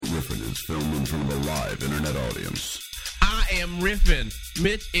is filmed in front of a live internet audience. I am Riffin.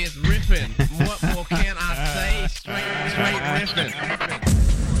 Mitch is Riffin. What more can I say? Straight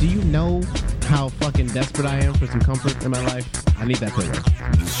Riffin. Do you know how fucking desperate I am for some comfort in my life? I need that pillow.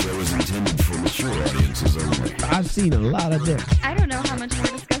 This show is intended for mature audiences only. I've seen a lot of dicks. I don't know how much more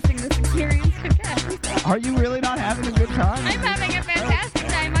disgusting this experience could get. Are you really not having a good time? I'm having a fantastic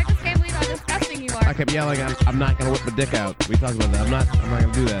time. I just can't believe how disgusting you are. I kept yelling, I'm not going to whip my dick out. We talked about that. I'm not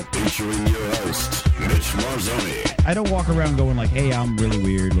going to do that. Featuring your host, Mitch Marzoni. I don't walk around going like, hey, I'm really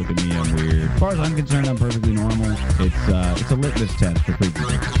weird. Look at me, I'm weird. As far as I'm concerned, I'm perfectly normal. It's a litmus test for freaky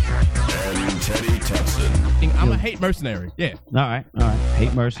people. And Teddy Tutson. I'm a hate mercenary. Yeah. All right.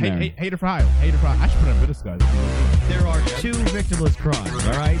 Hate mercenary. Hater for hire. Hater for hire. I should put on a disguise. There are two victimless crimes,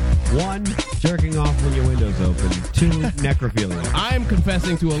 all right? One, jerking off when your window's open. Two, necrophilia. I am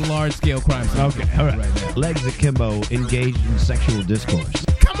confessing to a large-scale crime. Okay, all right. now. Legs akimbo, engaged in sexual discourse.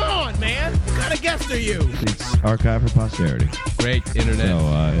 Come on, man. What kind of guest are you? It's archived for posterity. Great internet.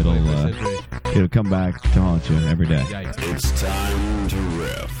 So it'll come back to haunt you every day. Yikes. It's time to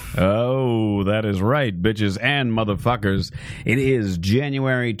riff. Oh, that is right, bitches and motherfuckers. It is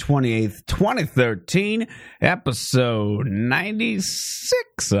January 28th, 2013, episode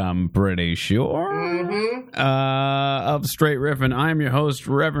 96, I'm pretty sure, of Straight Riffin. I'm your host,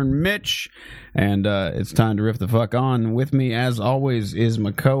 Reverend Mitch, and it's time to riff the fuck on. With me, as always, is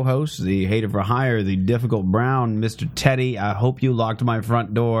my co-host, the hater for hire, the difficult brown, Mr. Teddy. I hope you locked my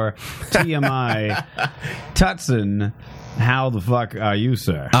front door. TMI, Tutson. How the fuck are you,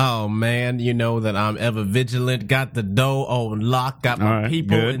 sir? Oh, man, you know that I'm ever vigilant. Got the door on lock. Got my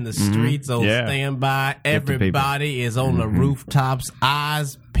people in the streets on standby. Everybody is on the rooftops.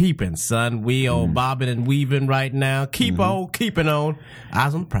 Eyes peeping, son. We on bobbing and weaving right now. Keep on keeping on.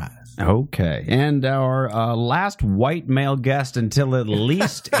 Eyes on the prize. Okay. And our last white male guest until at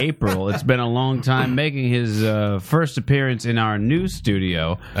least April. It's been a long time, making his first appearance in our new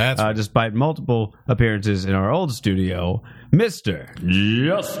studio. That's right. Despite multiple appearances in our old studio, Mr.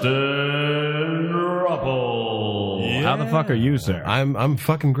 Justin Rupple. Yeah. How the fuck are you, sir? I'm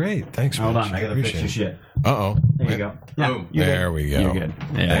fucking great. Thanks, Hold Mitch. on, I gotta fix your shit. Uh-oh. There you go. Boom. There we go. You're good.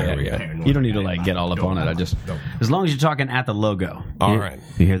 Yeah, there we go. You don't need to get all up on it. As long as you're talking at the logo. All right.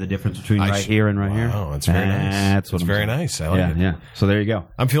 You hear the difference between here and right here? Oh, it's very nice. That's what it's very nice. I like it. Yeah. So there you go.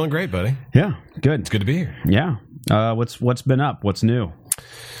 I'm feeling great, buddy. Yeah, good. It's good to be here. Yeah. What's been up? What's new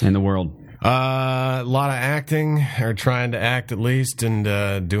in the world? A lot of acting, or trying to act at least,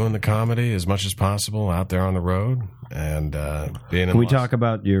 and doing the comedy as much as possible out there on the road. And being in Can we talk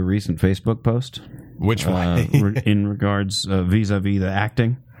about your recent Facebook post? Which one? In regards vis-a-vis the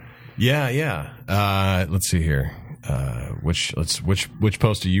acting? Yeah. Let's see here. Which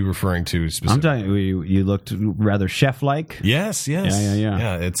post are you referring to specifically? I'm telling you, you looked rather chef-like. Yes.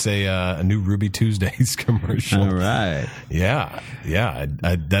 Yeah, it's a new Ruby Tuesdays commercial. All right. Yeah.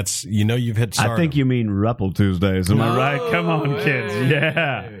 That's, you've hit stardom. I think you mean Rupple Tuesdays. Am I right? Come on, kids.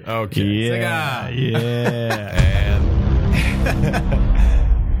 Yeah. Okay. Yeah.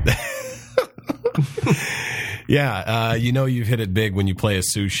 Yeah, you've hit it big when you play a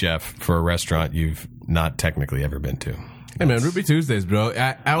sous chef for a restaurant you've not technically ever been to. Hey, man, Ruby Tuesdays, bro.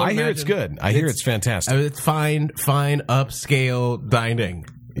 I hear it's good. I hear it's fantastic. It's fine, upscale dining.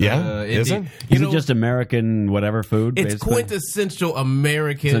 Yeah, is it? Is it just American whatever food? It's basically? Quintessential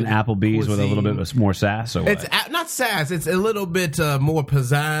American. It's an Applebee's with a little bit more sass, or what? It's not sass. It's a little bit more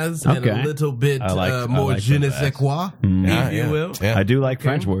pizzazz and a little bit more je ne sais quoi, if you will. Yeah. I do like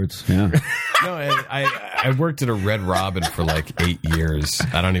French words. Yeah. No, I worked at a Red Robin for like 8 years.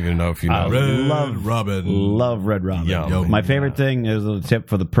 I don't even know if you know. Love Red Robin. Yum. My favorite thing is a tip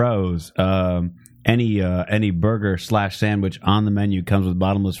for the pros. Any burger / sandwich on the menu comes with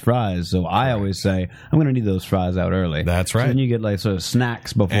bottomless fries, so I always say I'm going to need those fries out early. That's right. So then you get sort of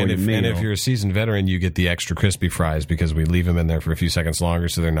snacks before your meal. And if you're a seasoned veteran, you get the extra crispy fries because we leave them in there for a few seconds longer,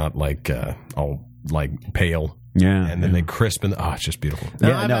 so they're not all pale. Yeah, and then they crisp and it's just beautiful.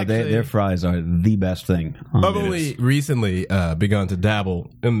 Their fries are the best thing. I've only recently begun to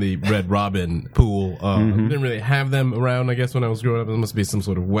dabble in the Red Robin pool. Didn't really have them around. I guess when I was growing up, it must be some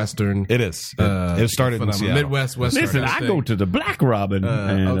sort of Western. It is. It started in Seattle. Midwest Western. Listen, I go to the Black Robin.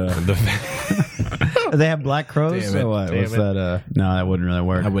 They have black crows. Damn it, so what? damn What's it. that? No, that wouldn't really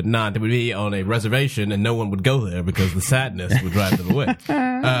work. I would not. It would be on a reservation, and no one would go there because the sadness would drive them away.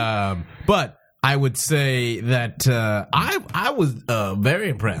 But I would say that I was very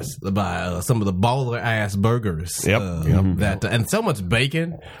impressed by some of the baller ass burgers. That and so much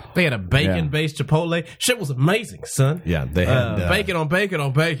bacon. They had a bacon based Chipotle. Shit was amazing, son. Yeah, they had bacon on bacon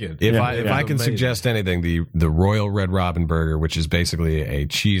on bacon. If I can suggest anything, the Royal Red Robin burger, which is basically a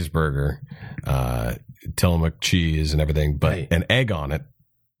cheeseburger, Tillamook cheese and everything, but an egg on it.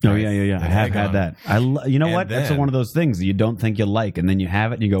 Oh, yeah. I have had that. You know what? That's one of those things that you don't think you like, and then you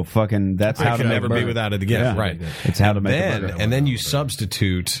have it, and you go, fucking, that's how to make never be without it again. Yeah. Right. It's how to make a burger. And then you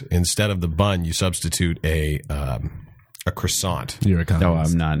substitute, instead of the bun, you substitute a croissant. You're a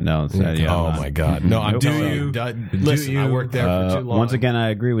communist. No, I'm not. No. My God. No, I'm listen, I worked there for too long. Once again, I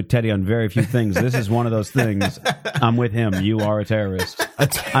agree with Teddy on very few things. This is one of those things. I'm with him. You are a terrorist.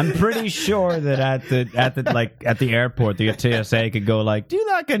 I'm pretty sure that at the airport, the TSA could go like, "Do you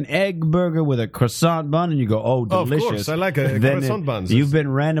like an egg burger with a croissant bun?" And you go, "Oh, delicious." Of course, I like a croissant buns. You've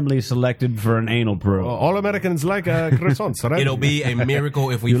been randomly selected for an anal probe. All Americans like croissants, right? It'll be a miracle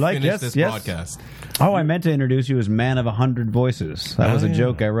if we finish this podcast. Oh, I meant to introduce you as Man of 100 Voices. That was a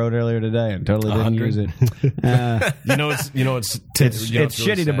joke I wrote earlier today and totally didn't use it. It's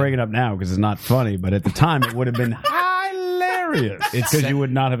shitty to bring it up now because it's not funny, but at the time it would have been hilarious because you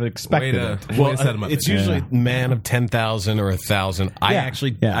would not have expected it. It's usually man of 10,000 or 1,000. I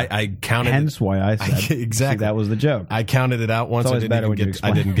counted. Hence why I said exactly that was the joke. I counted it out once. I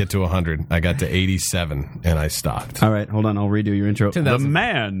didn't get to 100. I got to 87 and I stopped. All right, hold on. I'll redo your intro. 10, the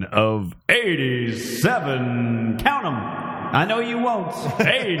man of 87. Count them. I know you won't.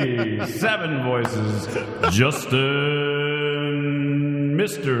 87 voices. Justin,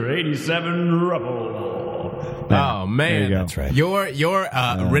 Mr. 87 Rupple. Oh man, that's right. Your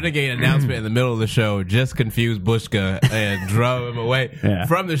renegade announcement in the middle of the show just confused Bushka and drove him away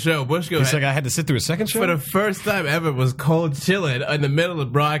from the show. Bushka, it's like I had to sit through a second show for the first time ever. Was cold chilling in the middle of the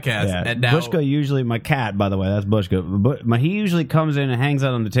broadcast. Yeah. And now Bushka usually, my cat, by the way, that's Bushka. But he usually comes in and hangs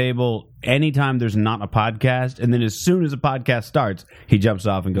out on the table anytime there's not a podcast, and then as soon as the podcast starts, he jumps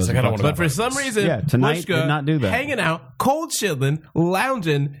off and goes. But for some reason, tonight Bushka did not do that. Hanging out, cold chilling,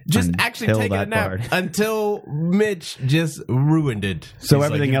 lounging, just actually taking a nap until Mitch just ruined it. So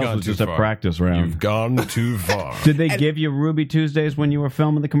everything else was just a practice round. You've gone too far. Did they give you Ruby Tuesdays when you were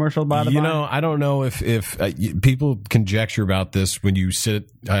filming the commercial? By the way, I don't know if people conjecture about this when you sit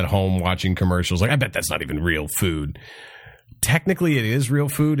at home watching commercials. Like, I bet that's not even real food. Technically, it is real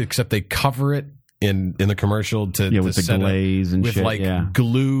food, except they cover it in the commercial with the glaze and with shit,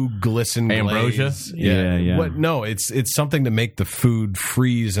 glue, glisten, ambrosia. Glaze. Yeah. What? No, it's something to make the food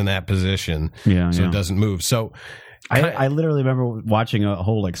freeze in that position, so it doesn't move. So. I literally remember watching a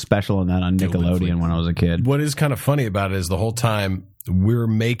whole special on that on Nickelodeon when I was a kid. What is kind of funny about it is the whole time we're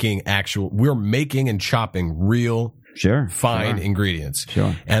making and chopping real fine ingredients.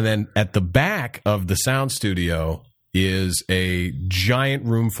 Sure. And then at the back of the sound studio is a giant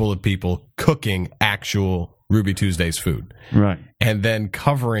room full of people cooking actual Ruby Tuesdays food. Right. And then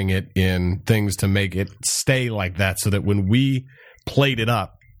covering it in things to make it stay like that so that when we plate it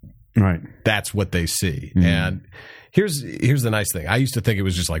up, that's what they see. Mm-hmm. And here's the nice thing. I used to think it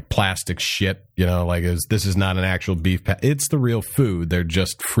was just like plastic shit, this is not an actual beef it's the real food. They're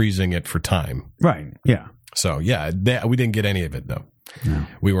just freezing it for time. Right. Yeah. So, we didn't get any of it, though. No.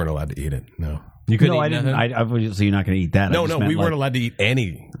 We weren't allowed to eat it. No. You couldn't eat nothing? Obviously, you're not going to eat that. No, we weren't allowed to eat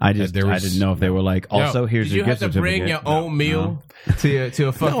any. I didn't know if they were like, also, here's your gift certificate. Did you have to bring your own meal to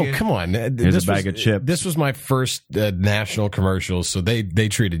a fucking... No, come on. Here's a bag of chips. This was my first national commercial, so they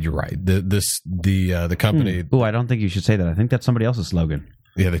treated you right. The company... Oh, I don't think you should say that. I think that's somebody else's slogan.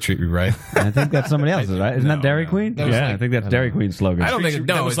 Yeah, they treat you right. I think that's somebody else's, right? Isn't that Dairy Queen? I think that's Dairy Queen's slogan. I don't think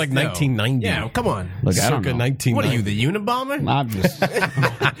that was 1990. Yeah, come on. Look, I don't know. 1990. What are you, the Unabomber? I'm just...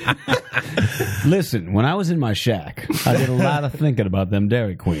 Listen, when I was in my shack, I did a lot of thinking about them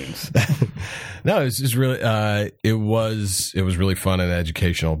Dairy Queens. No, it's just really it was really fun and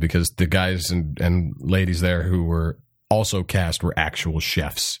educational because the guys and ladies there who were also cast were actual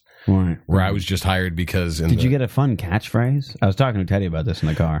chefs. Right. Where I was just hired because... Did you get a fun catchphrase? I was talking to Teddy about this in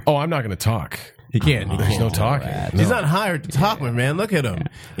the car. Oh, I'm not going to talk. He can't. There's no talking. No. He's not hired to talk, man. Look at him.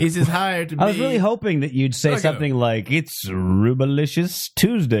 He's just hired to be... I was really hoping that you'd say something like, it's Rubalicious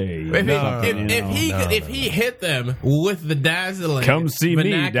Tuesday. If he hit them with the dazzling come see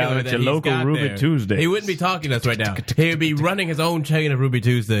me down at your local Ruby Tuesday. He wouldn't be talking to us right now. He would be running his own chain of Ruby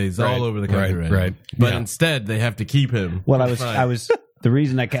Tuesdays all over the country. Right. But instead, they have to keep him. Well, I was the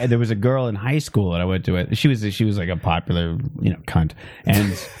reason there was a girl in high school that I went to. She was like a popular, cunt,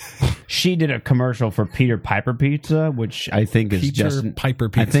 and she did a commercial for Peter Piper Pizza, which I think is Peter Piper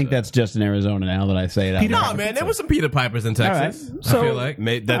Pizza. I think that's just in Arizona now that I say it. No, man, there was some Peter Pipers in Texas. Right. So, I feel like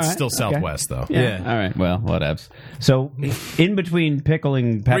that's still Southwest, though. Yeah. All right. Well, whatevs. So, in between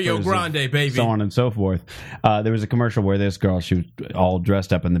pickling peppers, Rio Grande, baby, so on and so forth, there was a commercial where this girl, she was all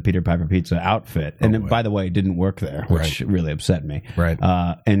dressed up in the Peter Piper Pizza outfit, and then, by the way, didn't work there, which really upset me. Right.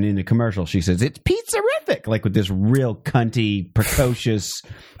 And in the commercial, she says it's pizzerific, like with this real cunty, precocious.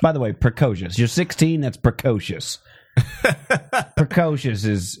 By the way, precocious. You're 16. That's precocious. Precocious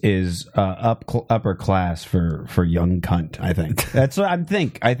is upper class for young cunt. I think that's what I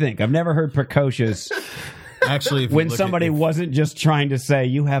think. I've never heard precocious. Actually, when somebody wasn't just trying to say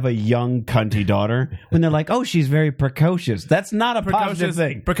you have a young cunty daughter, when they're like, "Oh, she's very precocious," that's not a positive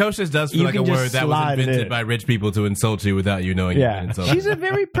thing. Precocious does feel like a word that was invented by rich people to insult you without you knowing. Yeah, she's a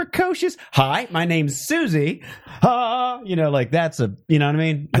very precocious. Hi, my name's Susie. Like that's a, you know what I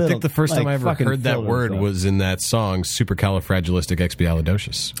mean? I think the first time I ever heard that word was in that song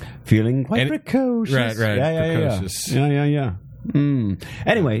 "Supercalifragilisticexpialidocious." Feeling quite precocious. Right. Precocious. Yeah.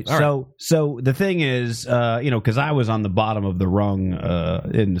 Anyway, so the thing is, because I was on the bottom of the rung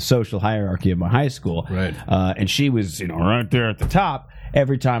in the social hierarchy of my high school, right? And she was, right there at the top.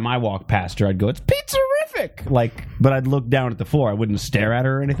 Every time I walked past her, I'd go, "It's pizzerific!" But I'd look down at the floor. I wouldn't stare at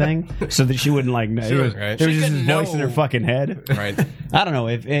her or anything, so that she wouldn't There was just this voice in her fucking head, right? I don't know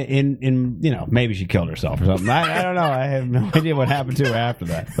if maybe she killed herself or something. I don't know. I have no idea what happened to her after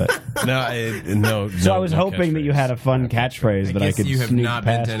that. But no. So I was hoping that you had a fun catchphrase that I could. You have not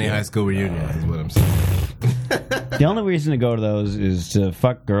been to any high school reunion, is what I'm saying. The only reason to go to those is to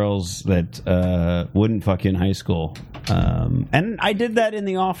fuck girls that wouldn't fuck you in high school. And I did that in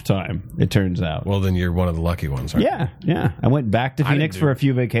the off time, it turns out. Well, then you're one of the lucky ones, right? Yeah. I went back to Phoenix for a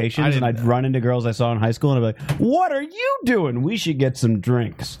few vacations, and I'd run into girls I saw in high school, and I'd be like, "What are you doing? We should get some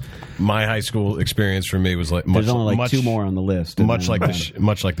drinks." My high school experience for me was like there's only two more on the list. Much like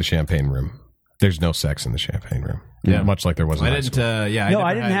the champagne room. There's no sex in the champagne room. Yeah, much like there was in high school.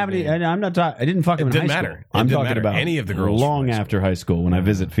 I didn't have any. I'm not. I didn't fuck them in high school. Matter. I'm talking about any of the girls long after high school when I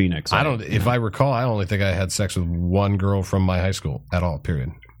visit Phoenix. If I recall, I only think I had sex with one girl from my high school at all.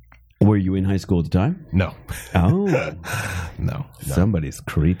 Period. Were you in high school at the time? No. Oh, no. Somebody's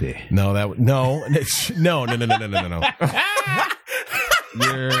creepy. No. No.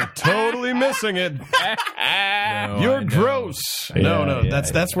 You're totally missing it. You're gross. No.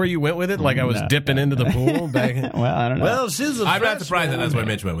 That's where you went with it. Like I was dipping into the pool. Back. Well, I don't know. Well, she's I'm not surprised that that's where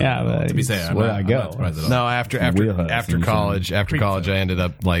Mitch went with it. Yeah, to be fair, I'm where I go. not surprised at all. No, after college, I ended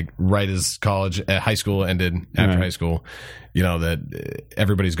up right as high school ended. After high school, that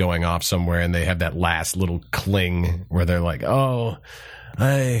everybody's going off somewhere, and they have that last little cling where they're like, "Oh,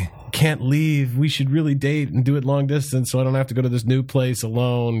 I can't leave. We should really date and do it long distance so I don't have to go to this new place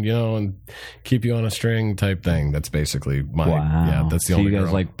alone, and keep you on a string type thing." That's basically that's the only you guys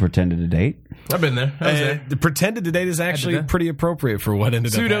girl. Pretended to date? I've been there. The pretended to date is actually pretty appropriate for what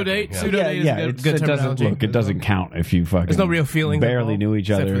ended up Pseudo happening. date. Pseudo date is good terminology. It doesn't count if you fucking there's no real feeling barely knew each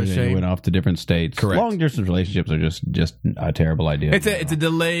other and you went off to different states. Correct. Long distance relationships are just a terrible idea. It's a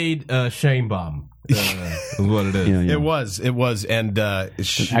delayed shame bomb. Is what it is. It was, and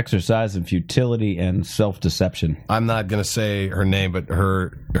it's an exercise in futility and self-deception. I'm not going to say her name, but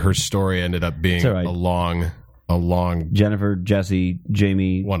her story ended up being a long Jennifer, Jesse,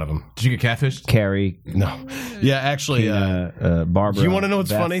 Jamie, one of them. Did you get catfished? Carrie, no, yeah, actually, Tina, Barbara. You want to know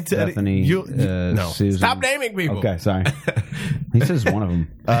what's funny? Bethany, no, Susan. Stop naming people. Okay, sorry. He says one of them.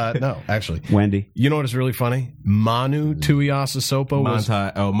 No, actually, Wendy. You know what is really funny? Manu Tuiasosopo was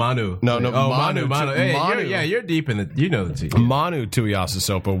Manu. No, Manu. Hey, Manu. You're deep in it. You know the team. Manu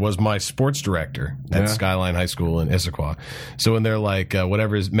Tuiasosopo was my sports director at Skyline High School in Issaquah. So when they're like,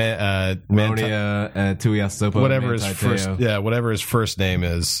 whatever his Tuiasosopo, whatever his first name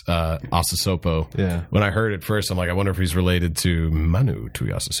is, Asasopo. Yeah. When I heard it first, I'm like, I wonder if he's related to Manu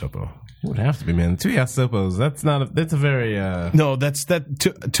Tuiasosopo. It would have to be, man. Tuiasosopos. That's a very. No,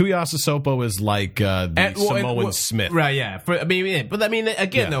 Tuiasosopo is like Samoan Smith, right? Yeah.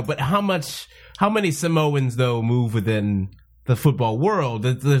 But how many Samoans though move within the football world?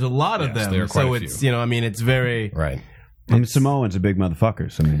 There's a lot of them, so it's it's very right. And Samoans are big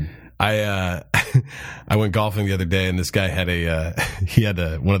motherfuckers. I went golfing the other day, and this guy had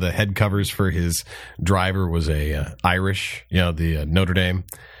one of the head covers for his driver was a Irish, the Notre Dame.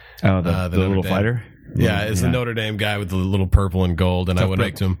 Oh, the little fighter? Yeah, it's the Notre Dame guy with the little purple and gold. And I went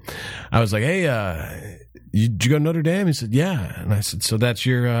up to him. I was like, "Hey, did you go to Notre Dame?" He said, "Yeah." And I said, "So that's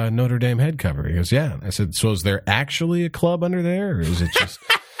your Notre Dame head cover?" He goes, "Yeah." I said, "So is there actually a club under there, or is it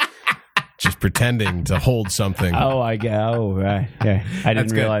just pretending to hold something. I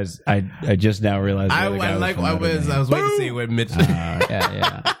didn't realize. I just now realized. I was waiting to see when Mitch.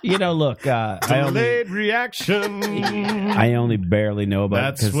 You know, look. Delayed reaction. I only barely know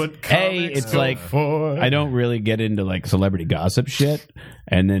about. That's what comics it's like. For. I don't really get into like celebrity gossip shit,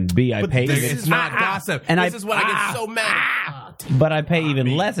 and then B, I pay. This is not gossip. And this is what I get so mad. But I pay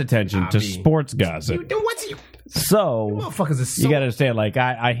even less attention to sports gossip. So you motherfuckers are so. You got to understand. Like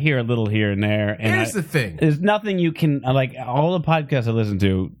I hear a little here and there. And here's the thing: there's nothing you can like. All the podcasts I listen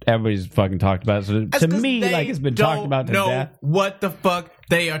to, everybody's fucking talked about it. So to me, like it's been talked about to death. What the fuck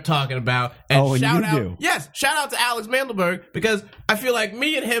they are talking about? And shout out, yes, shout out to Alex Mandelberg, because I feel like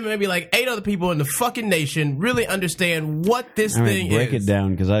me and him and maybe like 8 other people in the fucking nation really understand what this thing is. Break it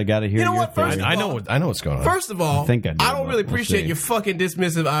down, because I got to hear. You know what? I know what's going on. First of all, I don't really appreciate your fucking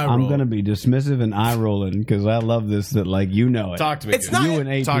dismissive eye roll. I'm going to be dismissive and eye rolling because I love this. That like you know it. Talk to me. It's not you and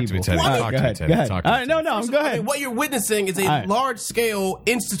 8 talk people. To me, Teddy. Talk to me, Teddy. Talk to me. No, go ahead. What you're witnessing is a large-scale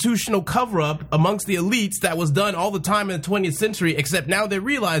institutional cover-up amongst the elites that was done all the time in the 20th century, except now they're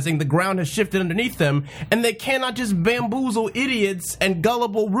realizing the ground has shifted underneath them, and they cannot just bamboozle idiots and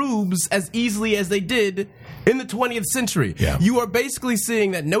gullible rubes as easily as they did in the 20th century. Yeah. You are basically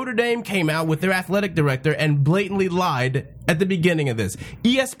seeing that Notre Dame came out with their athletic director and blatantly lied at the beginning of this.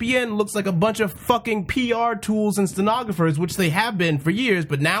 ESPN looks like a bunch of fucking PR tools and stenographers, which they have been for years,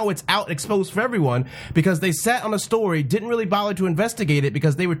 but now it's out exposed for everyone because they sat on a story, didn't really bother to investigate it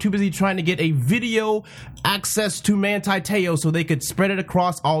because they were too busy trying to get a video access to Manti Te'o so they could spread it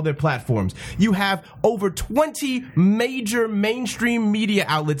across all their platforms. You have over 20 major mainstream media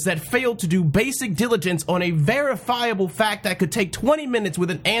outlets that failed to do basic diligence on a verifiable fact that could take 20 minutes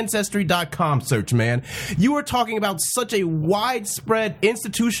with an Ancestry.com search, man. You are talking about such a widespread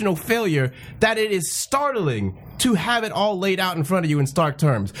institutional failure that it is startling to have it all laid out in front of you in stark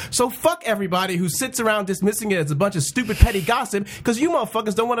terms. So fuck everybody who sits around dismissing it as a bunch of stupid petty gossip, because you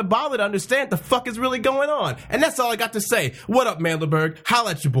motherfuckers don't want to bother to understand the fuck is really going on. And that's all I got to say. What up, Mandelberg?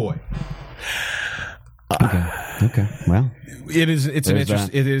 Holla at your boy. Okay. Well, it is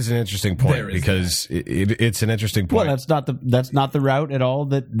an interesting point because it's an interesting point. Well, that's not the route at all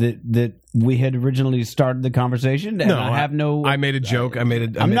that we had originally started the conversation. And I made a joke.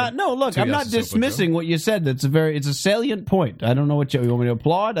 I'm not dismissing what you said. It's a salient point. I don't know what you want me to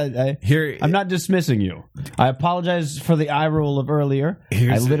applaud. I'm not dismissing you. I apologize for the eye roll of earlier.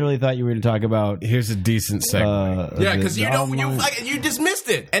 I literally thought you were going to talk about. Here's a decent segue. Because you dismissed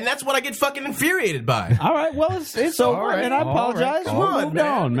it, and that's what I get fucking infuriated by. All right, well it's over, right, and I apologize. We're moved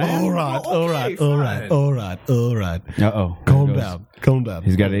on, man. All right. Uh-oh. Calm down.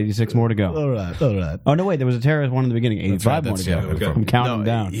 He's got 86 more to go. All right. Oh, no, wait. There was a terrorist one in the beginning. 85 more to go. Okay. I'm counting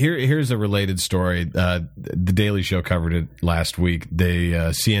down. Here's a related story. The Daily Show covered it last week.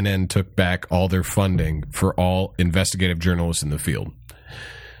 CNN took back all their funding for all investigative journalists in the field.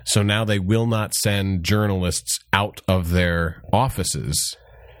 So now they will not send journalists out of their offices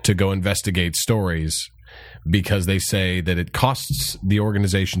to go investigate stories because they say that it costs the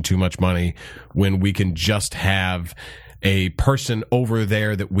organization too much money when we can just have a person over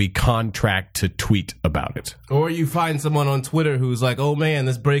there that we contract to tweet about it. Or you find someone on Twitter who's like, oh man,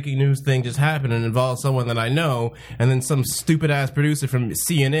 this breaking news thing just happened and involves someone that I know, and then some stupid-ass producer from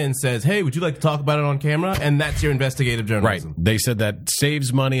CNN says, hey, would you like to talk about it on camera? And that's your investigative journalism. Right. They said that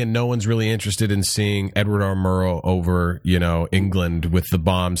saves money and no one's really interested in seeing Edward R. Murrow over, England with the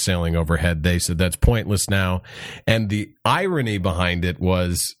bomb sailing overhead. They said that's pointless now. And the irony behind it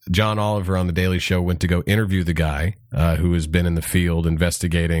was John Oliver on The Daily Show went to go interview the guy who has been in the field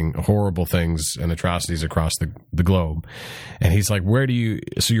investigating horrible things and atrocities across the globe. And he's like,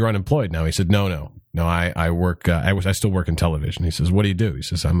 so you're unemployed now? He said, no, I work, I still work in television. He says, what do you do? He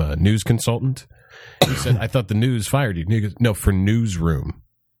says, I'm a news consultant. He said, I thought the news fired you. He goes, no, for Newsroom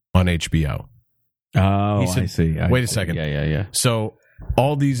on HBO. Oh, he said, I see. Wait a second. Yeah. So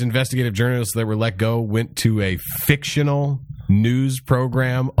all these investigative journalists that were let go went to a fictional news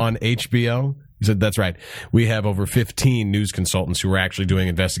program on HBO. He said, that's right. We have over 15 news consultants who are actually doing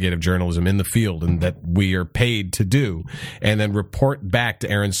investigative journalism in the field and that we are paid to do, and then report back to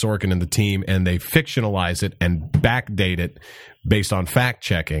Aaron Sorkin and the team, and they fictionalize it and backdate it based on fact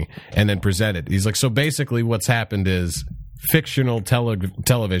checking and then present it. He's like, so basically what's happened is fictional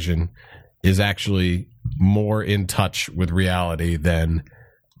television is actually more in touch with reality than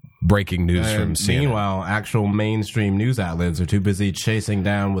breaking news from CNN. Meanwhile, actual mainstream news outlets are too busy chasing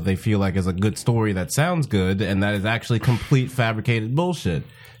down what they feel like is a good story that sounds good, and that is actually complete fabricated bullshit.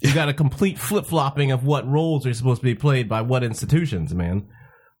 You got a complete flip-flopping of what roles are supposed to be played by what institutions, man.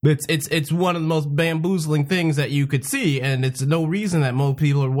 It's one of the most bamboozling things that you could see, and it's no reason that most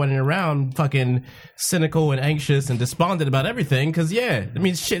people are running around fucking cynical and anxious and despondent about everything. Because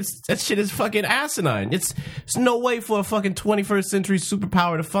that shit is fucking asinine. It's no way for a fucking 21st century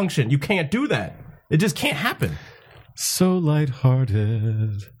superpower to function. You can't do that. It just can't happen. So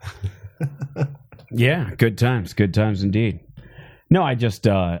lighthearted. Yeah, good times indeed. No, I just,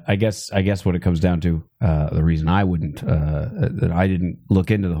 I guess what it comes down to, the reason I wouldn't, that I didn't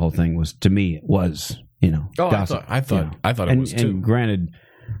look into the whole thing was, to me, it was, gossip. I thought it was too. And granted,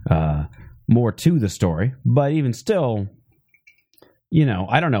 more to the story, but even still,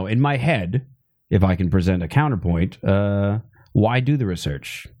 I don't know. In my head, if I can present a counterpoint, why do the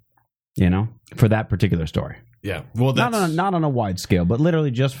research? For that particular story. Yeah, well, that's not on a wide scale, but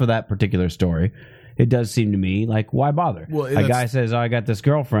literally just for that particular story. It does seem to me like, why bother? Well, a guy says, I got this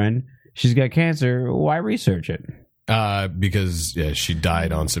girlfriend. She's got cancer. Why research it? Because she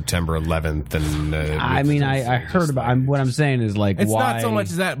died on September 11th. And I heard about. What I'm saying is like, it's why? Not so much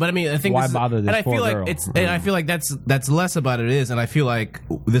as that, but I think why bother this poor girl? And I feel like that's less about it is, and I feel like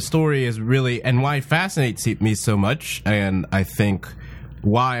the story is really, and why it fascinates me so much, and I think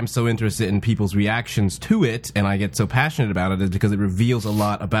why I'm so interested in people's reactions to it and I get so passionate about it is because it reveals a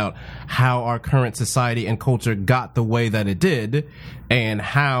lot about how our current society and culture got the way that it did and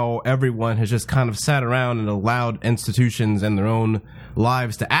how everyone has just kind of sat around and allowed institutions and their own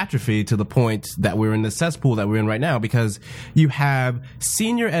lives to atrophy to the point that we're in the cesspool that we're in right now, because you have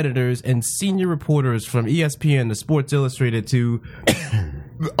senior editors and senior reporters from ESPN to Sports Illustrated to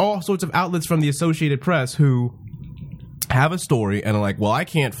all sorts of outlets from the Associated Press who have a story and are like, well, I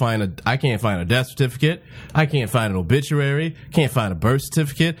can't find a death certificate, I can't find an obituary, can't find a birth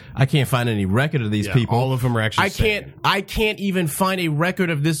certificate, I can't find any record of these people. All of them are actually I can't even find a record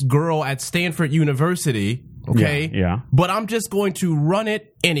of this girl at Stanford University. Okay? Yeah. But I'm just going to run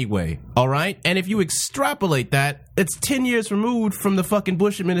it anyway. All right? And if you extrapolate that, it's 10 years removed from the fucking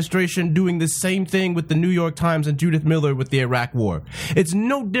Bush administration doing the same thing with the New York Times and Judith Miller with the Iraq War. It's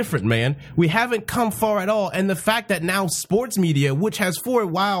no different, man. We haven't come far at all. And the fact that now sports media, which has for a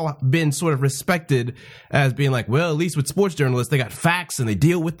while been sort of respected as being like, well, at least with sports journalists, they got facts and they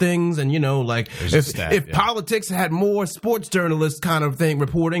deal with things. And, if politics had more sports journalists kind of thing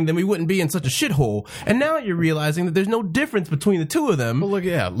reporting, then we wouldn't be in such a shithole. And now you're realizing that there's no difference between the two of them. Well,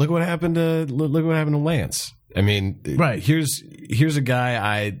 look what happened to Lance. I mean, right. Here's a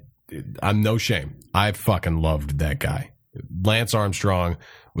guy I'm no shame. I fucking loved that guy. Lance Armstrong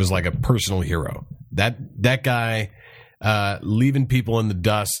was like a personal hero. That guy leaving people in the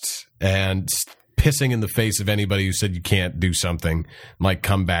dust and pissing in the face of anybody who said you can't do something, like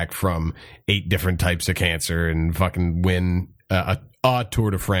come back from 8 different types of cancer and fucking win a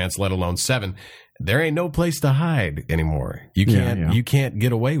Tour de France, let alone 7. There ain't no place to hide anymore. You can't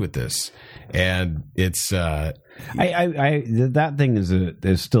get away with this. And it's that thing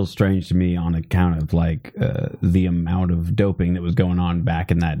is still strange to me on account of like the amount of doping that was going on back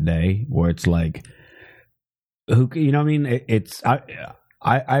in that day, where it's like,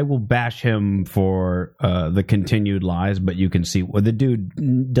 I will bash him for the continued lies, but you can see the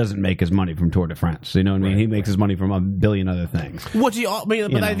dude doesn't make his money from Tour de France. You know what I mean? He makes his money from a billion other things.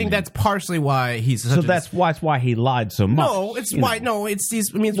 I think that's partially why he's such that's why he lied so much. No, it's why. No, it's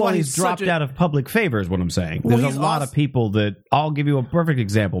why he's dropped out of public favor is what I'm saying. There's a lot of people that I'll give you a perfect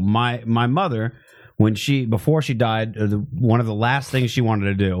example. My mother, before she died, one of the last things she wanted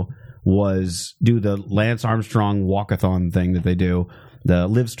to do was do the Lance Armstrong walkathon thing that they do. The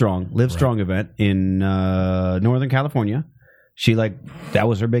Live Strong event in Northern California. That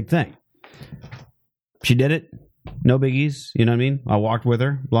was her big thing. She did it. No biggies. You know what I mean? I walked with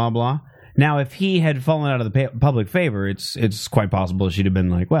her, blah, blah. Now, if he had fallen out of the public favor, it's quite possible she'd have been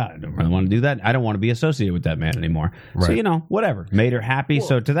like, well, I don't really want to do that. I don't want to be associated with that man anymore. Right. So, whatever. Made her happy. Well,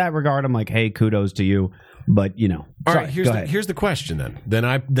 so to that regard, I'm like, hey, kudos to you. But, all right, here's the question then. Then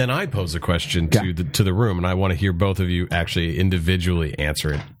I pose a question to the room, and I want to hear both of you actually individually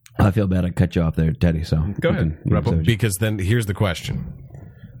answer it. I feel bad I cut you off there, Teddy, so go ahead. Because then here's the question.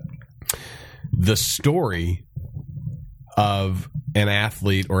 The story of an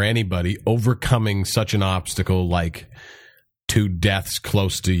athlete or anybody overcoming such an obstacle like 2 deaths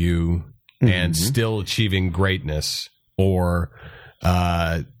close to you and still achieving greatness, or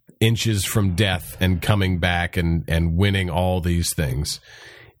inches from death and coming back and winning all these things.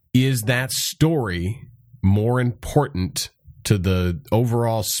 Is that story more important to the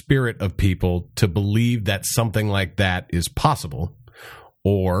overall spirit of people to believe that something like that is possible?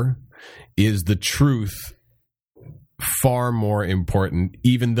 Or is the truth far more important,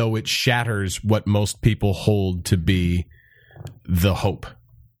 even though it shatters what most people hold to be the hope?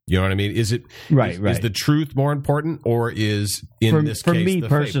 You know what I mean? Is it right? Is the truth more important, or is in this for case me the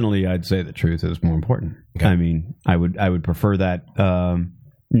personally, fable? I'd say the truth is more important. Okay. I mean, I would prefer that,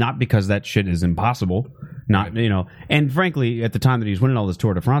 not because that shit is impossible, not and frankly, at the time that he was winning all this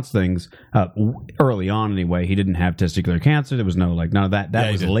Tour de France things, early on anyway, he didn't have testicular cancer. There was none of that.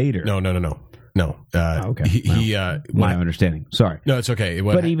 That was later. No. Okay. My understanding. Sorry. No, it's okay.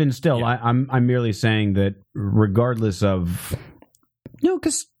 But even still, I'm merely saying that regardless of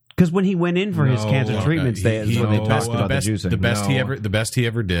because when he went in for his cancer treatments, they talked about the juicing. The best he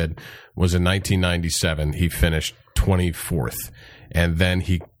ever did was in 1997. He finished 24th, and then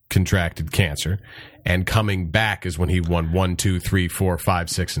he contracted cancer. And coming back is when he won 1, 2, 3, 4, 5,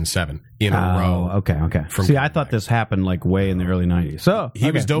 6, and 7 in a row. Okay. See, I thought this happened like way in the early 90s. So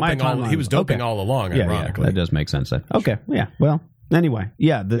he was doping all along. Ironically, that does make sense. Then. Okay. Yeah. Well. Anyway.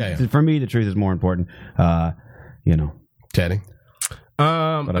 Yeah. For me, the truth is more important. Teddy.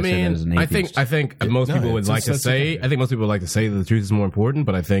 I think most people would like to say. I think most people would like to say that the truth is more important,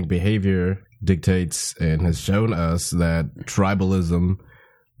 but I think behavior dictates and has shown us that tribalism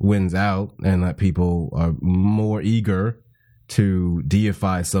wins out, and that people are more eager to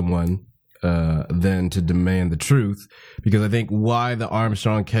deify someone than to demand the truth. Because I think why the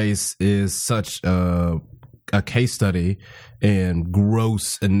Armstrong case is such a case study in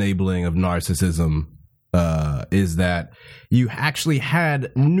gross enabling of narcissism. Is that you actually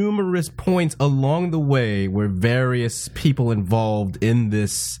had numerous points along the way where various people involved in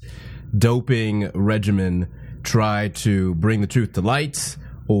this doping regimen try to bring the truth to light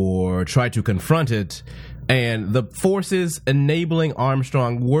or try to confront it, and the forces enabling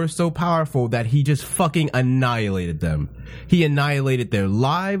Armstrong were so powerful that he just fucking annihilated them. He annihilated their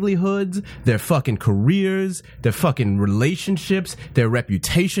livelihoods, their fucking careers, their fucking relationships, their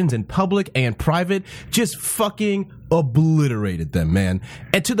reputations in public and private. Just fucking obliterated them, man.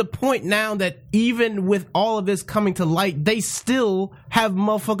 And to the point now that even with all of this coming to light, they still have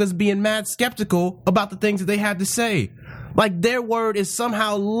motherfuckers being mad skeptical about the things that they had to say. Like, their word is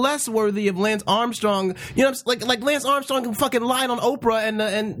somehow less worthy of Lance Armstrong. You know, like Lance Armstrong fucking lied on Oprah,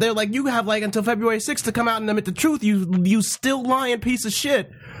 and they're like, you have like until February 6th to come out and admit the truth. You still lying piece of shit.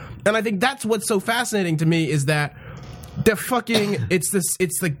 And I think that's what's so fascinating to me is that they're fucking. It's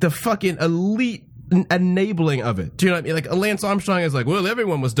like the fucking elite enabling of it. Do you know what I mean? Like, Lance Armstrong is like, well,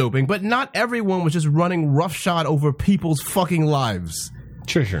 everyone was doping, but not everyone was just running roughshod over people's fucking lives.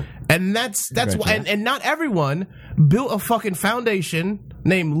 Sure. And that's why, and not everyone built a fucking foundation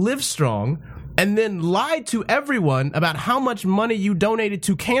named Livestrong and then lied to everyone about how much money you donated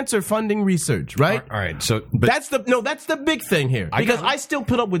to cancer funding research, right? All right. So that's the big thing here. Because I still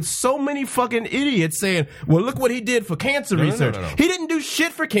put up with so many fucking idiots saying, well, look what he did for cancer research. No. He didn't do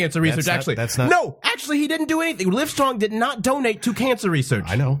shit for cancer research, actually. Actually, he didn't do anything. Livestrong did not donate to cancer research.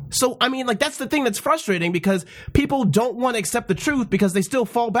 I know. So, I mean, like, that's the thing that's frustrating because people don't want to accept the truth because they still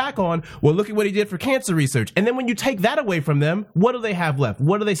fall back on, well, look at what he did for cancer research. And then when you take that away from them, what do they have left?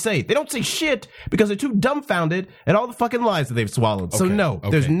 What do they say? They don't say shit because they're too dumbfounded at all the fucking lies that they've swallowed. So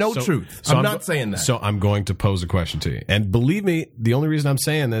there's no truth. So I'm not saying that. So I'm going to pose a question to you. And believe me, the only reason I'm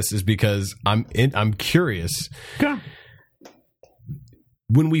saying this is because I'm curious. Okay.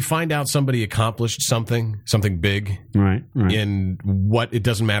 When we find out somebody accomplished something big, right. in what, it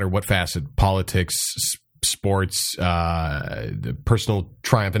doesn't matter what facet, politics, sports, personal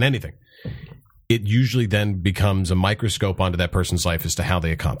triumph, and anything, it usually then becomes a microscope onto that person's life as to how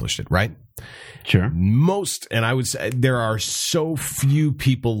they accomplished it, right? Sure. And I would say there are so few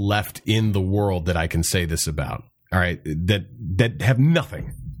people left in the world that I can say this about, all right, that have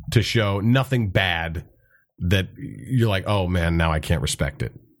nothing to show, nothing bad, that you're like, oh man, now I can't respect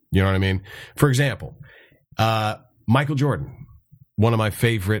it. You know what I mean? For example, Michael Jordan, one of my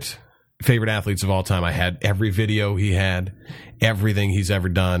favorite athletes of all time. I had every video he had, everything he's ever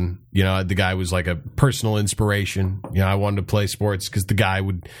done. You know, the guy was like a personal inspiration. You know, I wanted to play sports because the guy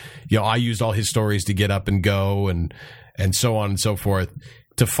would, I used all his stories to get up and go and so on and so forth.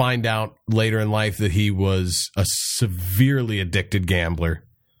 To find out later in life that he was a severely addicted gambler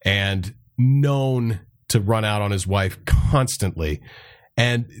and known to run out on his wife constantly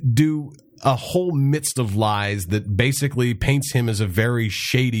and do a whole midst of lies that basically paints him as a very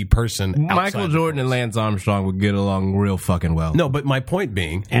shady person. Michael Jordan and Lance Armstrong would get along real fucking well. No, but my point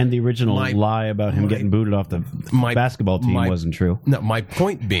being... And the original lie about him getting booted off the basketball team wasn't true. No, my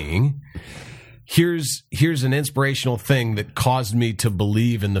point being... Here's an inspirational thing that caused me to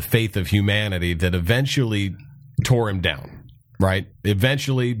believe in the faith of humanity that eventually tore him down, right?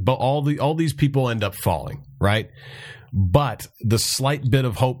 Eventually, but all these people end up falling, right? But the slight bit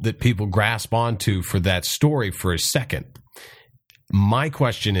of hope that people grasp onto for that story for a second, My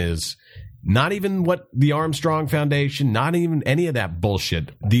question is, not even what the Armstrong Foundation, not even any of that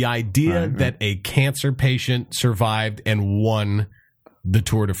bullshit. The idea that a cancer patient survived and won the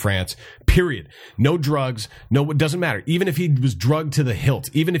Tour de France, period. No drugs, it doesn't matter. Even if he was drugged to the hilt,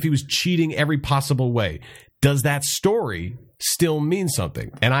 even if he was cheating every possible way, does that story still mean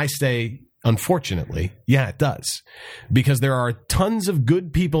something? And I say, unfortunately, yeah, it does. Because there are tons of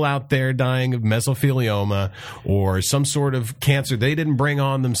good people out there dying of mesothelioma or some sort of cancer they didn't bring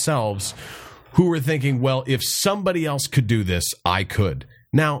on themselves, who are thinking, well, if somebody else could do this, I could.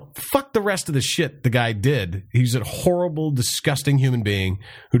 Now, fuck the rest of the shit the guy did. He's a horrible, disgusting human being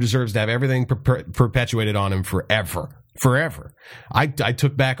who deserves to have everything perpetuated on him forever. Forever. I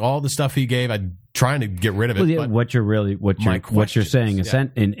took back all the stuff he gave. I'm trying to get rid of it. Well, yeah, what you're saying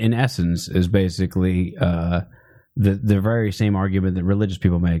in essence is basically the very same argument that religious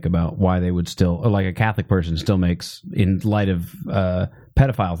people make about why they would still, or like a Catholic person still makes in light of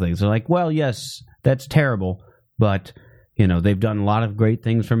pedophile things. They're like, well, yes, that's terrible, but they've done a lot of great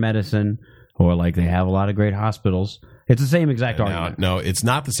things for medicine, or like they have a lot of great hospitals. It's the same exact argument. No, it's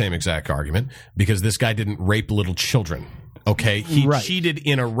not the same exact argument, because this guy didn't rape little children. Okay, he cheated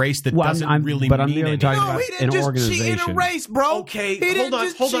in a race that doesn't really mean anything. No, he didn't just cheat in a race, bro. Okay, hold on.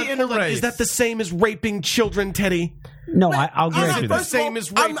 Is that the same as raping children, Teddy? No, I'll grant you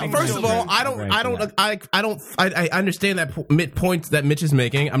that. First of all, I understand that point that Mitch is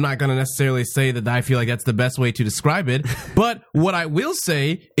making. I'm not going to necessarily say that I feel like that's the best way to describe it. But what I will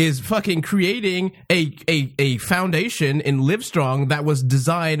say is fucking creating a foundation in Livestrong that was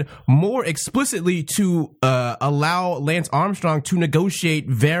designed more explicitly to allow Lance Armstrong to negotiate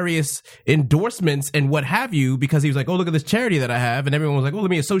various endorsements and what have you, because he was like, oh, look at this charity that I have. And everyone was like, oh,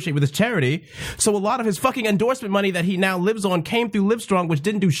 let me associate with this charity. So a lot of his fucking endorsement money that he now lives on came through Livestrong, which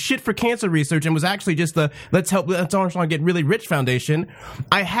didn't do shit for cancer research and was actually just the let's help Lance Armstrong get really rich foundation.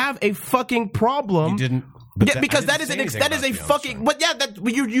 I have a fucking problem. You didn't. Because that is a fucking. But yeah, that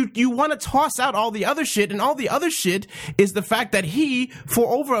you want to toss out all the other shit, and all the other shit is the fact that he,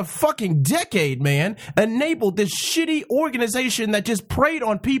 for over a fucking decade, man, enabled this shitty organization that just preyed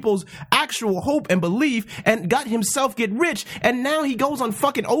on people's actual hope and belief, and got himself get rich, and now he goes on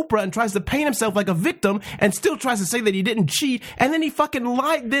fucking Oprah and tries to paint himself like a victim, and still tries to say that he didn't cheat, and then he fucking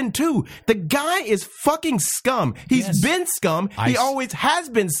lied then too. The guy is fucking scum. He's been scum. He always has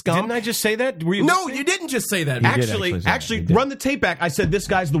been scum. Didn't I just say that? No, you didn't just say that. Actually, run the tape back. I said this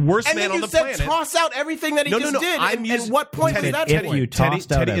guy's the worst man on the planet. And then you said toss out everything that he just did. And what point was that point?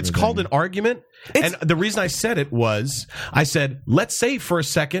 Teddy, it's called an argument. And the reason I said it was, I said, let's say for a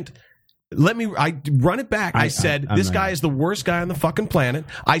second, I run it back. I said, this guy is the worst guy on the fucking planet.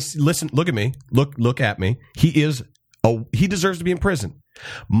 Listen, look at me. Look at me. He deserves to be in prison.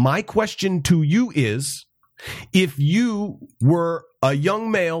 My question to you is, if you were a young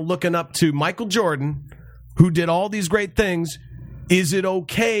male looking up to Michael Jordan, who did all these great things, is it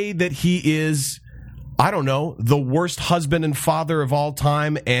okay that he is, I don't know, the worst husband and father of all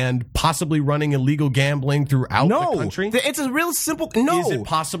time and possibly running illegal gambling throughout the country? It's a real simple... No. Is it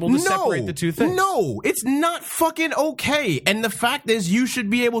possible to separate the two things? No, it's not fucking okay. And the fact is, you should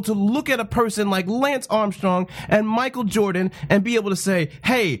be able to look at a person like Lance Armstrong and Michael Jordan and be able to say,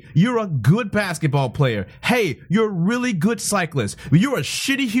 hey, you're a good basketball player. Hey, you're a really good cyclist. You're a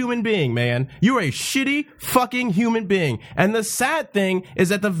shitty human being, man. You're a shitty fucking human being. And the sad thing is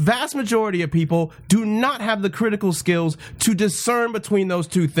that the vast majority of people do not have the critical skills to discern between those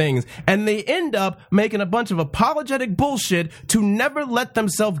two things, and they end up making a bunch of apologetic bullshit to never let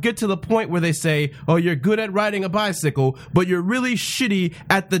themselves get to the point where they say, oh, you're good at riding a bicycle, but you're really shitty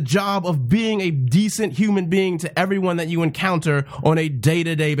at the job of being a decent human being to everyone that you encounter on a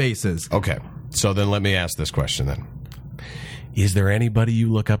day-to-day basis. Okay, so then let me ask this question then. Is there anybody you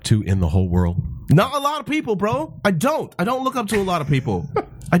look up to in the whole world? Not a lot of people, bro. I don't look up to a lot of people.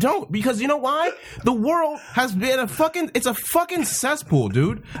 I don't, because you know why? The world has been it's a fucking cesspool,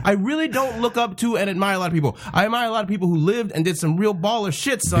 dude. I really don't look up to and admire a lot of people. I admire a lot of people who lived and did some real baller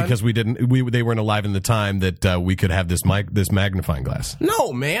shit, son. Because they weren't alive in the time that we could have this magnifying glass.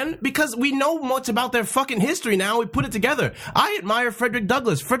 No, man, because we know much about their fucking history now. We put it together. I admire Frederick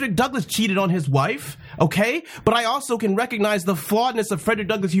Douglass. Frederick Douglass cheated on his wife, okay? But I also can recognize the flawedness of Frederick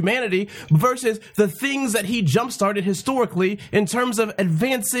Douglass' humanity versus the things that he jump-started historically in terms of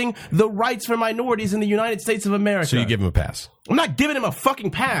advancing the rights for minorities in the United States of America. So you give him a pass? I'm not giving him a fucking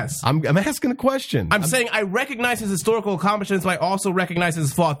pass. I'm asking a question. I'm saying I recognize his historical accomplishments, but I also recognize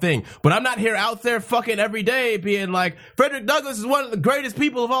his flawed thing. But I'm not here out there fucking every day being like, Frederick Douglass is one of the greatest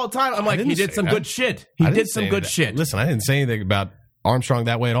people of all time. I'm like, he did some good shit. He did some good shit. Listen, I didn't say anything about Armstrong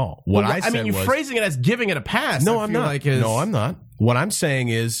that way at all. What I said was, you're phrasing it as giving it a pass. No, I'm not. No, I'm not. What I'm saying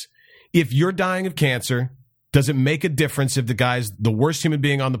is, if you're dying of cancer, does it make a difference if the guy's the worst human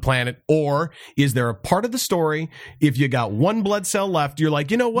being on the planet? Or is there a part of the story, if you got one blood cell left, you're like,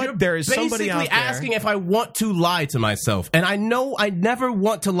 you know what? There is somebody out there. Basically asking if I want to lie to myself. And I know I never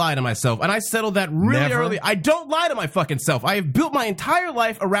want to lie to myself. And I settled that really early. I don't lie to my fucking self. I have built my entire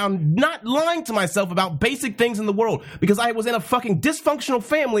life around not lying to myself about basic things in the world. Because I was in a fucking dysfunctional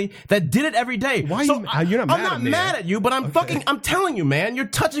family that did it every day. Why so you're not mad at me? I'm not mad at you, but I'm telling you, man, you're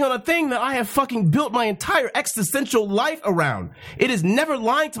touching on a thing that I have fucking built my entire existential life around. It is never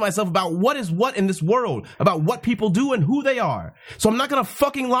lying to myself about what is what in this world, about what people do and who they are. So I'm not gonna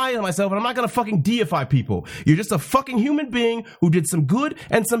fucking lie to myself, and I'm not gonna fucking deify people. You're just a fucking human being who did some good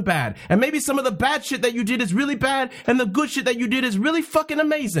and some bad. And maybe some of the bad shit that you did is really bad, and the good shit that you did is really fucking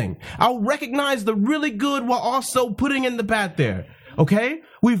amazing. I'll recognize the really good while also putting in the bad there. Okay?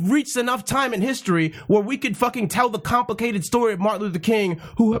 We've reached enough time in history where we could fucking tell the complicated story of Martin Luther King,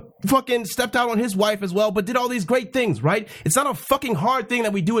 who fucking stepped out on his wife as well, but did all these great things, right? It's not a fucking hard thing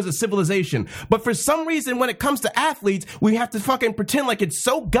that we do as a civilization. But for some reason, when it comes to athletes, we have to fucking pretend like it's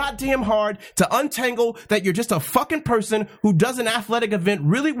so goddamn hard to untangle that you're just a fucking person who does an athletic event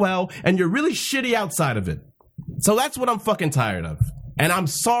really well, and you're really shitty outside of it. So that's what I'm fucking tired of. And I'm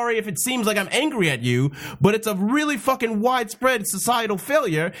sorry if it seems like I'm angry at you, but it's a really fucking widespread societal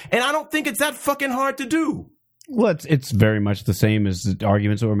failure, and I don't think it's that fucking hard to do. Well, it's very much the same as the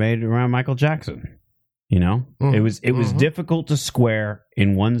arguments that were made around Michael Jackson. You know, it was difficult to square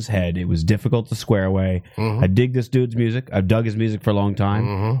in one's head. It was difficult to square away. I dig this dude's music. I've dug his music for a long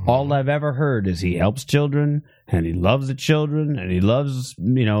time. All I've ever heard is he helps children, and he loves the children, and he loves,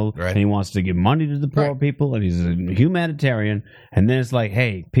 you know, and he wants to give money to the poor people, and he's a humanitarian. And then it's like,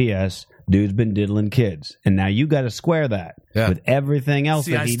 hey, P.S., dude's been diddling kids. And now you got to square that with everything else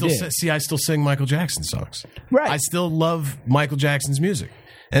that he did. I still sing Michael Jackson songs. Right. I still love Michael Jackson's music.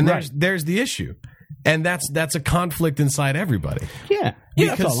 And there's the issue. And that's a conflict inside everybody. Yeah,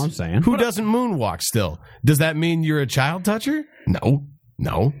 that's all I'm saying. Who doesn't moonwalk still? Does that mean you're a child toucher?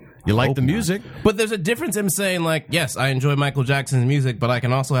 No. You like the music. But there's a difference in saying, like, yes, I enjoy Michael Jackson's music, but I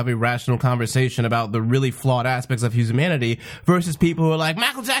can also have a rational conversation about the really flawed aspects of humanity versus people who are like,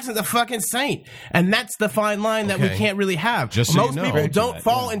 Michael Jackson's a fucking saint. And that's the fine line that we can't really have. Most people don't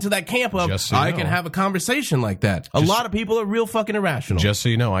fall into that camp of, I can have a conversation like that. A lot of people are real fucking irrational. Just so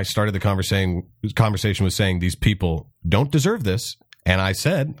you know, I started the conversation with saying these people don't deserve this. And I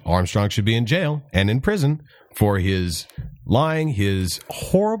said Armstrong should be in jail and in prison for his lying, his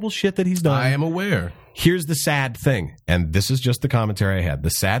horrible shit that he's done. I am aware. Here's the sad thing, and this is just the commentary I had. The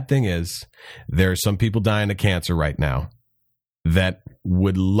sad thing is there are some people dying of cancer right now that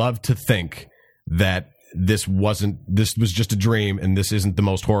would love to think that this was just a dream and this isn't the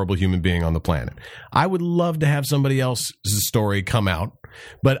most horrible human being on the planet. I would love to have somebody else's story come out,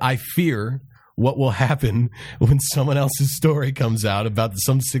 but I fear what will happen when someone else's story comes out about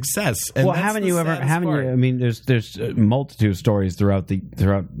some success. And well, haven't you? I mean, there's a multitude of stories throughout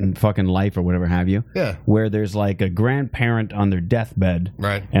fucking life or whatever have you. Yeah. Where there's like a grandparent on their deathbed,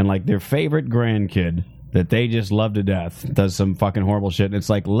 right? And like their favorite grandkid that they just love to death does some fucking horrible shit. And it's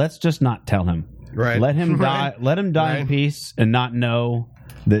like, let's just not tell him. Right. Let him die. Let him die in peace and not know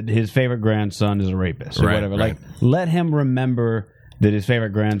that his favorite grandson is a rapist or whatever. Like, let him remember that his favorite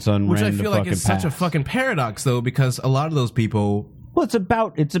grandson Which ran I feel the like is such a fucking paradox, though, because a lot of those people. Well, it's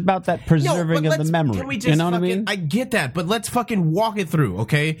about that preserving of the memory. Can we just you know what I mean? I get that, but let's fucking walk it through,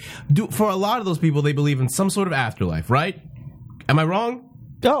 okay? For a lot of those people, they believe in some sort of afterlife, right? Am I wrong?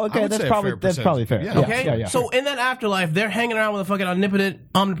 Oh, okay, that's probably fair. Yeah. Okay, yeah. So in that afterlife, they're hanging around with a fucking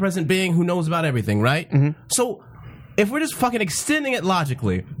omnipresent being who knows about everything, right? Mm-hmm. So if we're just fucking extending it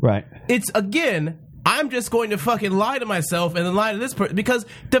logically, right? It's again. I'm just going to fucking lie to myself and then lie to this person because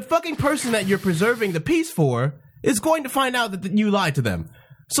the fucking person that you're preserving the peace for is going to find out that you lied to them.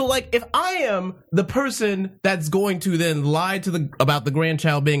 So, like, if I am the person that's going to then lie about the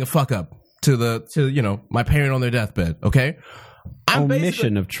grandchild being a fuck up to my parent on their deathbed, okay?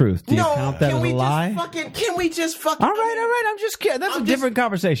 Omission of truth. Do you count that as a lie? Can we just fucking... All right. I'm just kidding. That's a different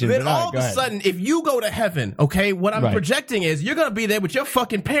conversation. Then all of a sudden, if you go to heaven, okay, what I'm projecting is you're going to be there with your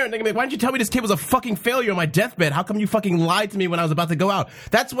fucking parent. They're going to be like, why didn't you tell me this kid was a fucking failure on my deathbed? How come you fucking lied to me when I was about to go out?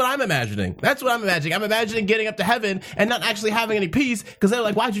 That's what I'm imagining. I'm imagining getting up to heaven and not actually having any peace because they're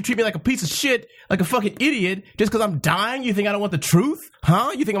like, why'd you treat me like a piece of shit, like a fucking idiot, just because I'm dying? You think I don't want the truth?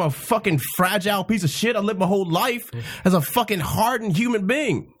 Huh? You think I'm a fucking fragile piece of shit? I lived my whole life as a fucking hardened human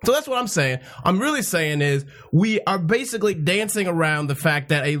being. So that's what I'm saying. I'm really saying is we are basically dancing around the fact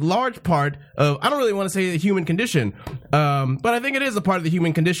that a large part of, I don't really want to say the human condition, but I think it is a part of the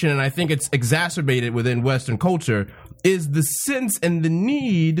human condition, and I think it's exacerbated within Western culture, is the sense and the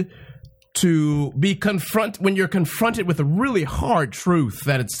need to be when you're confronted with a really hard truth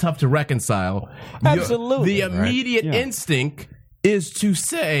that it's tough to reconcile. Absolutely. The immediate instinct is to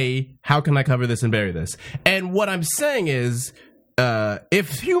say, how can I cover this and bury this? And what I'm saying is,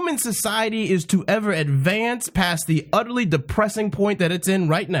 if human society is to ever advance past the utterly depressing point that it's in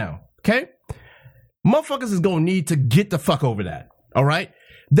right now, okay? Motherfuckers is gonna need to get the fuck over that, all right?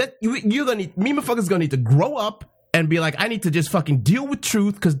 Motherfuckers gonna need to grow up and be like, I need to just fucking deal with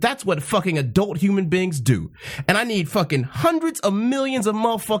truth, because that's what fucking adult human beings do. And I need fucking hundreds of millions of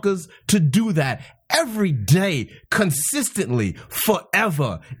motherfuckers to do that every day, consistently,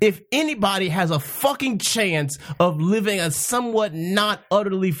 forever. If anybody has a fucking chance of living a somewhat not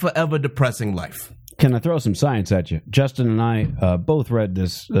utterly forever depressing life. Can I throw some science at you? Justin and I both read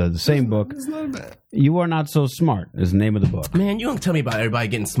this, the same book. It's not bad. You Are Not So Smart is the name of the book. Man, you don't tell me about everybody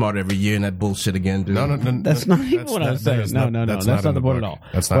getting smarter every year and that bullshit again, dude. No. That's not even what I'm saying. No. That's not the point at all.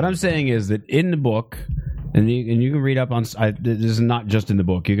 What I'm saying is that in the book, and you can read up on, this is not just in the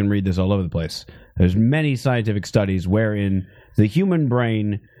book, you can read this all over the place. There's many scientific studies wherein the human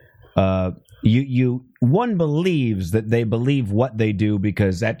brain, one believes that they believe what they do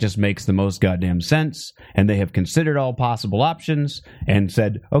because that just makes the most goddamn sense, and they have considered all possible options and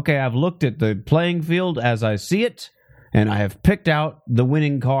said, okay, I've looked at the playing field as I see it, and I have picked out the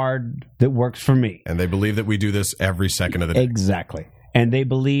winning card that works for me. And they believe that we do this every second of the day. Exactly. And they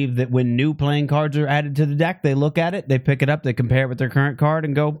believe that when new playing cards are added to the deck, they look at it, they pick it up, they compare it with their current card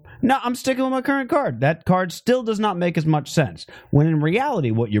and go, no, I'm sticking with my current card. That card still does not make as much sense. When in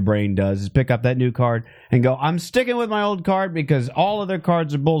reality, what your brain does is pick up that new card and go, I'm sticking with my old card because all other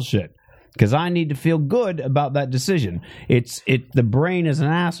cards are bullshit. Because I need to feel good about that decision. The brain is an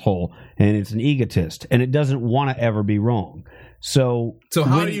asshole and it's an egotist and it doesn't want to ever be wrong. So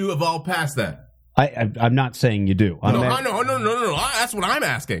how do you evolve past that? I'm not saying you do. No. That's what I'm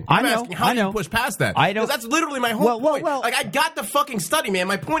asking. I'm asking how do you push past that? I don't. Because that's literally my whole point. Like, I got the fucking study, man.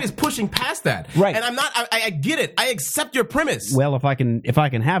 My point is pushing past that. Right. And I'm not. I get it. I accept your premise. Well, if I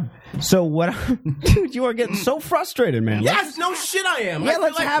can have. So what? Dude, you are getting so frustrated, man. Yes, no shit, I am. Yeah,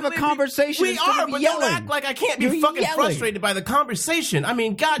 let's have a conversation. We are, but don't act like I can't be fucking frustrated by the conversation. I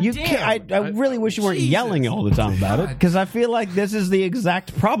mean, goddamn. I really wish you weren't yelling all the time about it, because I feel like this is the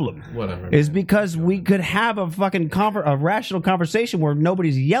exact problem. Whatever. Is because we could have a fucking a rational conversation where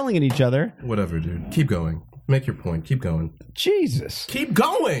nobody's yelling at each other. Whatever, dude. Keep going. Make your point. Keep going. Jesus. Keep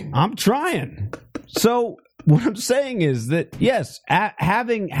going. I'm trying. So what I'm saying is that, yes,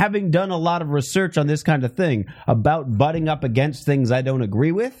 having done a lot of research on this kind of thing about butting up against things I don't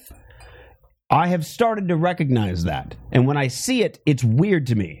agree with, I have started to recognize that. And when I see it, it's weird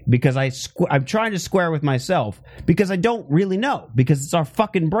to me because I'm trying to square with myself because I don't really know, because it's our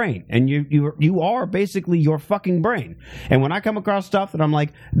fucking brain. And you are basically your fucking brain. And when I come across stuff that I'm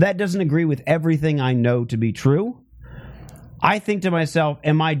like, that doesn't agree with everything I know to be true, I think to myself,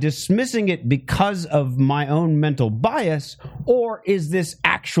 am I dismissing it because of my own mental bias, or is this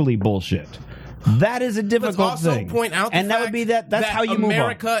actually bullshit? That is a difficult thing. Point out and that would be that's how you move on.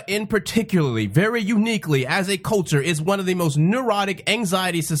 America, in particularly, very uniquely, as a culture, is one of the most neurotic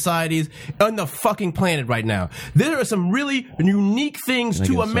anxiety societies on the fucking planet right now. There are some really unique things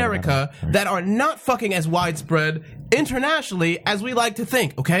to America that are not fucking as widespread internationally as we like to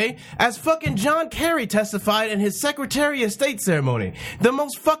think, okay? As fucking John Kerry testified in his Secretary of State ceremony, the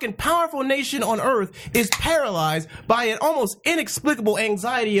most fucking powerful nation on earth is paralyzed by an almost inexplicable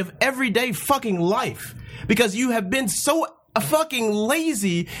anxiety of everyday fucking life, because you have been so fucking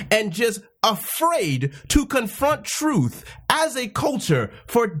lazy and just afraid to confront truth as a culture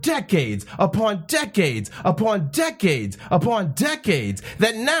for decades upon decades upon decades upon decades,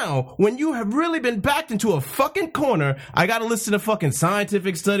 that now, when you have really been backed into a fucking corner, I gotta listen to fucking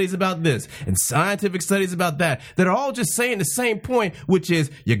scientific studies about this and scientific studies about that are all just saying the same point, which is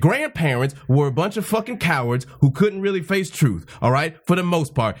your grandparents were a bunch of fucking cowards who couldn't really face truth, all right, for the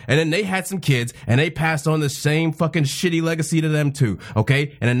most part, and then they had some kids and they passed on the same fucking shitty legacy to them too,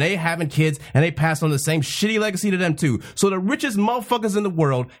 okay, and then they having kids and they passed on the same shitty legacy to them too. So the richest motherfuckers in the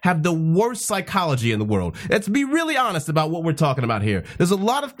world have the worst psychology in the world. Let's be really honest about what we're talking about here. There's a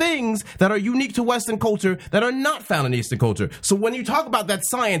lot of things that are unique to Western culture that are not found in Eastern culture. So when you talk about that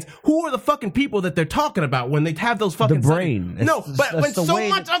science, who are the fucking people that they're talking about when they have those fucking the brain? No, but when so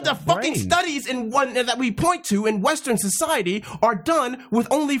much of the fucking studies in one that we point to in Western society are done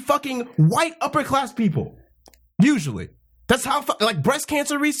with only fucking white upper class people. Usually. That's how, like, breast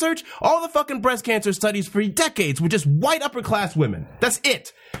cancer research, all the fucking breast cancer studies for decades were just white upper class women. That's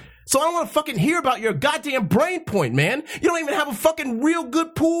it. So I don't want to fucking hear about your goddamn brain point, man. You don't even have a fucking real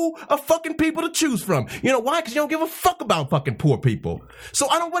good pool of fucking people to choose from. You know why? Because you don't give a fuck about fucking poor people. So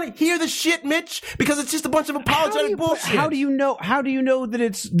I don't want to hear the shit, Mitch, because it's just a bunch of apologetic bullshit. How do you know that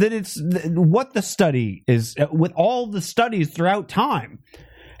it's what the study is with all the studies throughout time?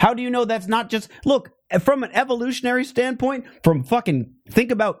 How do you know that's not just, look, from an evolutionary standpoint, from fucking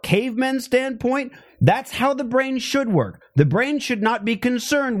think about cavemen standpoint, that's how the brain should work. The brain should not be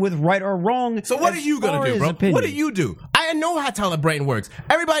concerned with right or wrong. So what are you going to do, bro? Opinion. What do you do? I know how the brain works.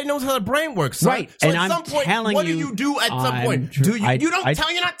 Everybody knows how the brain works, son. Right. So and at I'm some point, telling what you, do you do at some point? You're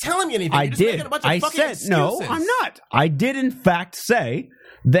not telling me anything. I You're just did. making a bunch of fucking excuses. No, I'm not. I did in fact say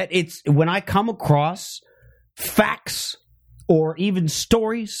that it's when I come across facts or even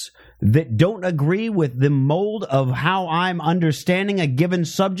stories that don't agree with the mold of how I'm understanding a given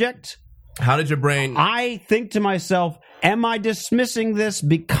subject. How did your brain... I think to myself, am I dismissing this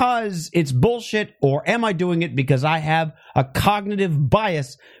because it's bullshit, or am I doing it because I have a cognitive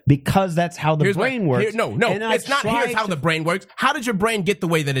bias because that's how the brain works? No, it's not here's how the brain works. How did your brain get the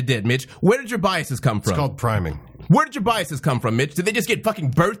way that it did, Mitch? Where did your biases come from? It's called priming. Where did your biases come from, Mitch? Did they just get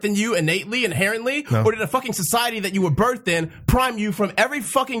fucking birthed in you innately, inherently? No. Or did a fucking society that you were birthed in prime you from every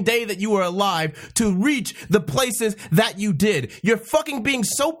fucking day that you were alive to reach the places that you did? You're fucking being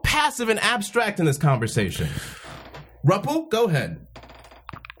so passive and abstract in this conversation. Rupple, go ahead.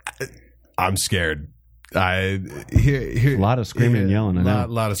 I'm scared. Here, a lot of screaming and yelling. A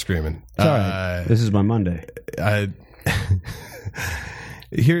lot of screaming. Sorry, this is my Monday.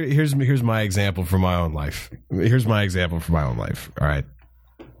 Here's my example for my own life. All right.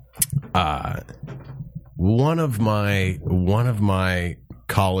 One of my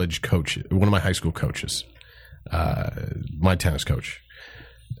college coaches, one of my high school coaches, my tennis coach,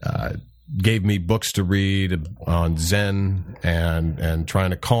 gave me books to read on Zen and trying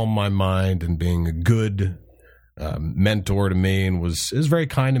to calm my mind and being a good mentor to me, and was very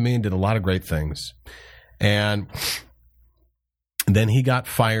kind to me and did a lot of great things. And then he got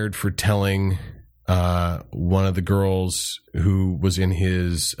fired for telling one of the girls who was in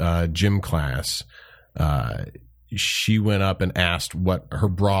his gym class. She went up and asked what her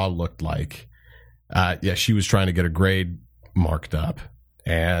bra looked like. She was trying to get a grade marked up.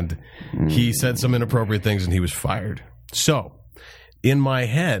 And he said some inappropriate things and he was fired. So, in my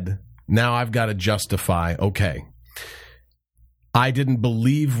head, now I've got to justify, okay, I didn't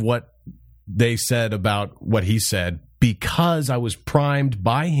believe what they said about what he said because I was primed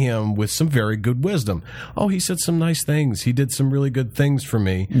by him with some very good wisdom. Oh, he said some nice things. He did some really good things for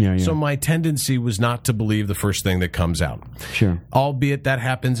me. Yeah. So my tendency was not to believe the first thing that comes out. Sure. Albeit that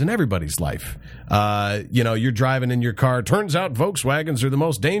happens in everybody's life. You're driving in your car. Turns out Volkswagens are the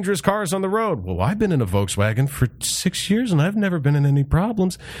most dangerous cars on the road. Well, I've been in a Volkswagen for 6 years and I've never been in any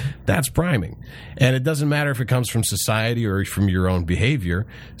problems. That's priming. And it doesn't matter if it comes from society or from your own behavior.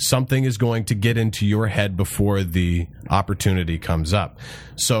 Something is going to get into your head before the opportunity comes up.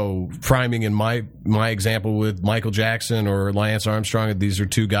 So priming in my example with Michael Jackson or Lance Armstrong, these are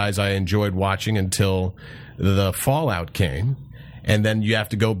two guys I enjoyed watching until the fallout came. And then you have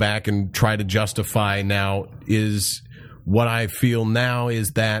to go back and try to justify now, is what I feel now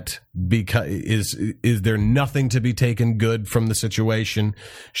is that because is there nothing to be taken good from the situation?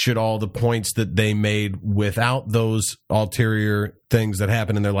 Should all the points that they made without those ulterior things that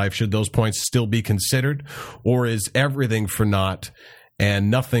happened in their life, should those points still be considered? Or is everything for naught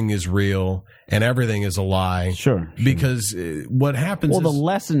and nothing is real and everything is a lie? Sure. Because what happens the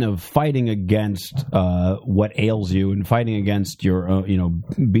lesson of fighting against what ails you and fighting against your,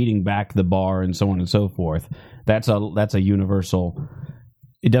 beating back the bar and so on and so forth, that's a universal.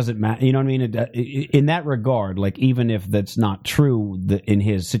 It doesn't matter. You know what I mean? In that regard, like, even if that's not true in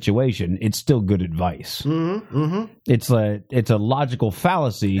his situation, it's still good advice. Mm-hmm, mm-hmm. It's a logical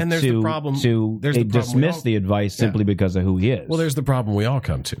fallacy and there's to, the problem, to there's the dismiss the advice simply because of who he is. Well, there's the problem we all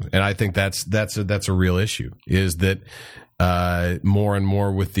come to. And I think that's a real issue, is that more and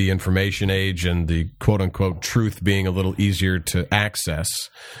more with the information age and the quote-unquote truth being a little easier to access,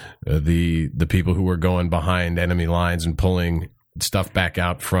 the people who are going behind enemy lines and pulling stuff back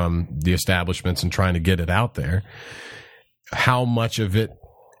out from the establishments and trying to get it out there, how much of it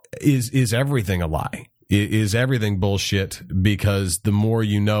is everything a lie? Is everything bullshit? Because the more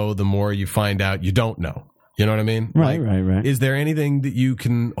you know, the more you find out you don't know. You know what I mean? Right. Is there anything that you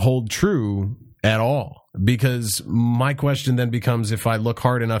can hold true at all? Because my question then becomes, if I look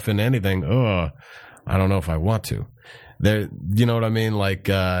hard enough in anything, I don't know if I want to. You know what I mean? Like,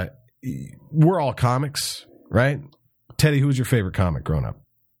 we're all comics, right? Teddy, who was your favorite comic growing up?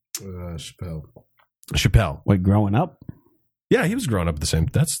 Chappelle. Chappelle. Wait, growing up? Yeah, he was growing up the same.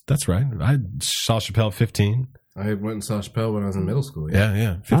 That's right. I saw Chappelle at 15. I went and saw Chappelle when I was in middle school.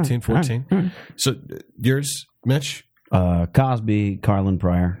 Yeah. 15, 14. All right. So yours, Mitch? Cosby, Carlin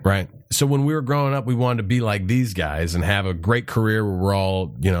Pryor. Right. So when we were growing up, we wanted to be like these guys and have a great career where we're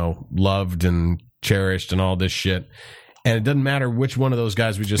all, loved and cherished and all this shit. And it doesn't matter which one of those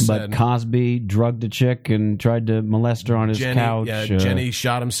guys we just said. But Cosby drugged a chick and tried to molest her on his couch. Yeah, Jenny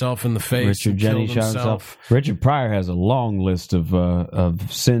shot himself in the face. Jenny shot himself. Richard Pryor has a long list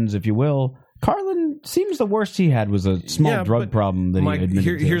of sins, if you will. Carlin seems the worst he had was a small drug problem that he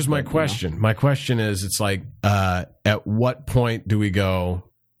admitted to. Here's my question. My question is, it's like, at what point do we go,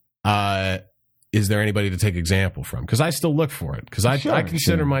 is there anybody to take example from? Because I still look for it. Because I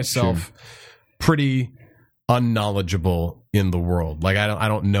consider myself pretty unknowledgeable in the world. Like, I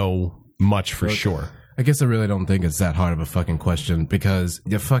don't know much for sure. I guess I really don't think it's that hard of a fucking question, because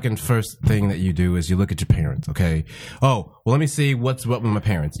the fucking first thing that you do is you look at your parents, okay? Oh, well, let me see what's what with my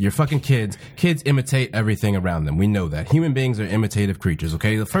parents. Your fucking kids imitate everything around them. We know that. Human beings are imitative creatures,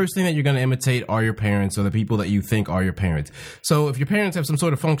 okay? The first thing that you're going to imitate are your parents, or the people that you think are your parents. So if your parents have some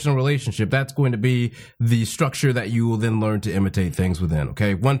sort of functional relationship, that's going to be the structure that you will then learn to imitate things within,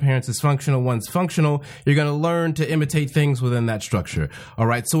 okay? One parent's dysfunctional, one's functional. You're going to learn to imitate things within that structure, all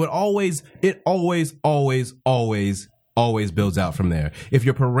right? So it always builds out from there. If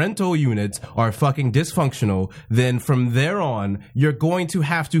your parental units are fucking dysfunctional, then from there on, you're going to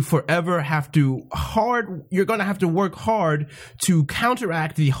have to work hard to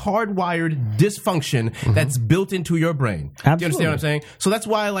counteract the hardwired dysfunction that's built into your brain. Absolutely. Do you understand what I'm saying? So that's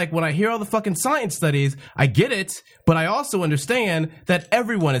why, like, when I hear all the fucking science studies, I get it, but I also understand that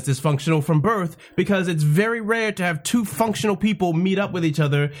everyone is dysfunctional from birth, because it's very rare to have two functional people meet up with each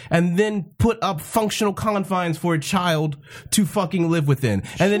other and then put up functional confines for a child to fucking live within.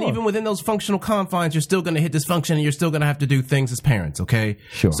 And then even within those functional confines, you're still going to hit dysfunction, and you're still going to have to do things as parents, okay?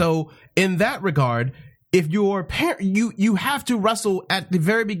 Sure. So in that regard, if your parent, you have to wrestle at the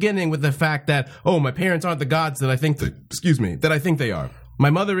very beginning with the fact that, oh, my parents aren't the gods that I think that I think they are. My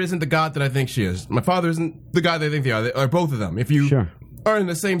mother isn't the god that I think she is. My father isn't the god that I think they are. They are both of them. If you are in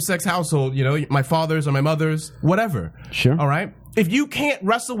the same sex household, my father's or my mother's, whatever. Sure. All right? If you can't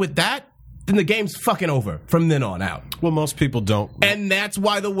wrestle with that, then the game's fucking over from then on out. Well, most people don't. And that's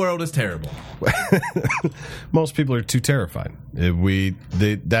why the world is terrible. Most people are too terrified.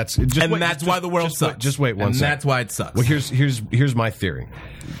 That's why the world sucks. Just wait one second. And that's why it sucks. Well, here's my theory.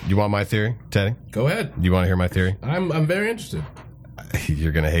 You want my theory, Teddy? Go ahead. You want to hear my theory? I'm very interested.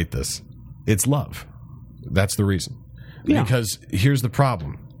 You're going to hate this. It's love. That's the reason. Yeah. Because here's the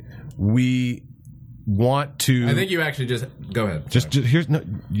problem. We want to. I think you actually just go ahead. Just here's no.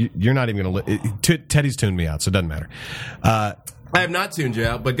 You're not even going to. Teddy's tuned me out, so it doesn't matter. I have not tuned you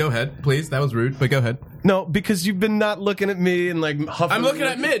out, but go ahead, please. That was rude, but go ahead. No, because you've been not looking at me and like huffing. I'm looking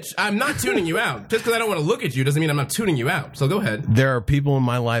at Mitch. I'm not tuning you out. Just because I don't want to look at you doesn't mean I'm not tuning you out. So go ahead. There are people in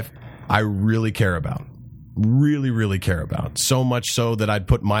my life I really care about. Really, really care about. So much so that I'd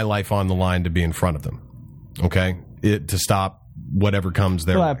put my life on the line to be in front of them. Okay? To stop whatever comes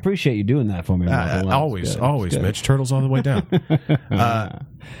there. Well, I appreciate you doing that for me. Always, Mitch. Turtles all the way down.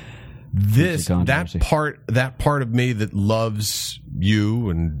 That part of me that loves you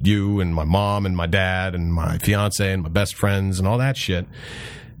and my mom and my dad and my fiance and my best friends and all that shit,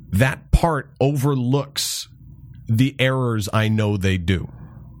 that part overlooks the errors I know they do.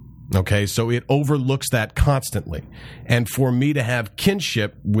 Okay, so it overlooks that constantly. And for me to have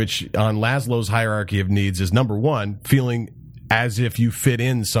kinship, which on Maslow's hierarchy of needs is number one, feeling as if you fit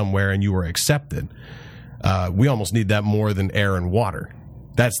in somewhere and you are accepted. We almost need that more than air and water.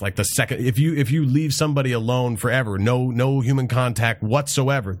 That's like the second. If you leave somebody alone forever, no human contact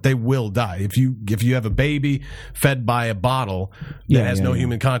whatsoever, they will die. If you have a baby fed by a bottle that has no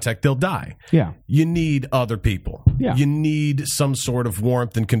human contact, they'll die. Yeah. You need other people. Yeah. You need some sort of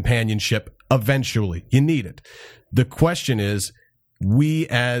warmth and companionship. Eventually, you need it. The question is, we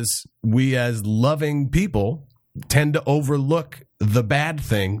as loving people tend to overlook the bad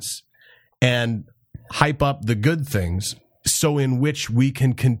things and hype up the good things, so in which we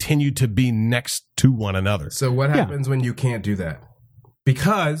can continue to be next to one another. So what happens when you can't do that?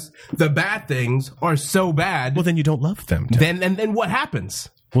 Because the bad things are so bad. Well, then you don't love them. Then what happens?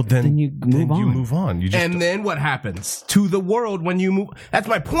 Well, then you move on. And then what happens to the world when you move? That's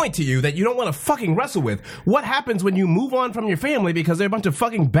my point to you that you don't want to fucking wrestle with. What happens when you move on from your family because they're a bunch of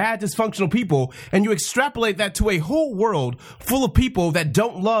fucking bad, dysfunctional people, and you extrapolate that to a whole world full of people that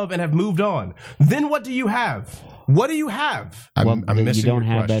don't love and have moved on? Then what do you have? What do you have? I'm missing. You don't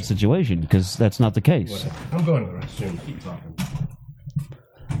have that situation because that's not the case. I'm going to the restroom. Keep talking.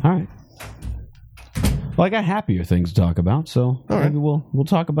 All right. Well, I got happier things to talk about, so maybe we'll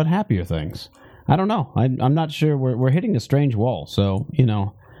talk about happier things. I don't know. I'm not sure. We're hitting a strange wall, so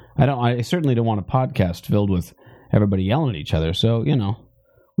I certainly don't want a podcast filled with everybody yelling at each other. So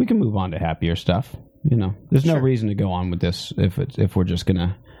we can move on to happier stuff. There's no reason to go on with this if we're just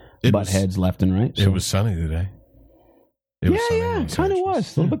gonna butt heads left and right. So. It was sunny today. It kind of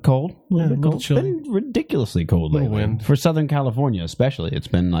was. A little bit cold. A little bit cold. Chilly. It's been ridiculously cold lately. Wind. For Southern California especially. It's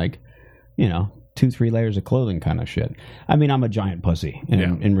been 2-3 layers of clothing kind of shit. I mean, I'm a giant pussy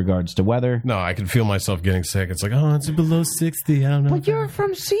in regards to weather. No, I can feel myself getting sick. It's like, it's below 60. I don't know. But you're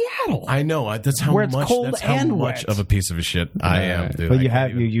from Seattle. I know. That's how where it's much, cold that's how and much wet. of a piece of shit I am, dude. But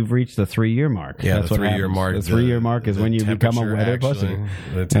you've reached the 3-year mark. Yeah, that's the 3-year mark. The 3-year mark is when you become a weather pussy.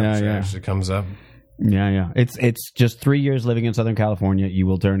 The temperature actually comes up. Yeah. It's just 3 years living in Southern California, you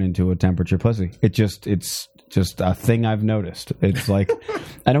will turn into a temperature pussy. It's just a thing I've noticed. It's like,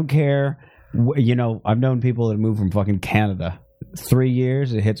 I don't care. I've known people that move from fucking Canada. 3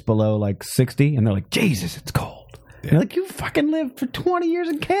 years, it hits below 60, and they're like, Jesus, it's cold. Yeah. You're like, you fucking lived for 20 years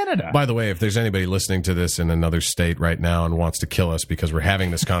in Canada. By the way, if there's anybody listening to this in another state right now and wants to kill us because we're having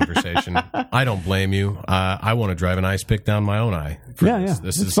this conversation, I don't blame you. I want to drive an ice pick down my own eye.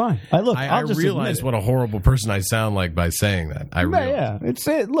 This is fine. I realize what a horrible person I sound like by saying that. I realize. Yeah, it's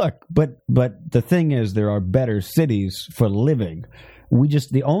it. Look, but the thing is, there are better cities for living.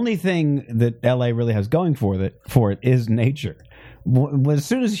 The only thing that LA really has going for it is nature. As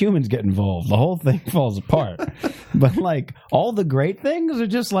soon as humans get involved, the whole thing falls apart. But all the great things are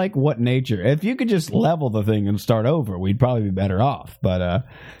just what nature. If you could just level the thing and start over, we'd probably be better off. But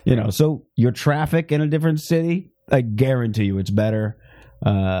so your traffic in a different city, I guarantee you it's better.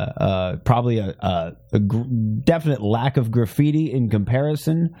 Probably a definite lack of graffiti in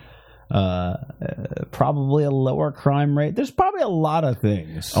comparison. Probably a lower crime rate. There's probably a lot of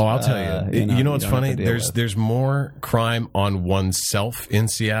things. Oh, I'll tell you. You know what's funny? There's more crime on oneself in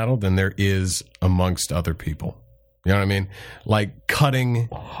Seattle than there is amongst other people. You know what I mean? Like cutting.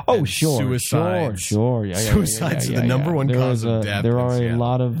 Oh, sure. Suicides. Sure. Yeah, suicides are the number one cause of death. There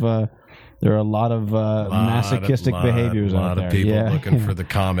are a lot of masochistic behaviors out there. A lot of people looking for the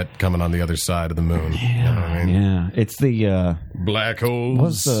comet coming on the other side of the moon. Yeah, you know what I mean? Yeah. It's the black hole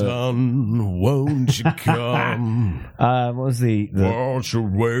sun, won't you come? What was the wash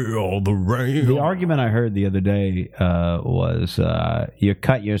away all the rain? The argument I heard the other day was you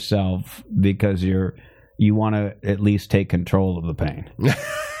cut yourself because you want to at least take control of the pain.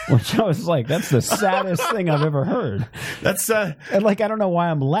 Which I was like, that's the saddest thing I've ever heard. That's and I don't know why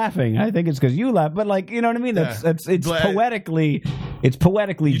I'm laughing. I think it's because you laugh, but you know what I mean. It's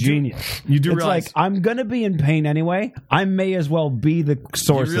poetically genius. You do it's realize I'm gonna be in pain anyway. I may as well be the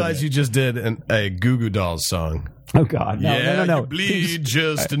source. You realize of it. You just did a Goo Goo Dolls song. Oh God, no! You bleed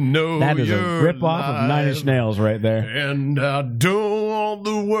just to know that is you're a rip off of 9 Inch Nails right there. And I don't want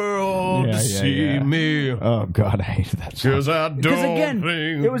the world to see me. Oh God, I hated that song. Because I don't. Because again,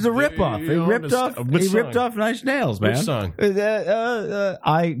 it was a rip off. He ripped off 9 Inch Nails, man. Which song?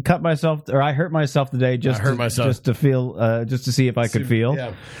 I cut myself, or I hurt myself today just to feel, just to see if I could feel.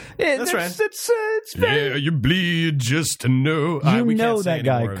 Yeah. That's right. It's very, you bleed just to know. You know that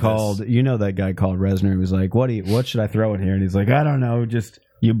guy called Reznor. He was like, what should I throw in here? And he's like, I don't know, just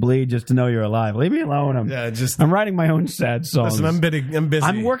you bleed just to know you're alive. Leave me alone. I'm writing my own sad songs. Listen, I'm busy.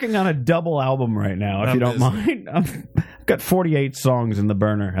 I'm working on a double album right now, if you don't mind. I've got 48 songs in the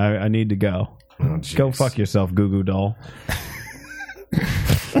burner. I need to go. Oh, go fuck yourself, Goo Goo Doll.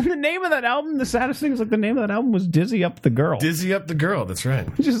 And the name of that album, the saddest thing is the name of that album was Dizzy Up the Girl. Dizzy Up the Girl, that's right.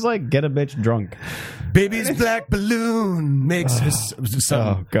 Just get a bitch drunk. Baby's black balloon makes her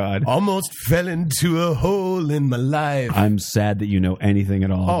oh God. Almost fell into a hole in my life. I'm sad that you know anything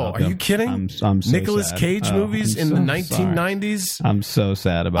at all. Oh, are you kidding? I'm so Nicolas sad. Cage movies in the 1990s? Sorry. I'm so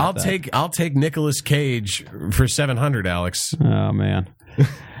sad about that. I'll take Nicolas Cage for $700, Alex. Oh man.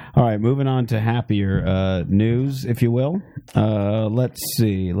 All right, moving on to happier news, if you will. Let's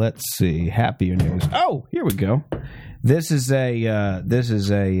see. Happier news. Oh, here we go. This is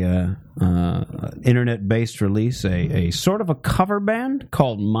a internet-based release, a sort of a cover band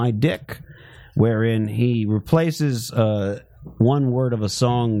called My Dick, wherein he replaces one word of a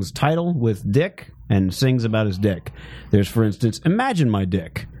song's title with dick and sings about his dick. There's, for instance, Imagine My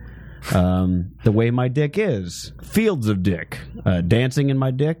Dick. The way my dick is, Fields of Dick, Dancing in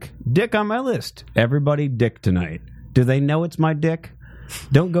My Dick, Dick on my list, Everybody Dick Tonight. Do they know it's my dick?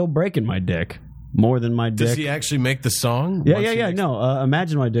 Don't go breaking my dick. More than my dick. Does he actually make the song? Yeah. No,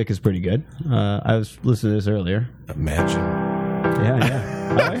 Imagine My Dick is pretty good. I was listening to this earlier. Imagine.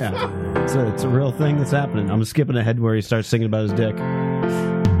 Yeah. Oh yeah. It's a real thing that's happening. I'm skipping ahead where he starts singing about his dick.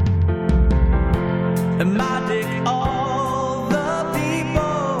 and my dick all the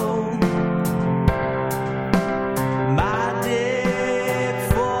people. My dick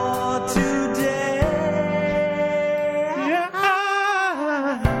for today.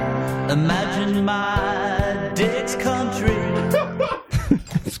 Imagine my dick's country.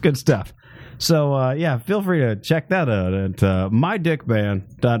 It's good stuff. So, yeah, feel free to check that out at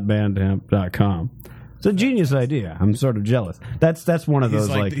mydickband.bandcamp.com. It's a genius idea. I'm sort of jealous. That's one of those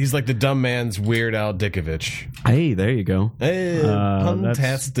like he's like the dumb man's Weird Al Dickovich. Hey, there you go. Hey,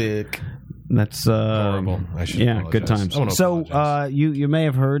 fantastic. That's horrible. I should apologize. Good times. So you may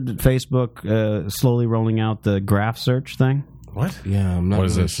have heard that Facebook slowly rolling out the graph search thing. What? Yeah, I'm not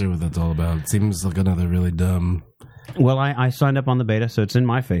really sure what that's all about. It seems like another really dumb. Well, I signed up on the beta, so it's in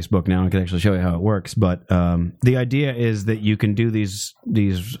my Facebook now. I can actually show you how it works. But the idea is that you can do these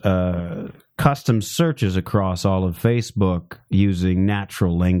custom searches across all of Facebook using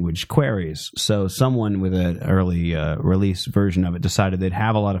natural language queries. So someone with an early release version of it decided they'd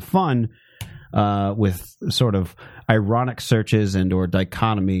have a lot of fun with sort of ironic searches and or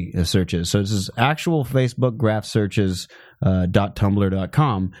dichotomy searches. So this is actual Facebook graph searches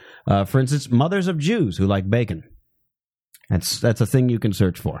 .tumblr.com. For instance, mothers of Jews who like bacon. That's a thing you can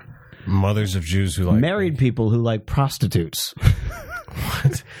search for. Mothers of Jews who like married people who like prostitutes.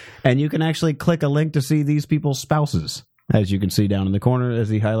 What? And you can actually click a link to see these people's spouses, as you can see down in the corner, as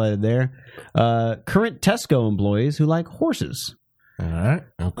he highlighted there. Current Tesco employees who like horses. All right.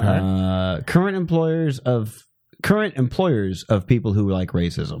 Okay. Current employers of people who like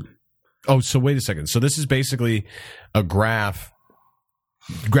racism. Oh, so wait a second. So this is basically a graphing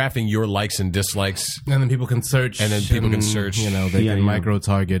your likes and dislikes, and then people can search, You know, they can micro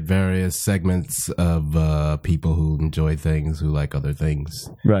target various segments of people who enjoy things, who like other things.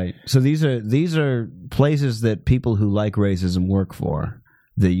 Right. So these are places that people who like racism work for.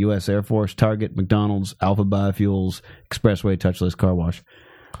 The U.S. Air Force, Target, McDonald's, Alpha Biofuels, Expressway, Touchless Car Wash.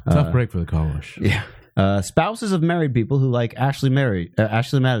 Tough break for the car wash. Yeah. Spouses of married people who like Ashley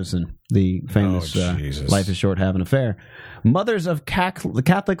Madison, the famous Life is Short, Have an Affair. Mothers of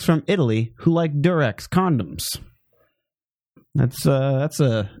Catholics from Italy who like Durex condoms. That's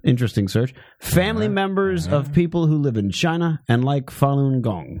a interesting search. Family members of people who live in China and like Falun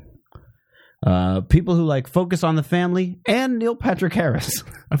Gong. People who like Focus on the Family and Neil Patrick Harris.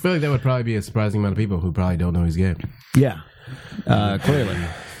 I feel like that would probably be a surprising amount of people who probably don't know he's gay. Yeah, clearly.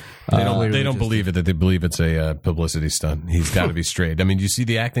 They don't believe it, that they believe it's a publicity stunt. He's got to be straight. I mean, do you see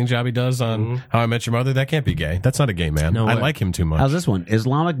the acting job he does on How I Met Your Mother? That can't be gay. That's not a gay man. I like him too much. How's this one?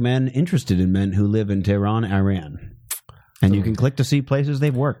 Islamic men interested in men who live in Tehran, Iran. And you can click to see places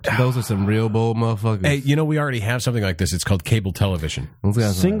they've worked. Those are some real bold motherfuckers. Hey, you know, we already have something like this. It's called cable television.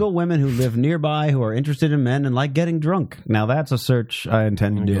 Single women who live nearby who are interested in men and like getting drunk. Now, that's a search I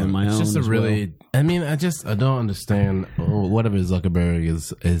intend to do on my own. It's just a really... I mean, I don't understand whatever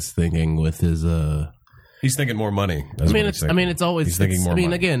Zuckerberg is thinking with his... He's thinking more money. It's always... He's thinking more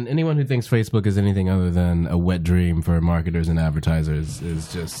money. Again, anyone who thinks Facebook is anything other than a wet dream for marketers and advertisers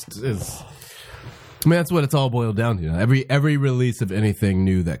is just... I mean, that's what it's all boiled down to. Every release of anything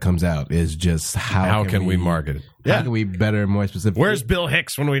new that comes out is just how can we market it? How can we better, more specific? Where's Bill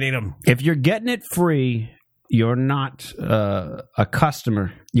Hicks when we need him? If you're getting it free, you're not a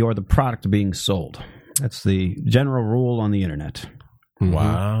customer. You're the product being sold. That's the general rule on the internet.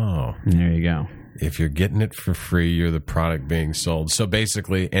 Wow. There you go. If you're getting it for free, you're the product being sold. So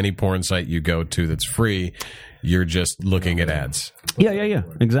basically, any porn site you go to that's free, you're just looking at ads. Yeah.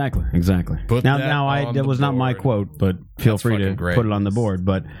 Exactly. Now, that was not my quote, but feel free to put it on the board.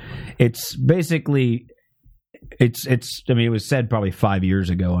 But it's basically, it was said probably 5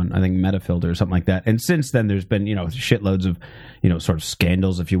 years ago on, I think, Metafilter or something like that. And since then, there's been, shitloads of, sort of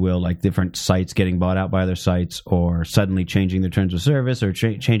scandals, if you will, like different sites getting bought out by other sites or suddenly changing their terms of service or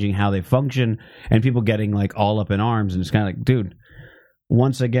changing how they function and people getting like all up in arms. And it's kind of like, dude,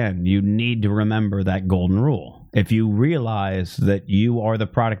 once again, you need to remember that golden rule. If you realize that you are the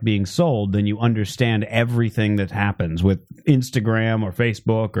product being sold, then you understand everything that happens with Instagram or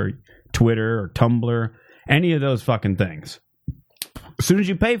Facebook or Twitter or Tumblr, any of those fucking things. As soon as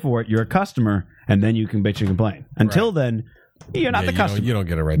you pay for it, you're a customer, and then you can bitch and complain. Until then, you're not the customer. You don't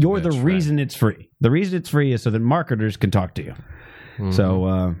get a right. You're the reason it's free. The reason it's free is so that marketers can talk to you.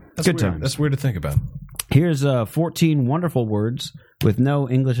 So, good times. That's weird to think about. Here's 14 wonderful words with no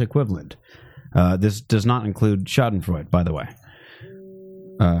English equivalent. This does not include Schadenfreude, by the way,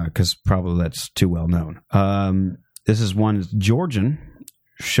 because probably that's too well known. This is one Georgian,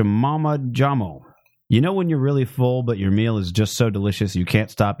 Shamama Jamo. You know when you're really full, but your meal is just so delicious you can't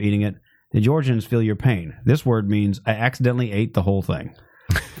stop eating it? The Georgians feel your pain. This word means I accidentally ate the whole thing.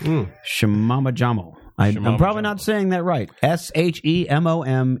 Shamama Jamo. I'm probably not saying that right. Shemomedjamo.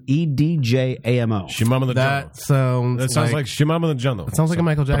 Shimama the That Jungle. sounds like Shimama the Jungle. It sounds like a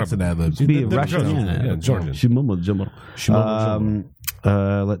Michael Jackson ad lib. Be Russian, Georgian. Shemomedjamo.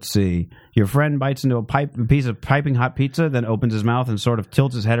 Let's see. Your friend bites into a piece of piping hot pizza, then opens his mouth and sort of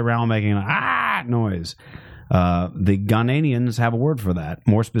tilts his head around, making an ah noise. The Ghanaians have a word for that.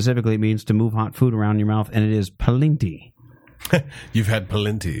 More specifically, it means to move hot food around your mouth, and it is palinti. You've had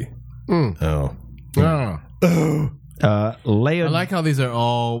palinti. Oh. I like how these are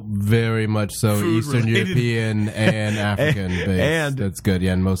all very much so Food Eastern related. European and African based. And that's good.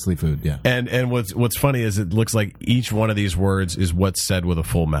 Yeah, and mostly food. Yeah. And what's funny is it looks like each one of these words is what's said with a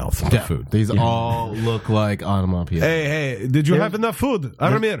full mouth of food. These all look like onomatopoeia. Hey, did you have enough food?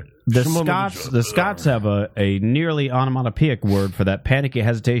 Aramir. The Scots have a nearly onomatopoeic word for that panicky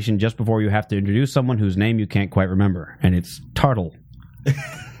hesitation just before you have to introduce someone whose name you can't quite remember, and it's tartle.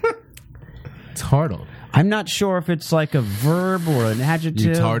 Tartle. I'm not sure if it's like a verb or an adjective.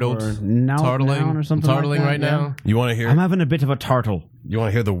 You tartled? Or noun or something I'm tartling like that. right now. You want to hear? I'm having a bit of a tartle. You want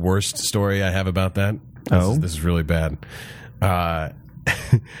to hear the worst story I have about that? This is really bad. I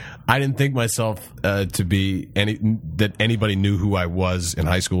didn't think myself to be that anybody knew who I was in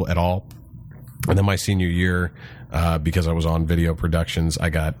high school at all. And then my senior year, because I was on video productions,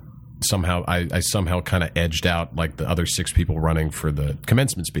 I somehow kind of edged out like the other 6 people running for the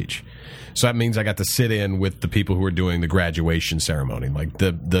commencement speech. So that means I got to sit in with the people who were doing the graduation ceremony, like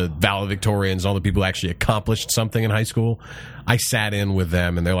the valedictorians, all the people who actually accomplished something in high school. I sat in with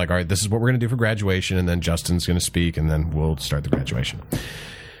them, and they're like, all right, this is what we're going to do for graduation, and then Justin's going to speak, and then we'll start the graduation.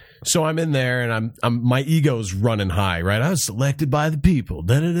 So I'm in there, and I'm my ego's running high, right? I was selected by the people,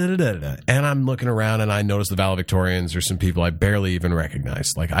 and I'm looking around, and I notice the valedictorians are some people I barely even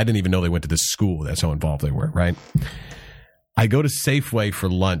recognize. Like, I didn't even know they went to this school. That's how involved they were, right? I go to Safeway for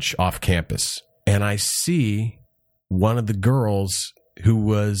lunch off campus, and I see one of the girls who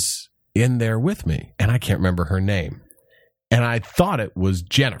was in there with me, and I can't remember her name. And I thought it was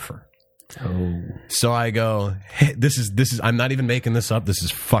Jennifer. Oh. So I go, hey, this is I'm not even making this up. This is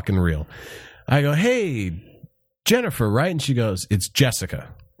fucking real. I go, hey, Jennifer, right? And she goes, it's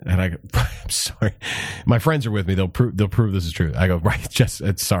Jessica. And I go, I'm sorry. My friends are with me. They'll prove this is true. I go, right,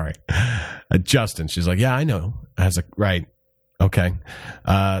 sorry. Justin. She's like, yeah, I know. I was like, right. Okay.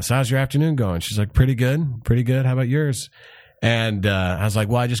 So how's your afternoon going? She's like, pretty good. How about yours? And I was like,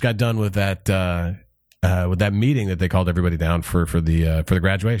 well, I just got done with that meeting that they called everybody down for the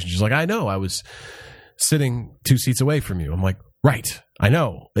graduation. She's like, I know. I was sitting 2 seats away from you. I'm like, right. I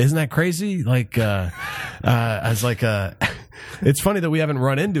know. Isn't that crazy? Like, I was like, it's funny that we haven't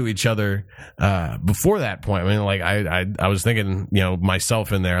run into each other before that point. I mean, like, I was thinking,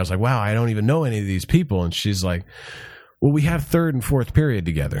 myself in there. I was like, wow, I don't even know any of these people. And she's like, well, we have 3rd and 4th period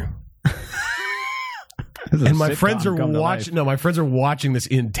together. And my friends are watching. No, my friends are watching this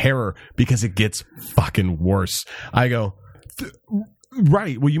in terror because it gets fucking worse. I go,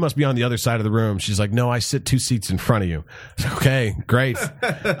 right. Well, you must be on the other side of the room. She's like, no, I sit 2 seats in front of you. I was like, okay, great.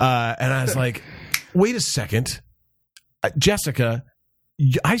 And I was like, wait a second, Jessica.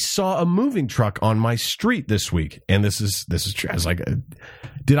 I saw a moving truck on my street this week, and this is true. I was like,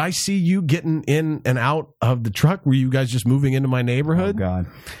 did I see you getting in and out of the truck? Were you guys just moving into my neighborhood? Oh, God.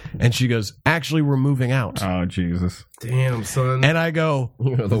 And she goes, actually, we're moving out. Oh, Jesus. Damn, son. And I go,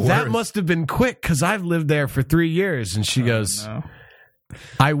 that must have been quick because I've lived there for 3 years. And she goes, no.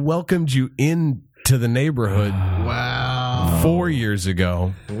 I welcomed you into the neighborhood 4 years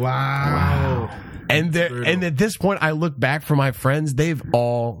ago. Wow. And at this point, I look back for my friends. They've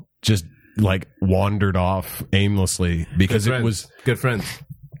all just like wandered off aimlessly because it was good friends.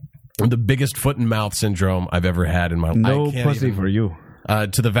 The biggest foot and mouth syndrome I've ever had in my life. No pussy for you.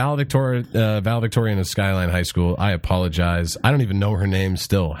 To the valedictorian of Skyline High School, I apologize. I don't even know her name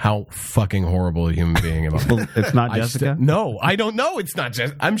still. How fucking horrible a human being am I? Well, it's not Jessica? No, I don't know. It's not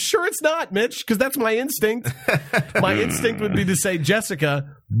Jessica. I'm sure it's not, Mitch, because that's my instinct. My instinct would be to say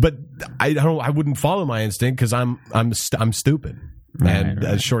Jessica, but I wouldn't follow my instinct because I'm stupid.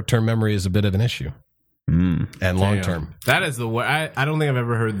 Right. Short-term memory is a bit of an issue. And long-term. That is the way. I don't think I've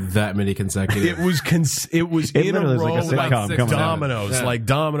ever heard that many consecutive. It was in a row like dominoes. Yeah. Like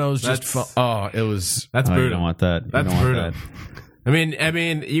dominoes just... it was... That's brutal. You don't want that. That's brutal. I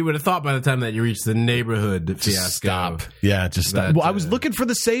mean, you would have thought by the time that you reached the neighborhood fiasco. Stop. Yeah, just stop. Well, I was looking for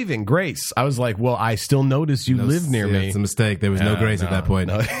the saving grace. I was like, well, I still notice you live near me. It's a mistake. There was no grace at that point.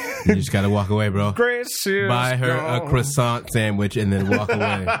 No. You just got to walk away, bro. Grace. Buy her a croissant sandwich and then walk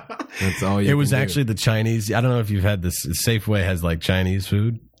away. That's all you It was actually the Chinese. I don't know if you've had this. Safeway has like Chinese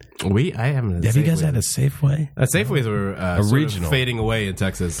food. I haven't. Have you guys had a Safeway? Safeways were regional fading away in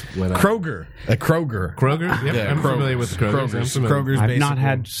Texas. When Kroger. Kroger. Yeah, I'm familiar with Kroger's. Kroger's I've not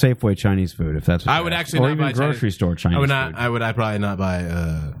had Safeway Chinese food. If that's what I would actually or not even buy grocery store Chinese. I would not. Food. I'd probably not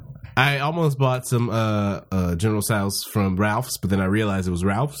buy. I almost bought some General Tso's from Ralph's, but then I realized it was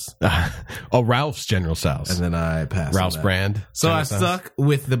Ralph's. Ralph's General Tso's, and then I passed. Ralph's brand. So I stuck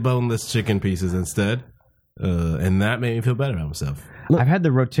with the boneless chicken pieces instead, and that made me feel better about myself. I've had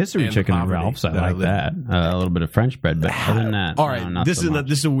the rotisserie And chicken at poverty Ralph's. I that I like live that. A little bit of French bread, but other than that, all right. no, This not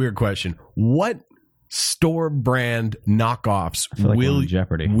is a weird question. What store brand knockoffs like we're in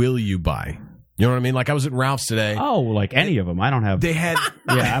Jeopardy. will you buy? You know what I mean? Like I was at Ralph's today. Oh, like any of them. I don't have. They had.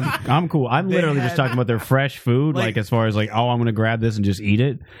 Yeah, I'm cool. I'm literally just talking about their fresh food. Like as far as like, oh, I'm going to grab this and just eat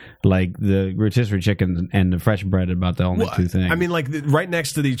it. Like the rotisserie chicken and the fresh bread are about the only two things. I mean, like right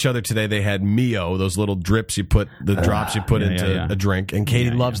next to each other today, they had Mio, those little drips you put, drops you put into a drink, and Katie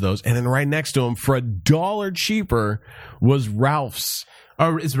loves those. And then right next to them, for $1 cheaper, was Ralph's.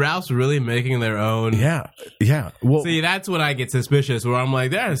 Or is Ralph's really making their own? Yeah. Well, see, that's when I get suspicious. Where I'm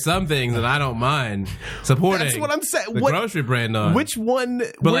like, there are some things that I don't mind supporting. That's what I'm saying. The grocery brand on. Which one?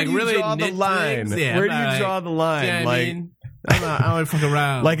 But where like do you really draw the line? Yeah, where do you draw the line? Yeah, like, I mean, I don't fuck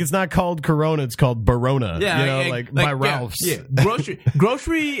around. Like it's not called Corona, it's called Barona. Yeah, like by Ralph's. Yeah,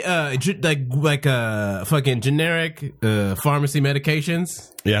 grocery, fucking generic pharmacy medications.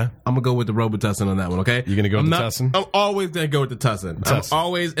 Yeah, I'm gonna go with the Robitussin on that one. Okay, you're gonna go with the Tussin. I'm always gonna go with the Tussin. I'm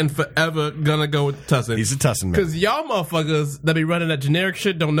always and forever gonna go with the Tussin. He's a Tussin man. Because y'all motherfuckers that be running that generic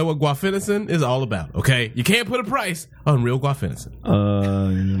shit don't know what guaifenesin is all about. Okay, you can't put a price on real guaifenesin.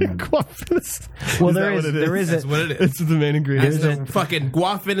 Guaifenesin. Well, there is. That's what it is. It's the main ingredient. Fucking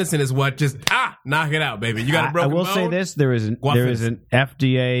guaifenesin is what just knock it out, baby. You got a broken I will bone? say this: there is an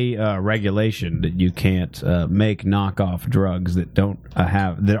FDA regulation that you can't make knockoff drugs that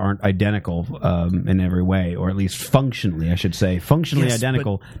that aren't identical in every way, or at least functionally, I should say,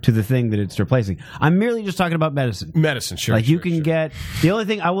 identical to the thing that it's replacing. I'm merely just talking about medicine. Medicine, sure. Like you can get the only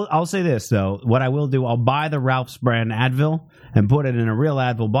thing I'll say this though. What I will do, I'll buy the Ralph's brand Advil and put it in a real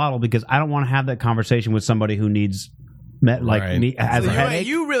Advil bottle because I don't want to have that conversation with somebody who needs. Has a headache.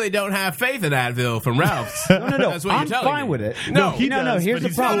 You really don't have faith in Advil from Ralph's. No. That's what I'm you're fine me. with it. No. Here's the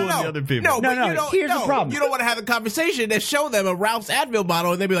problem. Here's the problem. You don't want to have a conversation that show them a Ralph's Advil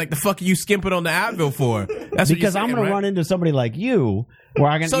bottle and they be like, "The fuck are you skimping on the Advil for?" That's because what I'm going to run into somebody like you. Where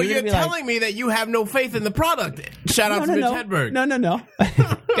I can, so you're telling me that you have no faith in the product? Shout out to Mitch Hedberg. No.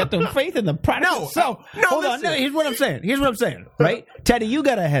 Got no faith in the product. Hold on. No, here's what I'm saying. Right, Teddy, you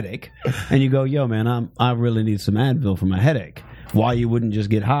got a headache, and you go, "Yo, man, I really need some Advil for my headache." Why you wouldn't just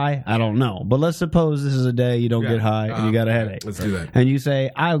get high, I don't know. But let's suppose this is a day you don't get high and you got a headache. Let's do that. And you say,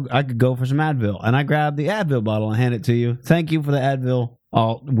 I could go for some Advil, and I grab the Advil bottle and hand it to you. Thank you for the Advil.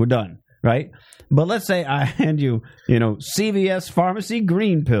 We're done. Right? But let's say I hand you, CVS Pharmacy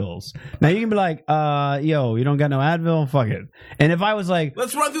green pills. Now you can be like, yo, you don't got no Advil? Fuck it. And if I was like,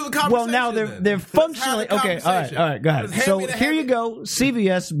 let's run through the conversation. Well, now they're functionally okay. All right, go ahead. So here you go,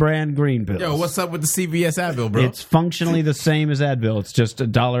 CVS brand green pills. Yo, what's up with the CVS Advil, bro? It's functionally the same as Advil. It's just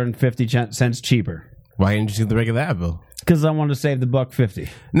 $1.50 cheaper. Why didn't you do the regular Advil? Because I wanted to save the $1.50.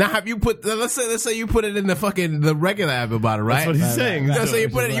 Now, have you put? Let's say you put it in the regular Advil bottle, right? That's what he's saying. So you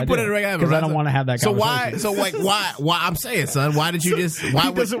put it in the regular Advil because I don't want to have that conversation. So why? I'm saying, son, why did you just? Why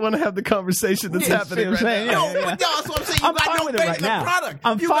he doesn't want to have the conversation that's happening right now. No, but that's what I'm saying. You got no faith in the product.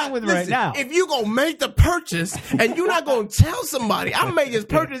 I'm fine with it right now. If you gonna make the purchase and you're not gonna tell somebody, I made this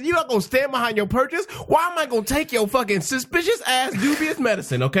purchase, you're not gonna stand behind your purchase. Why am I gonna take your fucking suspicious ass dubious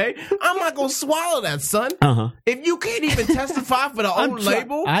medicine? Okay, I'm not gonna swallow that, son. If you can't even testify for the own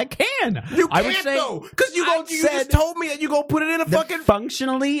label, I can. You can't though, because you just told me that you gonna put it in a fucking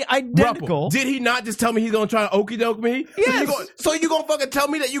functionally identical. Did he not just tell me he's gonna try to okey doke me? Yes. So you gonna fucking tell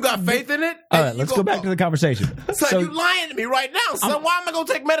me that you got faith in it? All right, let's go back to the conversation. So you lying to me right now, son. Why am I gonna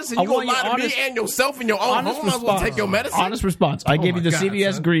take medicine? You gonna lie to me and yourself in your own home? I'm gonna take your medicine. Honest response. I gave you the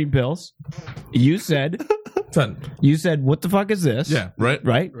CVS green pills. You said, what the fuck is this? Yeah,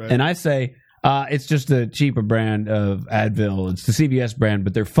 right. And I say, it's just a cheaper brand of Advil. It's the CVS brand,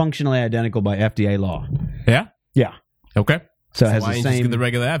 but they're functionally identical by FDA law. Yeah? Yeah. Okay. So it has why the ain't same. You just get the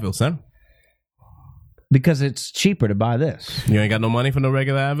regular Advil, son? Because it's cheaper to buy this. You ain't got no money for no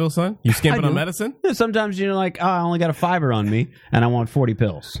regular Advil, son? You skimping on medicine? Sometimes you're like, I only got a $5 on me, and I want 40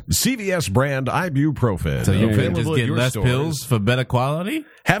 pills. CVS brand ibuprofen. So you can just get less pills for better quality?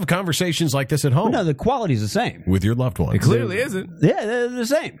 Have conversations like this at home. No, the quality's the same. With your loved ones. It clearly isn't. Yeah, they're the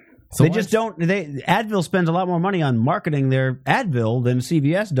same. So they just don't. Advil spends a lot more money on marketing their Advil than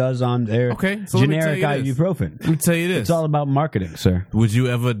CVS does on their generic ibuprofen. Let me tell you this. It's all about marketing, sir. Would you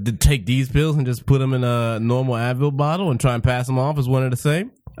ever take these pills and just put them in a normal Advil bottle and try and pass them off as one of the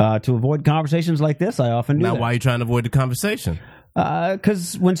same? To avoid conversations like this, I often do Now, that. why are you trying to avoid the conversation?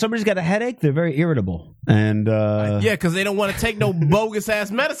 Because when somebody's got a headache, they're very irritable. And because they don't want to take no bogus ass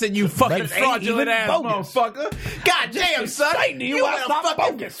medicine, you fucking fraudulent ass motherfucker. God damn, son. You are a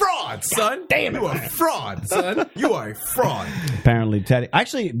fucking fraud, son. Damn, you are a fraud, son. You are a fraud. Apparently, Teddy.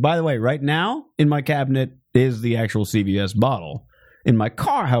 Actually, by the way, right now in my cabinet is the actual CVS bottle. In my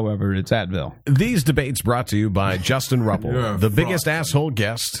car, however, it's Advil. These debates brought to you by Justin Rupple, the biggest asshole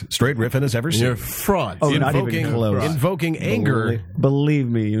guest Straight Riffin has ever seen. You're a fraud. Oh, not even close. Invoking anger. Believe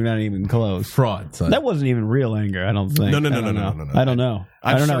me, you're not even close. Fraud, son. That wasn't even real anger, I don't think. No. I don't know.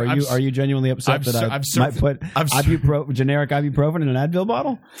 I don't know. Are you genuinely upset that I might put generic ibuprofen in an Advil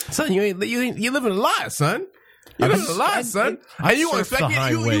bottle? Son, you living a lie, son. You living a lie, son. And you expect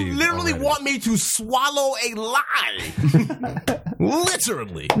you literally want me to swallow a lie.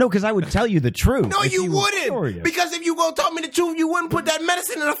 Literally. No, because I would tell you the truth. No, you wouldn't. Because if you gonna tell me the truth, you wouldn't put that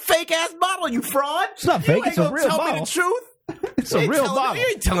medicine in a fake ass bottle, you fraud. It's not fake, it's a real bottle. Tell me the truth. It's a real bottle. You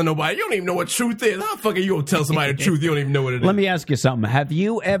ain't telling nobody. You don't even know what truth is. How the fuck are you gonna tell somebody the truth? You don't even know what it is. Let me ask you something. Have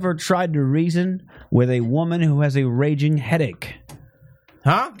you ever tried to reason with a woman who has a raging headache?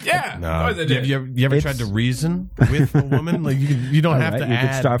 Huh? Yeah. No. You ever tried to reason with a woman? Like you don't have to you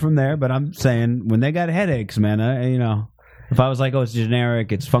could start from there, but I'm saying when they got headaches, man, if I was like, it's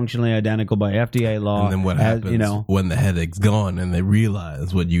generic, it's functionally identical by FDA law. And then what happens when the headache's gone and they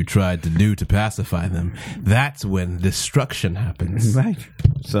realize what you tried to do to pacify them? That's when destruction happens. Right.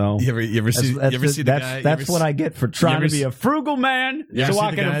 So you ever see the guy? That's what I get for trying to be a frugal man, so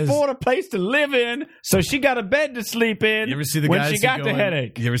I can afford a place to live in. So she got a bed to sleep in. You ever see the when guys she got the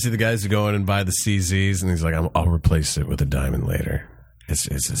headache? You ever see the guys who go in and buy the CZs and he's like, I'll replace it with a diamond later.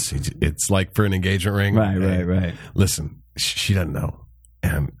 It's like for an engagement ring. Right. Listen. She doesn't know.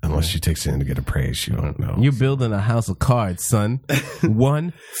 And unless she takes it in to get appraised, she won't know. You're building a house of cards, son.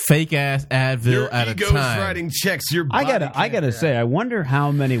 One fake ass Advil at a time. Writing checks. I gotta say, I wonder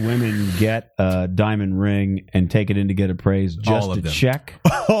how many women get a diamond ring and take it in to get appraised just to check.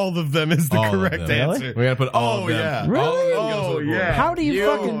 All of them is the correct answer. Really? We gotta put all of them. Yeah. Really? Oh yeah. How do you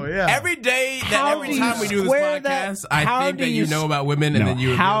fucking? Yeah. Every time we do this podcast, I think that you know about women, and then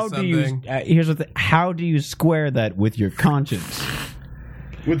you how do you? Here's the thing. How do you square that with your conscience?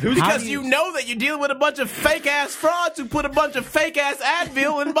 Because you know that you're dealing with a bunch of fake ass frauds who put a bunch of fake ass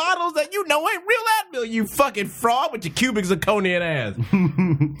Advil in bottles that you know ain't real Advil. You fucking fraud with your cubic zirconian ass.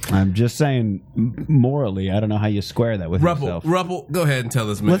 I'm just saying, morally, I don't know how you square that with yourself. Rupple, go ahead and tell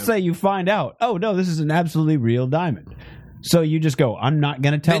us, man. Let's say you find out, oh no, this is an absolutely real diamond. So you just go, I'm not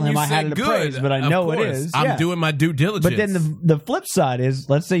going to tell him I had it appraised, but I know it is. I'm doing my due diligence. But then the flip side is,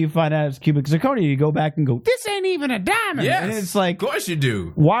 let's say you find out it's cubic zirconia, you go back and go, this ain't even a diamond. Yes, and it's like, of course you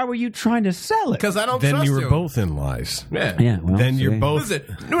do. Why were you trying to sell it? Because I don't then trust you you. were both in lies. Yeah. Well, then you're both.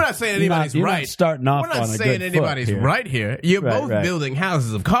 Listen, we're not saying anybody's you're right. Not starting off we're not on a saying good anybody's foot here. right here. You're both building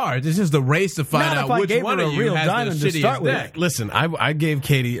houses of cards. It's just a race to find out which one of you has the shittiest deck. Listen, I gave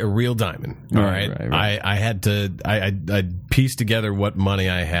Katie a real diamond. All right. I had to. I pieced together what money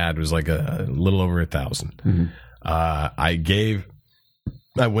I had was like a little over $1,000. Mm-hmm.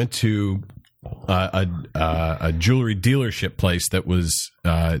 I went to a jewelry dealership place that was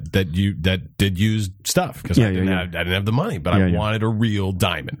that did used stuff because I didn't have the money, but I wanted a real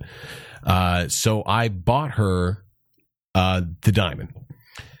diamond. So I bought her the diamond.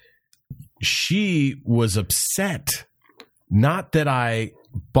 She was upset, not that I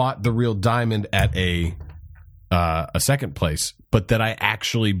bought the real diamond at a second place, but that I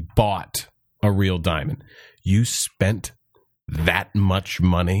actually bought a real diamond. You spent that much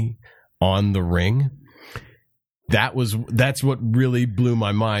money on the ring? That's what really blew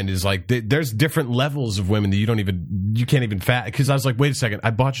my mind. Is like there's different levels of women that you can't even because I was like, wait a second,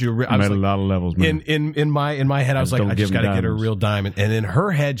 I bought you a lot of levels, man. In my head I was like, I just got to get a real diamond, and in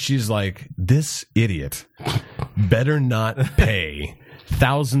her head she's like, this idiot better not pay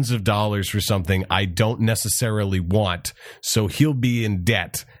thousands of dollars for something I don't necessarily want, so he'll be in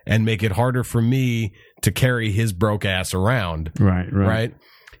debt and make it harder for me to carry his broke ass around. Right.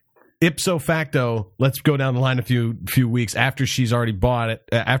 Ipso facto, let's go down the line a few weeks after she's already bought it.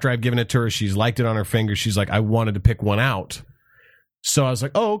 After I've given it to her, she's liked it on her finger. She's like, I wanted to pick one out. So I was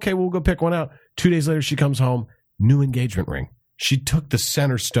like, oh, okay, we'll go pick one out. 2 days later, she comes home, new engagement ring. She took the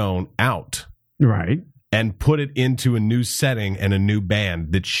center stone out. Right. And put it into a new setting and a new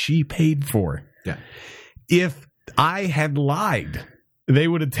band that she paid for. Yeah. If I had lied they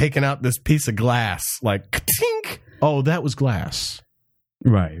would have taken out this piece of glass, like, tink. Oh, that was glass.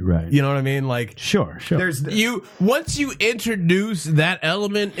 Right. You know what I mean? Like, sure. Once you introduce that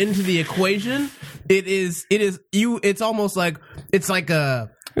element into the equation, it's almost like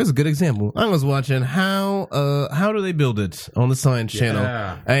here's a good example. I was watching how do they build it on the Science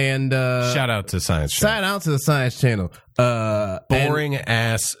Channel, and shout out to Science Channel. Shout out to the Science Channel. Boring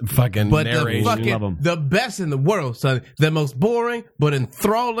ass fucking narration. The best in the world, son. The most boring but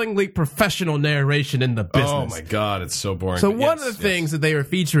enthrallingly professional narration in the business. Oh my god, it's so boring. So one of the things that they were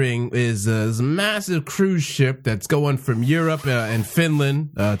featuring is this massive cruise ship that's going from Europe and Finland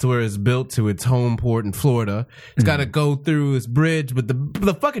to where it's built to its home port in Florida. It's got to go through this bridge, but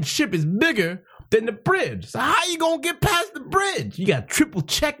the fucking ship is bigger than the bridge. So how you gonna get past the bridge? You gotta triple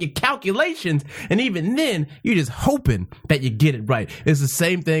check your calculations, and even then, you're just hoping that you get it right. It's the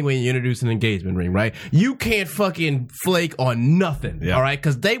same thing when you introduce an engagement ring, right? You can't fucking flake on nothing, all right?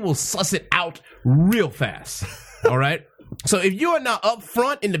 Because they will suss it out real fast, all right? So if you are not up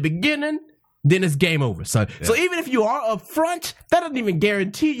front in the beginning, then it's game over, son. Yeah. So even if you are up front, that doesn't even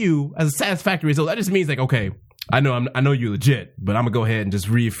guarantee you as a satisfactory result. That just means like, okay, I know you're legit, but I'm gonna go ahead and just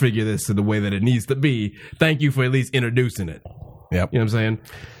refigure this to the way that it needs to be. Thank you for at least introducing it. Yep. You know what I'm saying?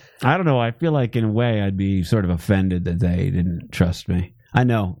 I don't know. I feel like in a way I'd be sort of offended that they didn't trust me. I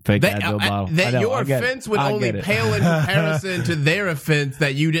know. Fake Advil bottle. Your offense would only pale in comparison to their offense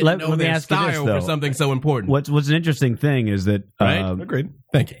that you didn't know their style for something so important. What's an interesting thing is that agreed.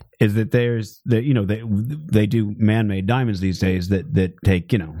 Thank you. Is that there's they do man-made diamonds these days that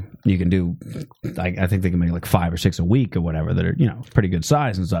take, you can do, I think they can make like 5 or 6 a week or whatever that are, pretty good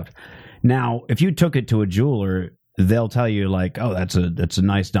size and stuff. Now, if you took it to a jeweler, they'll tell you like, oh, that's a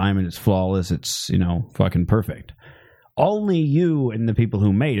nice diamond, it's flawless, it's, fucking perfect. Only you and the people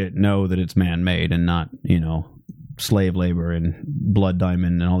who made it know that it's man-made and not, slave labor and blood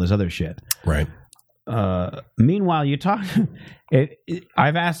diamond and all this other shit. Right. Meanwhile, you talk.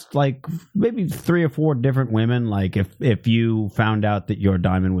 I've asked like maybe 3 or 4 different women, like if you found out that your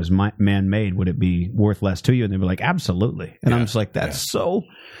diamond was man-made, would it be worth less to you? And they'd be like, absolutely. And I'm just like, that's so.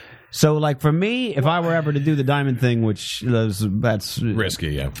 So, like, for me, if I were ever to do the diamond thing, which that's risky,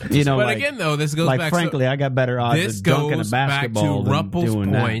 yeah. But again, though, this goes back. Frankly, I got better odds of dunking a basketball than doing that. This goes back to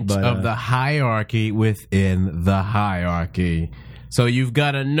Rupple's point of the hierarchy within the hierarchy. So you've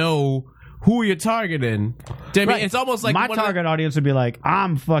got to know who you're targeting. Right. It's almost like my target audience would be like,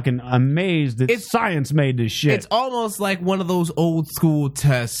 I'm fucking amazed that science made this shit. It's almost like one of those old school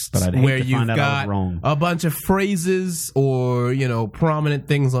tests where you've got a bunch of phrases or, prominent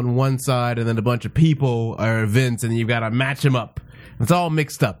things on one side and then a bunch of people or events and you've got to match them up. It's all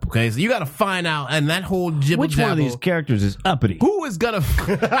mixed up, okay? So you got to find out, and that whole jibble which one of these characters is uppity? Who is gonna?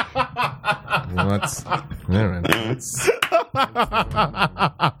 Well, that's all right.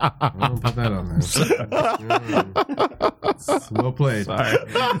 I'll put that on there. Well played. Sorry.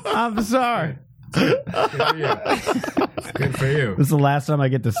 I'm sorry. Good for you. This is the last time I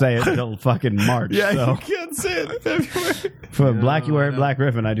get to say it until fucking March. Yeah, so. you can't say it in February. For Black You Wear Black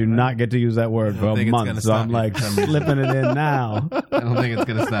Riffin, I do not get to use that word for a month, so I'm like slipping it in now. I don't think it's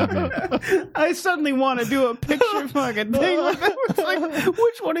gonna stop you. I suddenly want to do a picture fucking thing. It's like,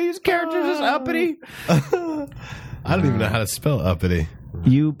 which one of these characters is uppity? I don't even know how to spell uppity.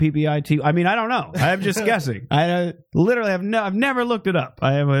 UPPIT. I mean, I don't know. I'm just guessing. I literally I've never looked it up.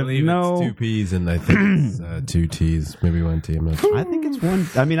 I believe it's 2 P's and I think it's 2 T's, maybe 1 T. I think it's 1.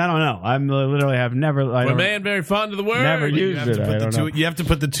 I mean, I don't know. I'm literally have never. A man very fond of the word. Never used it. You have to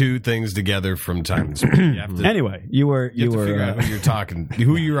put the 2 things together from time to time. Anyway, you were figure out who you're talking,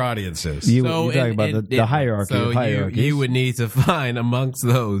 who your audience is. You're talking about the hierarchy. So you would need to find amongst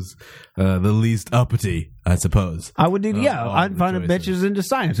those the least uppity, I suppose. I would do. I'd find the bitches into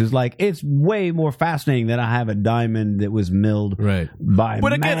science. It's like it's way more fascinating that I have a diamond that was milled by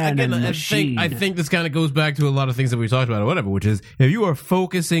man and machine. I think this kind of goes back to a lot of things that we talked about or whatever, which is if you are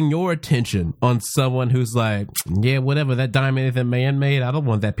focusing your attention on someone who's like, yeah, whatever, that diamond isn't man-made, I don't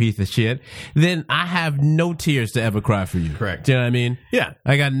want that piece of shit, then I have no tears to ever cry for you. Correct. Do you know what I mean? Yeah.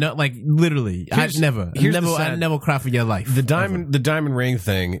 I got no, like, literally, I'd never cry for your life. The diamond ring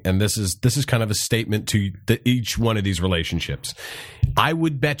thing, and this is kind of a statement to each one of these relationships. I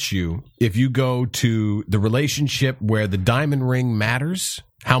would bet you if you go to the relationship where the diamond ring matters,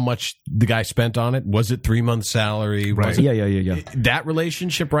 how much the guy spent on it, was it 3 months' salary? Right. Yeah. That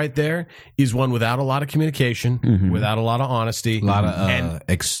relationship right there is one without a lot of communication, without a lot of honesty, a lot of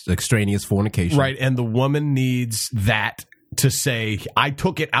extraneous fornication. Right, and the woman needs that to say, I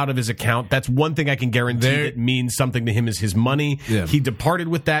took it out of his account. That's one thing I can guarantee that means something to him is his money. He departed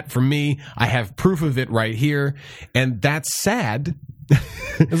with that from me. I have proof of it right here. And that's sad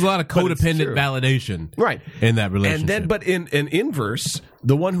There's a lot of codependent validation, right, in that relationship. And then, but in inverse,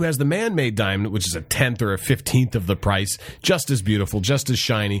 the one who has the man-made diamond, which is a 10th or a 15th of the price, just as beautiful, just as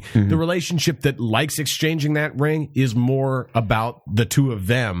shiny. Mm-hmm. The relationship that likes exchanging that ring is more about the two of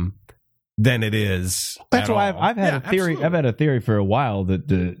them than it is. That's why I've had a theory. Absolutely. I've had a theory for a while that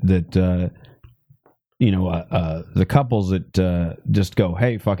the couples that just go,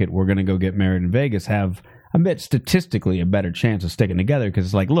 hey, fuck it, we're going to go get married in Vegas have, I bet, statistically a better chance of sticking together because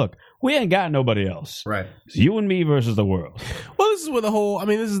it's like, look, we ain't got nobody else. Right. It's you and me versus the world. Well, this is where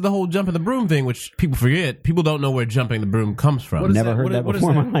this is the whole jumping the broom thing, which people forget. People don't know where jumping the broom comes from. Never heard that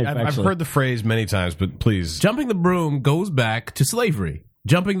before in my life, I've heard the phrase many times, but please. Jumping the broom goes back to slavery.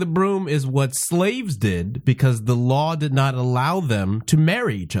 Jumping the broom is what slaves did because the law did not allow them to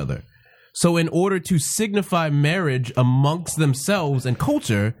marry each other. So in order to signify marriage amongst themselves and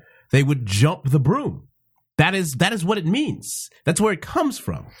culture, they would jump the broom. That is what it means. That's where it comes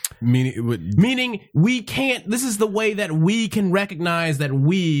from. Meaning we can't, this is the way that we can recognize that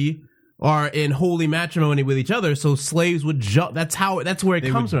we are in holy matrimony with each other, so slaves would jump. That's where it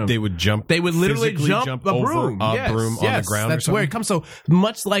comes from. They would jump. They would literally jump a broom. Over a broom on the ground. That's where it comes. So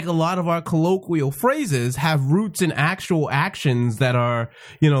much like a lot of our colloquial phrases have roots in actual actions that are,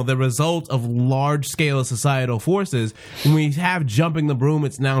 the result of large scale societal forces. When we have jumping the broom,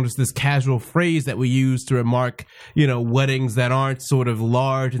 it's now just this casual phrase that we use to remark, weddings that aren't sort of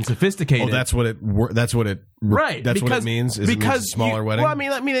large and sophisticated. Oh, that's what it. Right. That's what it means. It means a smaller wedding. Well, I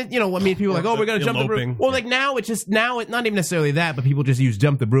mean, people are like, oh, we're going to jump the broom. Well, like now it's not even necessarily that, but people just use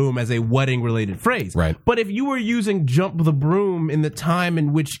jump the broom as a wedding related phrase. Right. But if you were using jump the broom in the time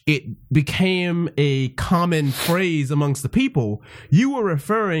in which it became a common phrase amongst the people, you were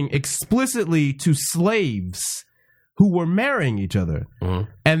referring explicitly to slaves who were marrying each other. Mm-hmm.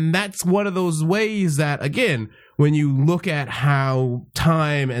 And that's one of those ways that, again, when you look at how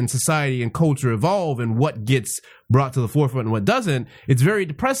time and society and culture evolve and what gets brought to the forefront and what doesn't, it's very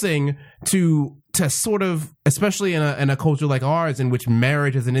depressing to sort of, especially in a culture like ours, in which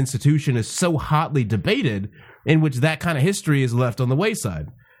marriage as an institution is so hotly debated, in which that kind of history is left on the wayside.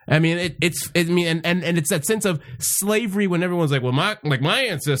 I mean, it's that sense of slavery when everyone's like, well, my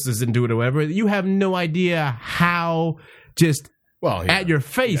ancestors didn't do it or whatever. You have no idea how just at your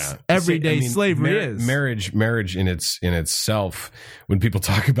face everyday slavery is. Marriage in itself. When people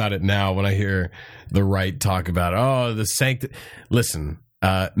talk about it now, when I hear the right talk about the sanctity. Listen,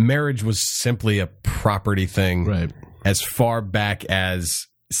 marriage was simply a property thing, right? As far back as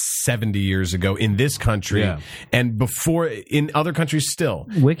 70 years ago in this country, and before in other countries still.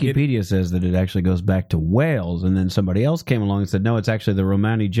 Wikipedia says that it actually goes back to Wales, and then somebody else came along and said, no, it's actually the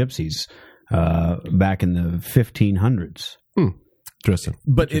Romani gypsies back in the 1500s. Interesting.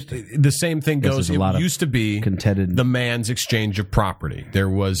 But the same thing goes. It used to be the man's exchange of property. There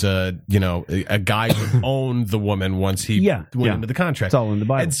was a guy who owned the woman once he went into the contract. It's all in the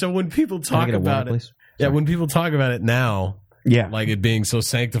Bible. And so when people talk about it, when people talk about it now, like it being so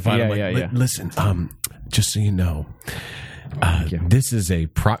sanctified, I'm like, listen, just so you know, this is a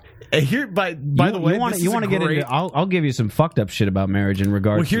here by the way, you want to get into? I'll give you some fucked up shit about marriage in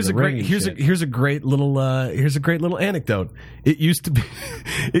regards to the ring. Here's a great little anecdote. It used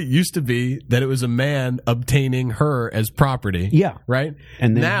to be that it was a man obtaining her as property. Yeah. Right.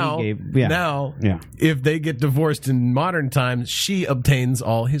 And then now if they get divorced in modern times, she obtains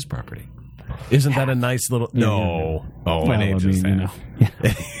all his property. Isn't that a nice little? No. Oh, well, it ain't just half.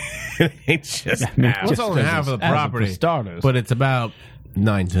 It ain't just half. It's only half of the property, but it's about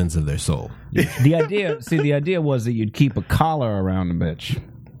 9/10 of their soul. The idea was that you'd keep a collar around the bitch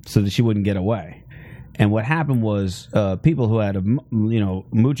so that she wouldn't get away. And what happened was people who had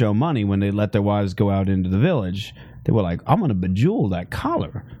mucho money, when they let their wives go out into the village, they were like, I'm going to bejewel that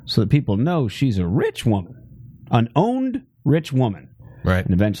collar so that people know she's a rich woman, an owned rich woman. Right.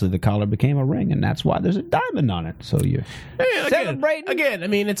 And eventually the collar became a ring, and that's why there's a diamond on it. So you celebrate. Again, I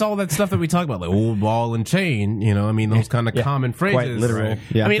mean, it's all that stuff that we talk about, like old ball and chain, those kind of common phrases. Quite literal.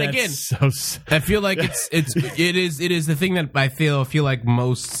 Yeah. I mean, again, I feel like it is the thing that I feel like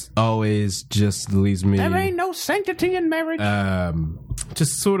most always just leaves me. There ain't no sanctity in marriage.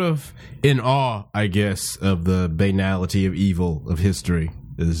 Just sort of in awe, I guess, of the banality of evil of history.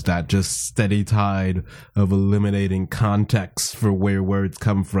 Is that just steady tide of eliminating context for where words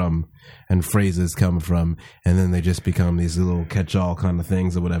come from and phrases come from, and then they just become these little catch-all kind of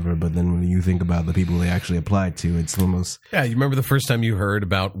things or whatever. But then when you think about the people they actually apply to, it's almost... Yeah, you remember the first time you heard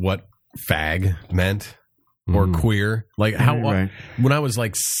about what fag meant or queer? Like how when I was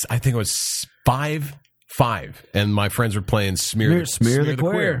like, I think it was five, and my friends were playing Smear the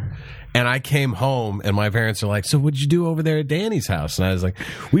Queer. And I came home, and my parents are like, so what'd you do over there at Danny's house? And I was like,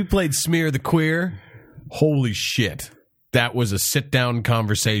 we played Smear the Queer. Holy shit. That was a sit-down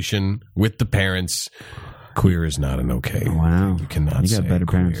conversation with the parents. Queer is not an okay. Wow. You cannot say You got better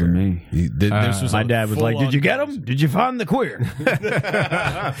queer. parents than me. My dad was like, did you get him? Did you find the queer?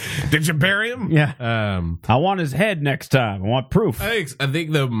 Did you bury him? Yeah. I want his head next time. I want proof. I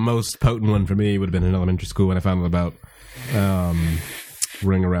think the most potent one for me would have been in elementary school when I found out about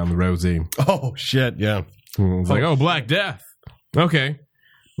Ring Around the Rosie. Oh, shit, yeah. It's like, Black Death. Okay.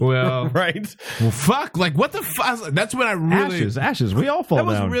 Well, right. Well, fuck. Like, what the fuck? That's when I really... Ashes. We all fall down.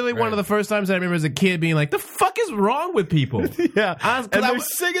 That was really one of the first times I remember as a kid being like, the fuck is wrong with people? Yeah. And they're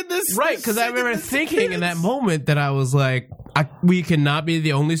singing this. Right, because I remember thinking in that moment that I was like, we cannot be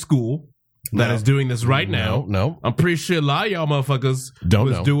the only school that is doing this right now. No. I'm pretty sure a lot of y'all motherfuckers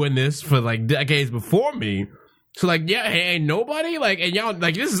was doing this for like decades before me. So like, yeah, ain't nobody like, and y'all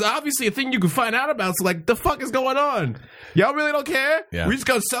like, this is obviously a thing you can find out about. So like, the fuck is going on? Y'all really don't care? Yeah. We just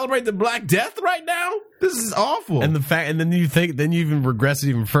gonna celebrate the Black Death right now? This is awful. And then you even regress it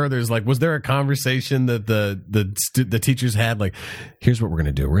even further. Is like, was there a conversation that the teachers had? Like, here's what we're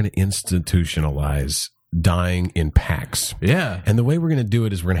gonna do. We're gonna institutionalize dying in packs. Yeah. And the way we're going to do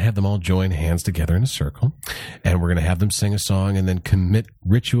it is we're going to have them all join hands together in a circle, and we're going to have them sing a song and then commit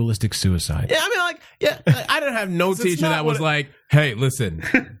ritualistic suicide. Yeah, I mean, like, I didn't have no teacher that was like, hey, listen,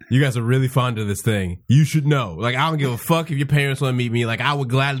 you guys are really fond of this thing. You should know. Like, I don't give a fuck if your parents want to meet me. Like, I would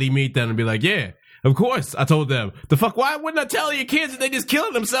gladly meet them and be like, yeah, of course. I told them. The fuck, why wouldn't I tell your kids that they just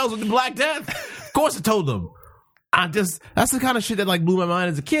killing themselves with the Black Death? Of course I told them. That's the kind of shit that like blew my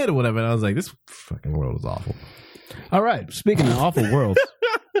mind as a kid or whatever. And I was like, this fucking world is awful. All right. Speaking of awful worlds,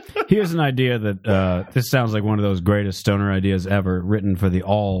 here's an idea that this sounds like one of those greatest stoner ideas ever, written for the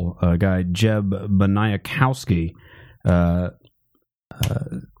All guy, Jeb Baniakowski,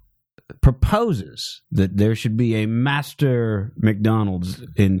 proposes that there should be a master McDonald's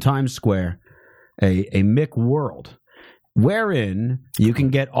in Times Square, a McWorld, wherein you can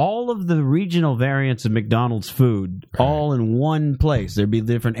get all of the regional variants of McDonald's food all in one place. There'd be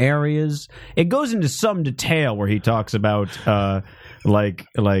different areas. It goes into some detail where he talks about that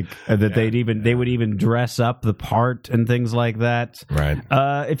they would even dress up the part and things like that. Right.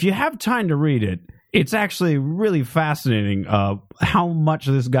 If you have time to read it, it's actually really fascinating how much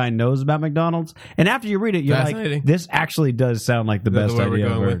this guy knows about McDonald's. And after you read it, you're like, this actually does sound like the best idea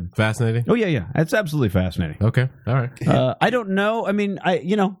I've heard. Fascinating? Oh, yeah. It's absolutely fascinating. Okay. All right. I don't know. I mean, I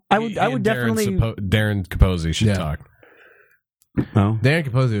would definitely... Darren Capozzi should talk. Oh. Darren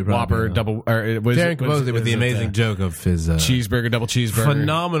Capozzi would Whopper, double... Darren Capozzi with the amazing joke of his... cheeseburger, double cheeseburger.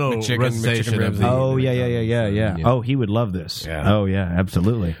 Phenomenal recitation of the... Oh, yeah. Oh, he would love this. Yeah. Oh, yeah,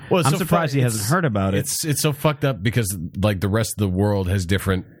 absolutely. Well, I'm surprised he hasn't heard about it. It's so fucked up because, like, the rest of the world has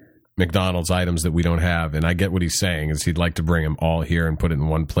different McDonald's items that we don't have, and I get what he's saying is he'd like to bring them all here and put it in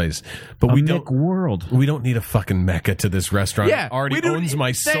one place. But we don't need a fucking Mecca to this restaurant. Yeah, it already owns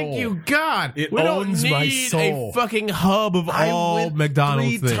my soul. Thank you, God. It we owns don't my need soul. A fucking hub of all went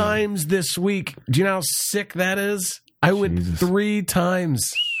McDonald's 3 times this week. Do you know how sick that is? I went 3 times.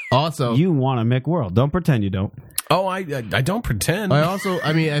 Also, you want a McWorld. Don't pretend you don't. Oh, I don't pretend.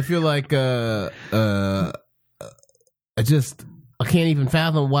 I feel like I can't even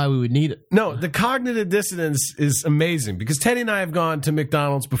fathom why we would need it. No, the cognitive dissonance is amazing because Teddy and I have gone to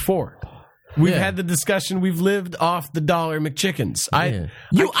McDonald's before. We've had the discussion. We've lived off the $1 McChickens. I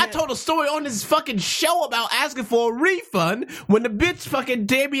told a story on this fucking show about asking for a refund when the bitch fucking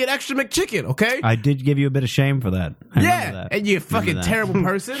gave me an extra McChicken, okay? I did give you a bit of shame for that. And you fucking terrible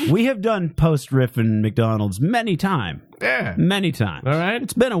person. We have done post-Riffin McDonald's many times. Yeah. Many times. All right.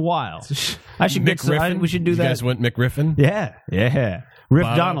 It's been a while. I should we should do that. You guys went McRiffin? Yeah.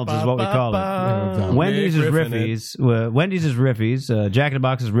 Riffdonald's is what we call it. Wendy's is Riffies. Wendy's is Riffies. Jack in the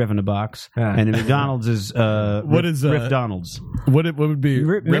Box is Riff in the Box. And McDonald's is Riffdonald's. What would be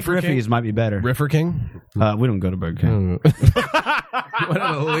Riffies might be better. Riffer King? We don't go to Burger King. What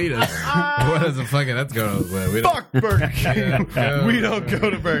an elitist. What is the fucking that's going on? Fuck Burger King. We don't go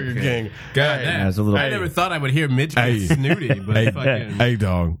to Burger King. God damn. I never thought I would hear Mitch get snooty, but fucking... Hey,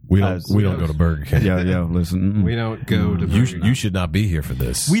 dog. We don't go to Burger King. Yo, listen. We don't go to Burger King. You should not be here for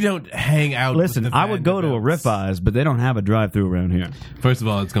this. We don't hang out. Listen, I would go to a Riff Eyes, but they don't have a drive-through around here. First of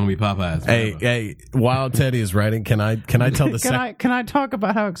all, it's going to be Popeyes. Hey, while Teddy is writing, can I tell the Can I talk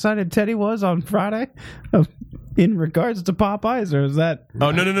about how excited Teddy was on Friday in regards to Popeyes, or is that?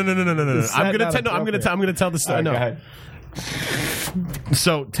 Oh no! I'm gonna tell the story. No.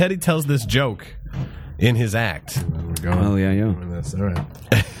 So Teddy tells this joke in his act. Oh yeah. All right.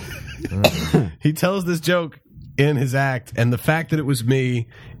 He tells this joke in his act, and the fact that it was me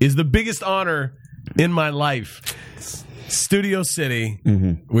is the biggest honor in my life. Studio City.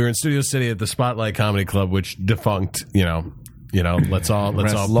 We were in Studio City at the Spotlight Comedy Club, which defunct. Let's all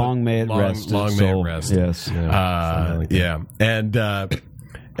long may it rest. Long may it rest. Yes.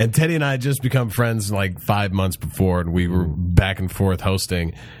 And Teddy and I had just become friends like 5 months before, and we were back and forth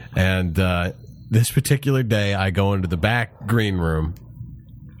hosting. And this particular day, I go into the back green room,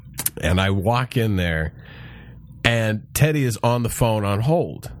 and I walk in there, and Teddy is on the phone on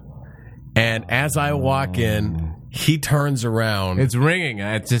hold. And as I walk in, he turns around. It's ringing.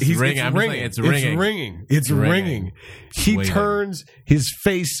 It's just ringing. I'm ringing. It's ringing. It's ringing. He turns. His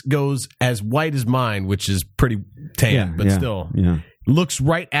face goes as white as mine, which is pretty tan, but still. Yeah. Looks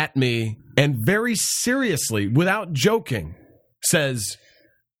right at me and very seriously, without joking, says,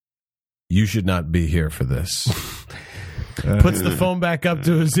 "You should not be here for this." Puts the phone back up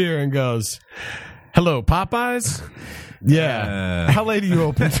to his ear and goes, "Hello, Popeyes? Yeah. How late are you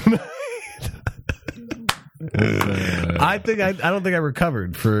open tonight?" I don't think I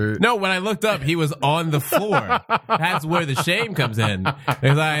recovered for. No, when I looked up, he was on the floor. That's where the shame comes in.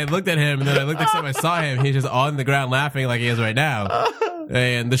 Because I looked at him, and then I looked next time I saw him, he's just on the ground laughing like he is right now.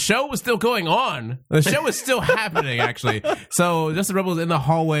 And the show was still going on. The show was still happening, actually. So Justin Rupple was in the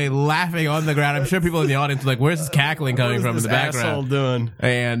hallway laughing on the ground. I'm sure people in the audience were like, "Where's this cackling coming from in the background?" Doing?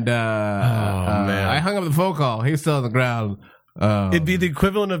 And man, I hung up the phone call. He was still on the ground. It'd be the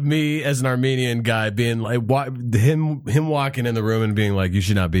equivalent of me as an Armenian guy being like, him walking in the room and being like, "You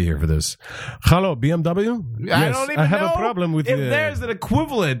should not be here for this." Hello, BMW? I have a problem with if you. There's an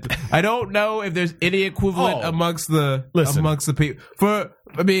equivalent. I don't know if there's any equivalent amongst the people.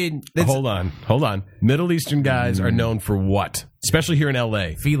 Hold on. Middle Eastern guys are known for what? Especially here in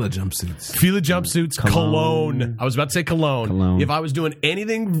LA. Fila jumpsuits. Cologne. I was about to say cologne. If I was doing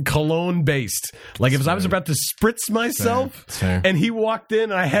anything cologne based, like if I was about to spritz myself and he walked in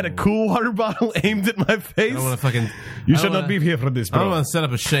and I had a cool water bottle aimed at my face. I don't want to You should not be here for this, bro. I don't want to set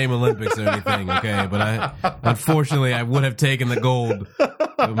up a shame Olympics or anything, okay? But unfortunately, I would have taken the gold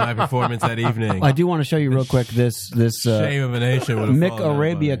of my performance that evening. I do want to show you real quick this shame of a nation would have Mick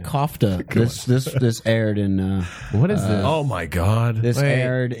Arabia kofta. This aired in what is this? Oh my God! This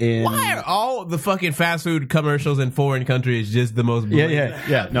aired in. Why are all the fucking fast food commercials in foreign countries just the most?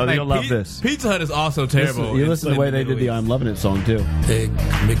 Yeah. No, they'll love this. Pizza Hut is also terrible. You listen to the way they did the "I'm Loving It" song too. Big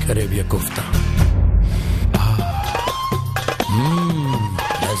Mick Arabia kofta.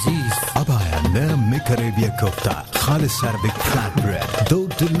 Aziz. Abaya Mick Arabia kofta. Khalis Arabic flatbread. Though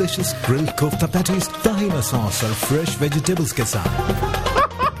delicious grilled kofta patties, tahina sauce और fresh vegetables के साथ.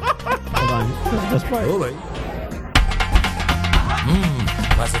 Hold on. That's right. Oh,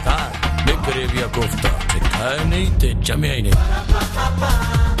 मजेदार Mick Arabia kofta. खाया नहीं ते जमे ही नहीं.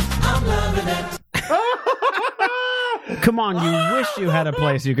 Come on, you wish you had a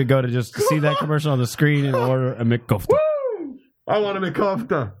place you could go to just see that commercial on the screen and order a Mick kofta. I want a Mick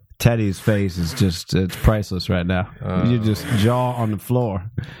kofta. Teddy's face is it's priceless right now. You just jaw on the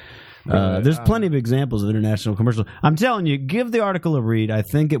floor. There's plenty of examples of international commercials. I'm telling you, give the article a read. I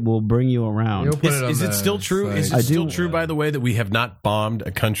think it will bring you around. Is it still true? Is it still true, by the way, that we have not bombed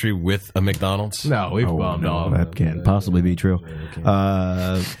a country with a McDonald's? No, we've bombed all of that. Can't possibly be true.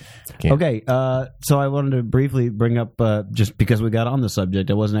 Okay, so I wanted to briefly bring up, just because we got on the subject,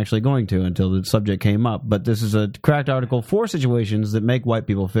 I wasn't actually going to until the subject came up, but this is a cracked article, 4 situations that make white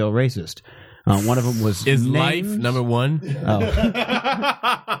people feel racist. One of them was Is names. life number one? Oh.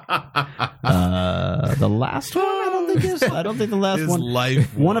 The last one? I don't think the last one.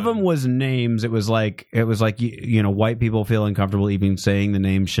 Life one of them was names. It was like white people feel uncomfortable even saying the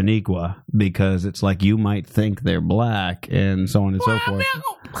name Shaniqua because it's like you might think they're black and so on and so forth.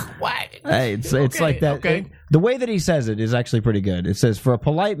 Hey, it's like that. Okay. The way that he says it is actually pretty good. It says, for a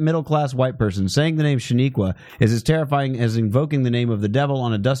polite middle-class white person, saying the name Shaniqua is as terrifying as invoking the name of the devil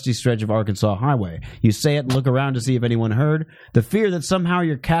on a dusty stretch of Arkansas highway. You say it and look around to see if anyone heard. The fear that somehow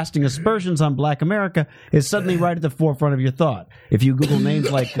you're casting aspersions on black America is suddenly right at the forefront of your thought. If you Google names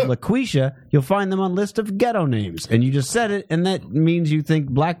like LaQuisha, you'll find them on a list of ghetto names. And you just said it, and that means you think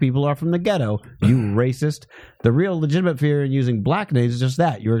black people are from the ghetto. You racist. The real legitimate fear in using black names is just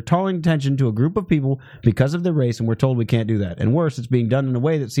that. You're calling attention to a group of people because of their race, and we're told we can't do that. And worse, it's being done in a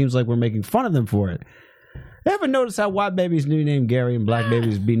way that seems like we're making fun of them for it. Ever notice how white babies be named Gary and black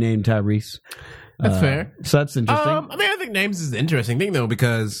babies be named Tyrese? That's fair. So that's interesting. I think names is an interesting thing, though,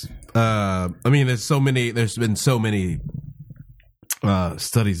 because, there's been so many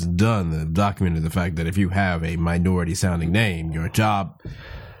studies done that documented the fact that if you have a minority-sounding name, your job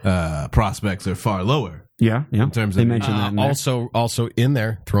prospects are far lower. Yeah. In terms they of mentioned that. Also in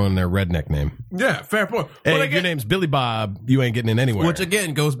there, throwing their redneck name. Yeah, fair point. Hey, But if your name's Billy Bob, you ain't getting in anywhere. which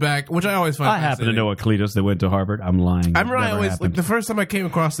again goes back, which I always find. I happen to know a Cletus that went to Harvard. I'm lying. I remember I always like the first time I came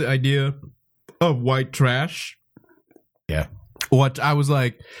across the idea of white trash. Yeah. What I was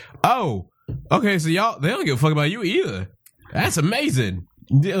like, oh, okay, so y'all they don't give a fuck about you either. That's amazing.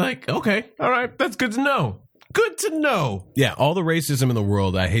 They're like, okay, all right, that's good to know. Good to know. Yeah, all the racism in the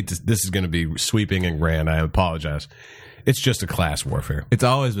world, I hate this is going to be sweeping and grand. I apologize. It's just a class warfare. It's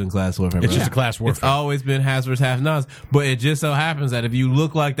always been class warfare. It's just a class warfare. It's always been haves versus have-nots. But it just so happens that if you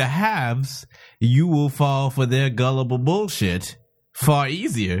look like the haves, you will fall for their gullible bullshit far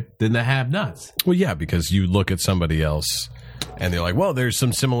easier than the have-nots. Well, yeah, because you look at somebody else and they're like, well, there's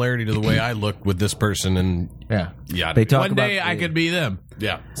some similarity to the way I look with this person, and yeah. They talk One day I could be them.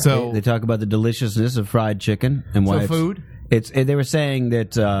 Yeah. So they talk about the deliciousness of fried chicken and why food. They were saying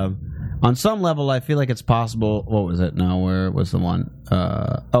that on some level, I feel like it's possible. What was it? No, where was the one?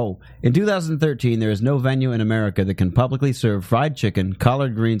 In 2013, there is no venue in America that can publicly serve fried chicken,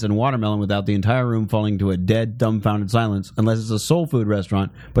 collard greens, and watermelon without the entire room falling to a dead, dumbfounded silence, unless it's a soul food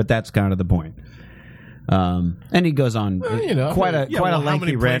restaurant. But that's kind of the point. And he goes on quite a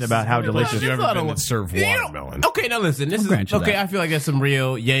lengthy rant about how delicious. You ever been to serve watermelon? Okay, now listen. This is okay. I feel like that's some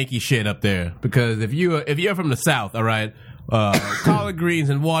real Yankee shit up there, because if you're from the South, all right, collard greens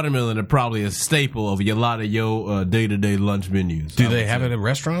and watermelon are probably a staple of a lot of your day-to-day lunch menus. Do they have it in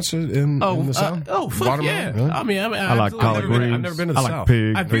restaurants in the South? Fuck watermelon? yeah! Really? I mean, I like collard greens. I've never been to the I South. like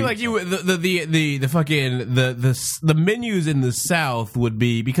pig. I feel like the menus in the South would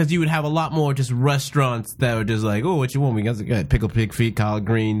be, because you would have a lot more just restaurants that are just like, oh, what you want? We got pickled pig feet, collard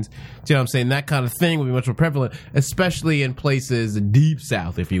greens. Do you know what I'm saying? That kind of thing would be much more prevalent, especially in places deep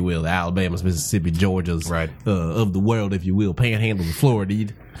South, if you will, Alabama's, Mississippi, Georgia's, of the world, if you will, Panhandle of Florida.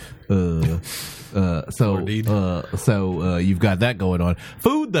 So you've got that going on.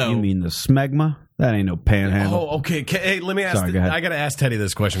 Food, though. You mean the smegma? That ain't no panhandle. Oh, okay. Hey, let me ask. Sorry, go ahead. I got to ask Teddy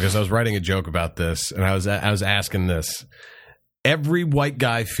this question, because I was writing a joke about this, and I was asking this. Every white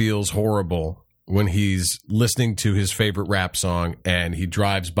guy feels horrible when he's listening to his favorite rap song and he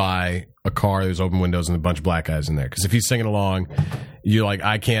drives by a car, there's open windows and a bunch of black guys in there. Because if he's singing along, you're like,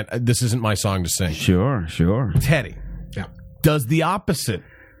 I can't. This isn't my song to sing. Sure. Teddy, does the opposite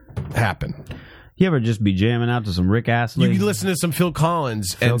happen? You ever just be jamming out to some Rick Astley? You listen to some Phil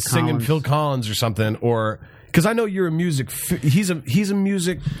Collins singing Phil Collins or something, or because I know you're a music. He's a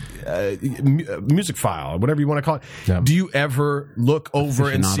music music file, whatever you want to call it. Yeah. Do you ever look over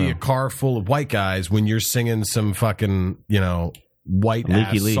and see a car full of white guys when you're singing some fucking white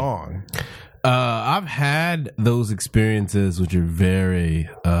ass song? I've had those experiences, which are very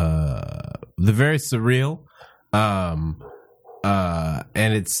they're very surreal. And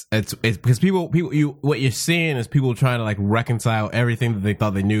it's because people what you're seeing is people trying to like reconcile everything that they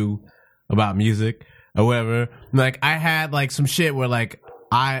thought they knew about music or whatever. Like I had like some shit where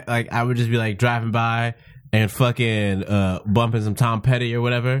I would just be like driving by and fucking bumping some Tom Petty or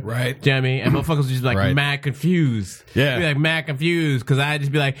whatever. Right. Do you know what I mean? And motherfuckers would just be like mad confused. Yeah. Be like mad confused because I'd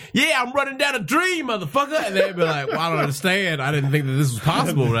just be like, yeah, I'm running down a dream, motherfucker. And they'd be like, well, I don't understand. I didn't think that this was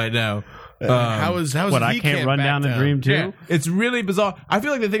possible right now. How is what, I can't run down the dream too? Yeah, it's really bizarre. I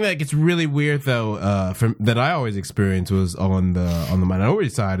feel like the thing that gets really weird though, that I always experienced was on the minority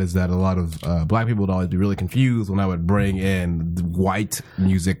side, is that a lot of black people would always be really confused when I would bring in white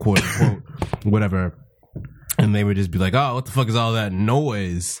music, quote unquote, whatever. And they would just be like, "Oh, what the fuck is all that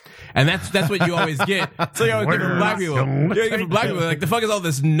noise?" And that's what you always get. So you always get from black people. You get from black people like, "The fuck is all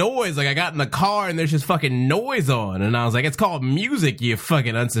this noise?" Like I got in the car and there's just fucking noise on, and I was like, "It's called music, you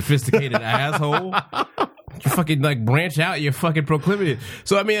fucking unsophisticated asshole." You fucking like branch out your fucking proclivity.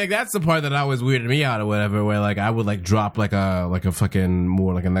 So I mean, like that's the part that always weirded me out or whatever. Where like I would like drop like a fucking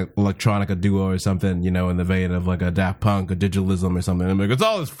more like an electronica duo or something, in the vein of like a Daft Punk or Digitalism or something. And I'm like, it's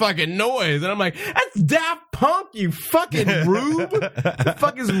all this fucking noise, and I'm like, that's Daft Punk, you fucking rube. What the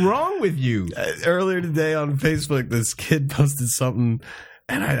fuck is wrong with you? Earlier today on Facebook, this kid posted something.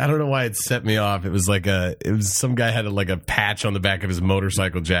 And I don't know why it set me off. It was like some guy had a patch on the back of his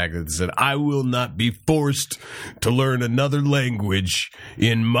motorcycle jacket that said, "I will not be forced to learn another language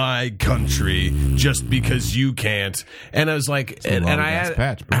in my country just because you can't." And I was like,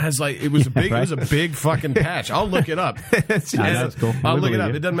 it was a big fucking patch. I'll look it up. That's cool. I'll look it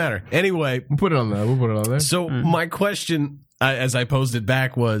up. It doesn't matter. Anyway, We'll put it on there. So my question, as I posed it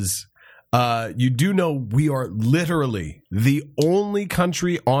back, was, you do know we are literally the only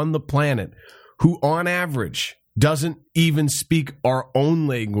country on the planet who, on average, doesn't even speak our own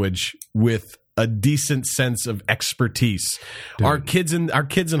language with a decent sense of expertise. Dude. Our kids in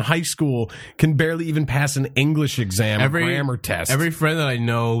high school can barely even pass an English exam, grammar test. Every friend that I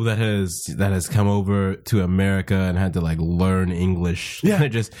know that has come over to America and had to like learn English, they're my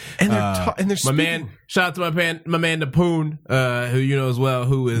man. Shout out to my man Napoon, who you know as well,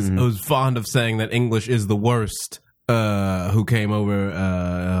 who's fond of saying that English is the worst. Who came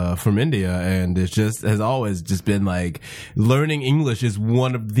over from India, and it's just has always just been like learning English is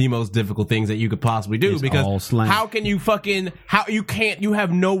one of the most difficult things that you could possibly do, because how can you you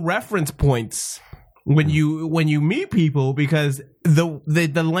have no reference points when you meet people, because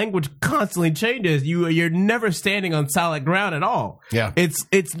the language constantly changes. You're never standing on solid ground at all. Yeah, it's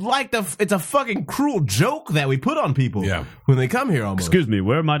like it's a fucking cruel joke that we put on people. Yeah. When they come here. Almost. Excuse me,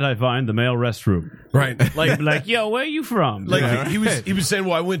 where might I find the male restroom? Right, like yo, where are you from? Like he was saying,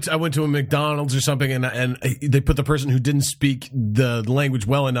 well, I went to a McDonald's or something, and they put the person who didn't speak the language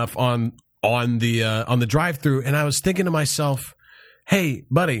well enough on the drive-through, and I was thinking to myself, hey,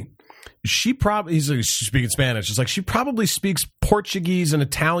 buddy. He's speaking Spanish. It's like she probably speaks Portuguese and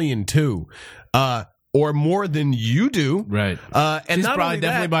Italian too, or more than you do. Right. And she's not probably only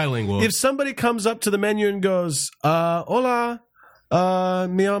definitely bilingual. If somebody comes up to the menu and goes, "Hola,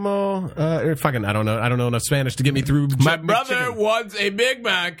 mi amo," or fucking I don't know enough Spanish to get me through. My brother wants a Big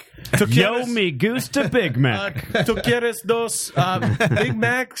Mac. Yo me gusta Big Mac. ¿Tú quieres dos Big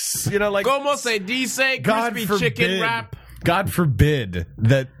Macs? You know, like como se dice crispy chicken wrap. God forbid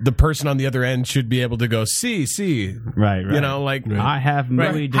that the person on the other end should be able to go, see. Right. You know, like, I have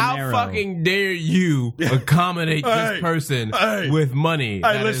muy dinero. How fucking dare you accommodate this person with money?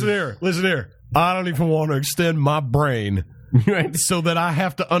 Hey, listen here. I don't even want to extend my brain so that I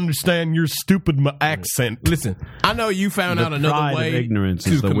have to understand your stupid accent. Listen, I know you found out another way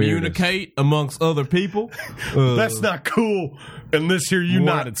to communicate amongst other people. That's not cool in this here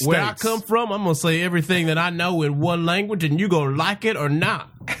United States. Where I come from, I'm going to say everything that I know in one language, and you're going to like it or not.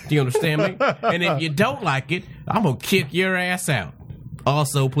 Do you understand me? And if you don't like it, I'm going to kick your ass out.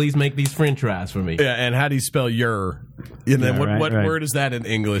 Also, please make these french fries for me. Yeah, and how do you spell your? And then what word is that in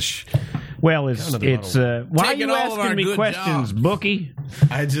English? Well, it's why are you asking me questions, bookie?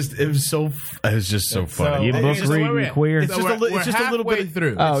 It was just so funny. You book reading queer. It's just a little bit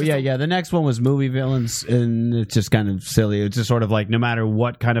through. Oh yeah. The next one was movie villains, and it's just kind of silly. It's just sort of like no matter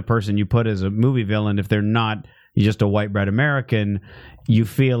what kind of person you put as a movie villain, if they're not just a white bread American, you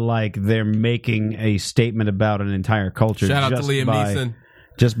feel like they're making a statement about an entire culture. Shout out to Liam Neeson.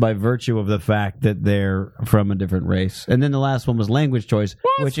 Just by virtue of the fact that they're from a different race. And then the last one was language choice,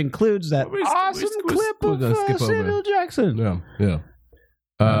 which includes that awesome clip of Samuel Jackson. Yeah.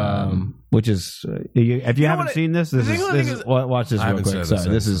 Which is, if you haven't seen this is watch this real quick. Sorry,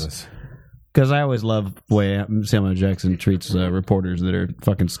 this is... Because I always love the way Samuel Jackson treats reporters that are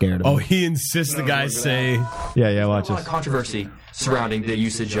fucking scared of him. Oh, he insists the guys say... Yeah, watch this. There's a lot of controversy surrounding the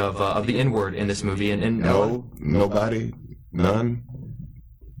usage of the N-word in this movie. And no, nobody, none.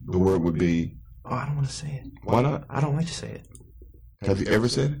 The word would be... Oh, I don't want to say it. Why not? I don't like to say it. Have you ever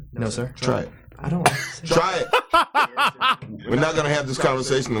said it? No, sir. Try it. I don't like to say it. Try it. We're not going to have this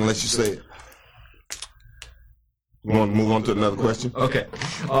conversation unless you say it. You want to move on to another question? Okay.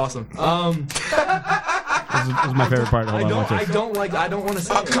 Awesome. This is my favorite part. I don't want to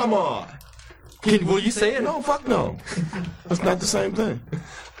say it. Come on. Will you say it? No, fuck no. That's not the same thing.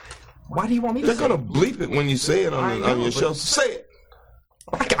 Why do you want me to They're say it? going to bleep it when you say it on your show. So say it.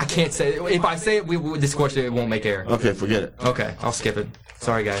 I can't say it. If I say it, this question it won't make air. Okay, forget it. Okay, I'll skip it.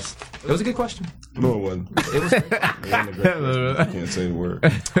 Sorry, guys. It was a good question. No, it wasn't. It was. I can't say the word.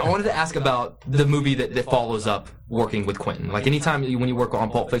 I wanted to ask about the movie that follows up working with Quentin. Like anytime when you work on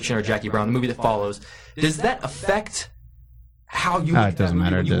Pulp Fiction or Jackie Brown, the movie that follows, does that affect how you make it doesn't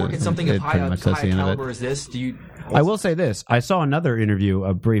matter. When you work at something of high caliber as this? Do you? I will say this. I saw another interview,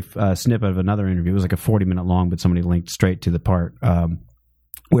 a brief snippet of another interview. It was like a 40-minute long, but somebody linked straight to the part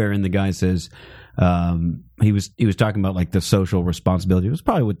wherein the guy says he was talking about like the social responsibility. It was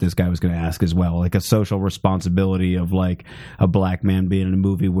probably what this guy was going to ask as well, like a social responsibility of like a black man being in a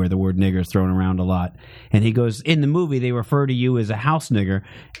movie where the word nigger is thrown around a lot. And he goes, in the movie they refer to you as a house nigger,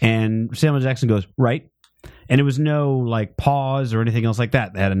 and Samuel Jackson goes, right? And it was no like pause or anything else like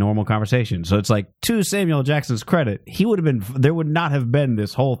that. They had a normal conversation. So it's like, to Samuel Jackson's credit, there would not have been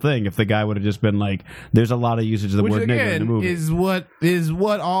this whole thing if the guy would have just been like, there's a lot of usage of the word nigger in the movie. Is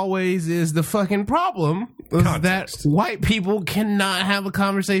what always is the fucking problem, is that white people cannot have a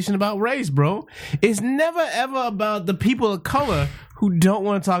conversation about race, bro. It's never ever about the people of color who don't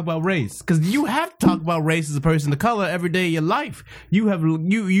want to talk about race, because you have to talk about race as a person of color every day of your life. You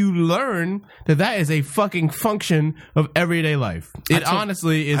learn that is a fucking function of everyday life. It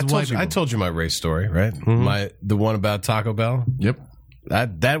honestly is. I told you my race story, right? The one about Taco Bell. Yep.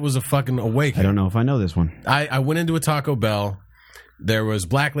 That was a fucking awakening. I don't know if I know this one. I went into a Taco Bell. There was a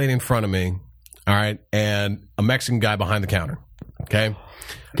black lady in front of me, all right, and a Mexican guy behind the counter. Okay.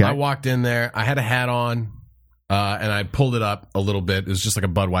 I walked in there. I had a hat on, and I pulled it up a little bit. It was just like a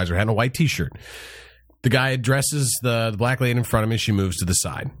Budweiser hat and a white T-shirt. The guy addresses the black lady in front of me. She moves to the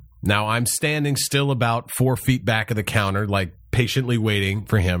side. Now, I'm standing still about 4 feet back of the counter, like patiently waiting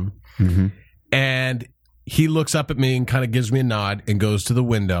for him. Mm-hmm. And he looks up at me and kind of gives me a nod and goes to the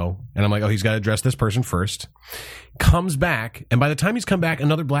window. And I'm like, oh, he's got to address this person first. Comes back. And by the time he's come back,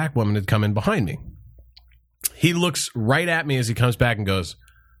 another black woman had come in behind me. He looks right at me as he comes back and goes,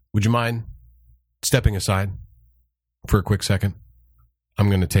 would you mind stepping aside for a quick second? I'm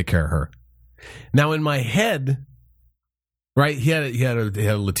going to take care of her. Now, in my head, right, he had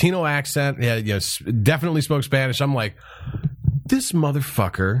a Latino accent. He had, definitely spoke Spanish. I'm like, this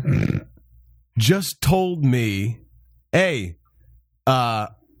motherfucker just told me, hey,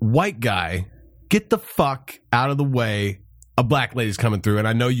 white guy, get the fuck out of the way. A black lady's coming through, and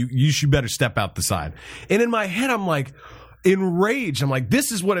I know you should better step out the side. And in my head, I'm like, enraged. I'm like,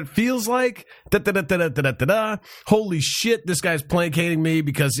 this is what it feels like. Da-da-da-da-da-da-da-da. Holy shit, this guy's placating me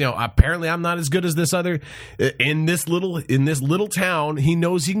because, apparently I'm not as good as this other. In this little town, he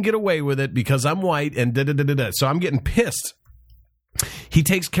knows he can get away with it because I'm white and da-da-da-da-da. So I'm getting pissed. He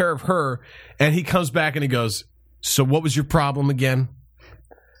takes care of her, and he comes back and he goes, so what was your problem again?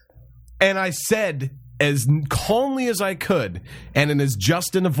 And I said, as calmly as I could, and in as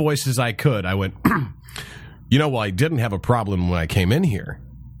just in a voice as I could, I went, well, I didn't have a problem when I came in here,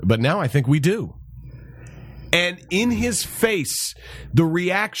 but now I think we do. And in his face, the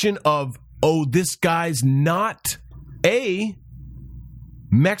reaction of, oh, this guy's not A,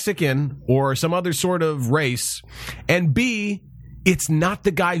 Mexican or some other sort of race, and B, it's not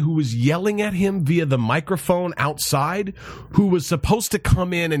the guy who was yelling at him via the microphone outside who was supposed to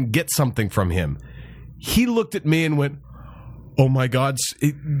come in and get something from him. He looked at me and went, oh my God,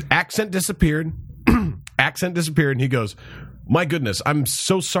 accent disappeared. Accent disappeared, and he goes, my goodness, I'm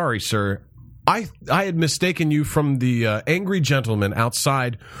so sorry, sir. I had mistaken you from the angry gentleman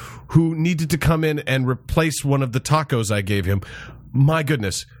outside who needed to come in and replace one of the tacos I gave him. My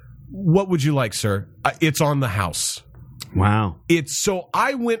goodness, what would you like, sir? It's on the house. Wow. So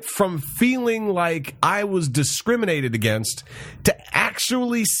I went from feeling like I was discriminated against to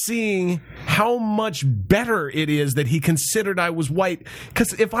actually seeing how much better it is that he considered I was white.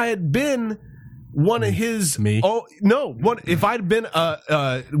 Because if I had been one of his... Me? Oh, no. If I'd been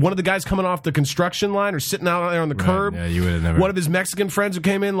one of the guys coming off the construction line or sitting out there on the curb, yeah, you would have never... one of his Mexican friends who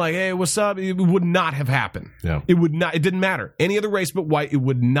came in like, hey, what's up? It would not have happened. Yeah. It would not. It didn't matter. Any other race but white, it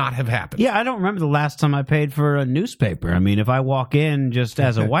would not have happened. Yeah, I don't remember the last time I paid for a newspaper. I mean, if I walk in just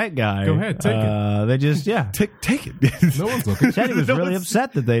as a white guy... Go ahead, take it. They just, Take it. No one's looking. Teddy was really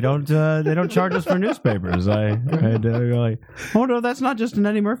upset that they don't charge us for newspapers. I had to go like, oh no, that's not just an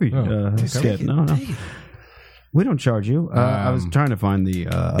Eddie Murphy skit. No. We don't charge you. I was trying to find the.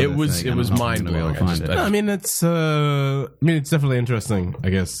 It was mind blowing. It's definitely interesting. I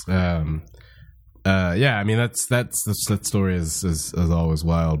guess. That story is always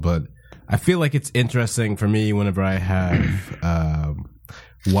wild, but I feel like it's interesting for me whenever I have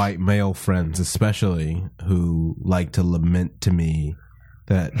white male friends, especially who like to lament to me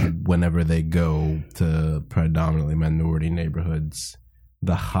that whenever they go to predominantly minority neighborhoods,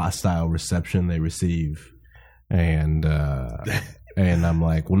 the hostile reception they receive. And I'm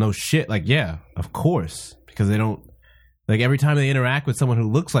like, well, no shit. Like, yeah, of course. Because they don't, like, every time they interact with someone who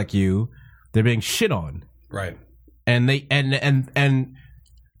looks like you, they're being shit on. Right. And they, and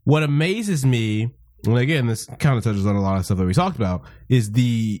what amazes me, and again, this kind of touches on a lot of stuff that we talked about, is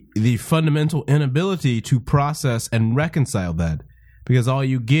the fundamental inability to process and reconcile that. Because all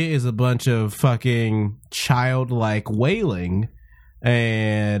you get is a bunch of fucking childlike wailing.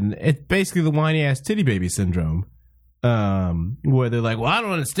 And it's basically the whiny ass titty baby syndrome, where they're like, well, I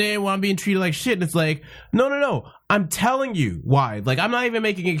don't understand why I'm being treated like shit. And it's like, no, I'm telling you why. Like, I'm not even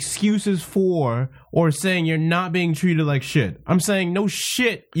making excuses for or saying you're not being treated like shit. I'm saying, no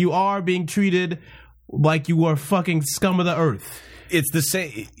shit, you are being treated like you are fucking scum of the earth. It's the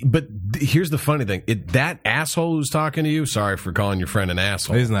same, but here's the funny thing. That asshole who's talking to you, sorry for calling your friend an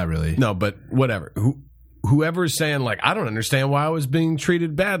asshole. He's not really. No, but whatever. whoever's saying, like, I don't understand why I was being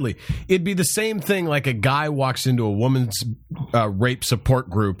treated badly. It'd be the same thing like a guy walks into a woman's rape support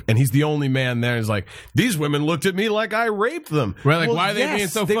group and he's the only man there. He's like, these women looked at me like I raped them. Right, like, why are they being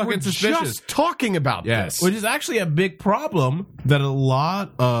so fucking suspicious? Just talking about this. Which is actually a big problem that a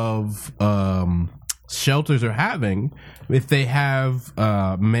lot of shelters are having. If they have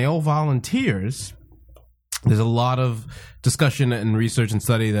male volunteers, there's a lot of discussion and research and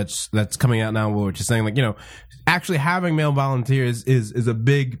study that's coming out now, which is saying, like, actually having male volunteers is a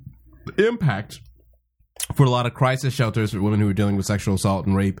big impact for a lot of crisis shelters for women who are dealing with sexual assault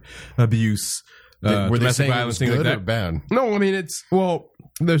and rape, abuse, domestic violence, things like that. Or bad? No, I mean,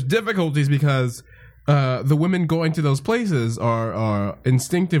 there's difficulties because the women going to those places are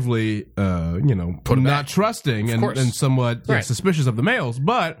instinctively, not trusting and somewhat suspicious of the males.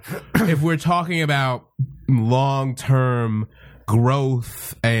 But if we're talking about long-term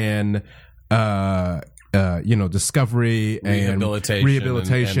growth and discovery and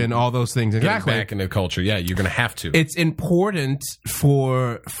rehabilitation, all those things, exactly, back into culture, you're going to have to. It's important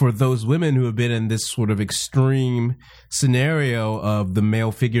for those women who have been in this sort of extreme scenario of the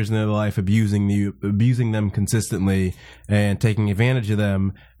male figures in their life abusing them consistently and taking advantage of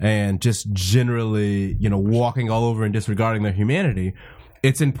them and just generally, walking all over and disregarding their humanity.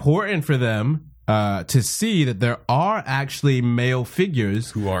 It's important for them to see that there are actually male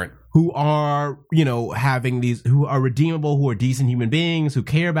figures who are, having these, who are redeemable, who are decent human beings, who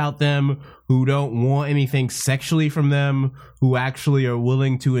care about them, who don't want anything sexually from them, who actually are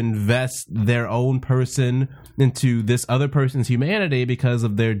willing to invest their own person into this other person's humanity because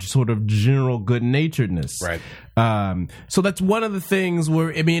of their sort of general good-naturedness. Right. So that's one of the things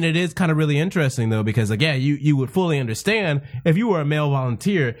where, I mean, it is kind of really interesting, though, because, like, you would fully understand if you were a male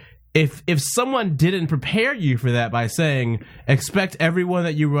volunteer. If someone didn't prepare you for that by saying, expect everyone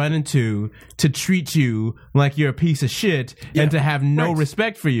that you run into to treat you like you're a piece of shit and to have no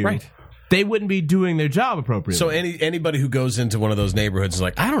respect for you, they wouldn't be doing their job appropriately. So anybody who goes into one of those neighborhoods is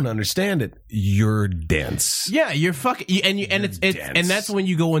like, I don't understand it. You're dense. Yeah, you're fucking, and that's when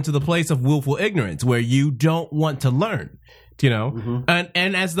you go into the place of willful ignorance where you don't want to learn,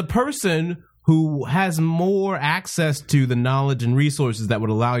 and as the person who has more access to the knowledge and resources that would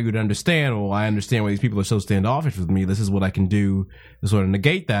allow you to understand, well, I understand why these people are so standoffish with me. This is what I can do to sort of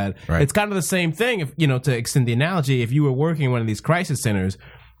negate that. Right. It's kind of the same thing, if, to extend the analogy, if you were working in one of these crisis centers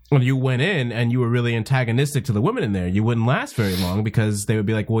and you went in and you were really antagonistic to the women in there, you wouldn't last very long because they would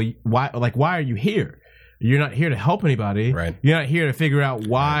be like, well, why are you here? You're not here to help anybody. Right. You're not here to figure out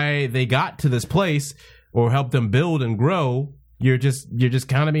why they got to this place or help them build and grow. You're just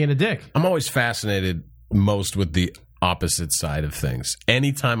kind of being a dick. I'm always fascinated most with the opposite side of things.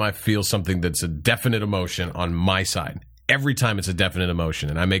 Anytime I feel something that's a definite emotion on my side, every time it's a definite emotion,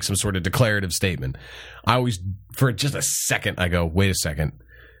 and I make some sort of declarative statement, I always, for just a second, I go, wait a second.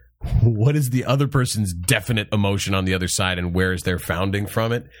 What is the other person's definite emotion on the other side, and where is their founding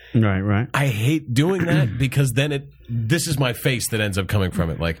from it? Right. I hate doing that because then this is my face that ends up coming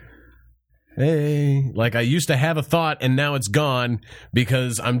from it. Like, hey, like I used to have a thought and now it's gone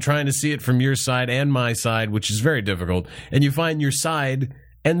because I'm trying to see it from your side and my side, which is very difficult. And you find your side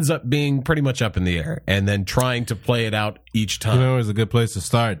ends up being pretty much up in the air and then trying to play it out each time. It's a good place to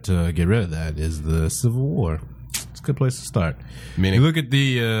start to get rid of that is the Civil War. It's a good place to start. Meaning? You look at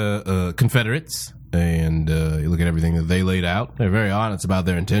the Confederates and you look at everything that they laid out. They're very honest about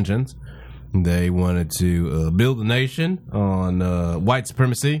their intentions. They wanted to build a nation on white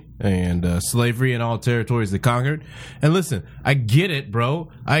supremacy and slavery in all territories they conquered. And listen, I get it,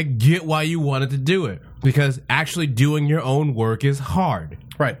 bro. I get why you wanted to do it. Because actually doing your own work is hard.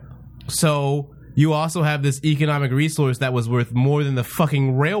 Right. So you also have this economic resource that was worth more than the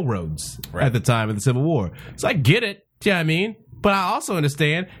fucking railroads at the time of the Civil War. So I get it. You know what I mean? But I also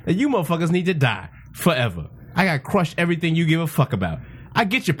understand that you motherfuckers need to die forever. I gotta crush everything you give a fuck about. I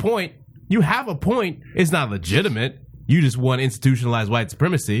get your point. You have a point. It's not legitimate. You just want institutionalized white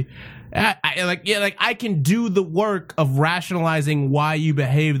supremacy. I can do the work of rationalizing why you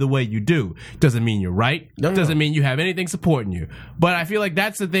behave the way you do. Doesn't mean you're right. Doesn't mean you have anything supporting you. But I feel like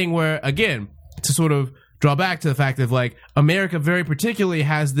that's the thing where, again, to sort of draw back to the fact of, like, America very particularly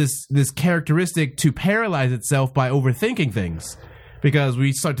has this characteristic to paralyze itself by overthinking things. Because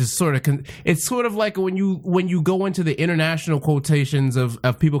we start to it's sort of like when you go into the international quotations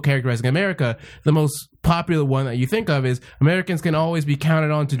of people characterizing America, the most popular one that you think of is Americans can always be counted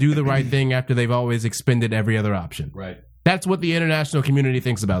on to do the right thing after they've always expended every other option. Right. That's what the international community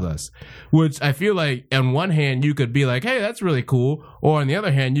thinks about us. Which I feel like on one hand you could be like, hey, that's really cool. Or on the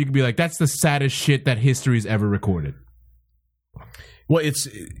other hand, you could be like, that's the saddest shit that history's ever recorded. Well,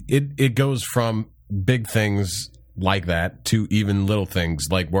 it goes from big things like that to even little things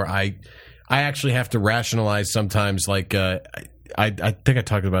like where I actually have to rationalize sometimes. Like I think I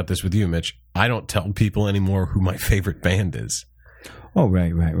talked about this with you, Mitch. I don't tell people anymore who my favorite band is. Oh,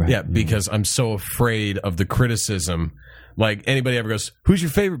 right. Yeah, because I'm so afraid of the criticism. Like, anybody ever goes, who's your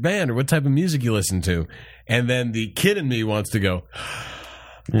favorite band or what type of music you listen to? And then the kid in me wants to go,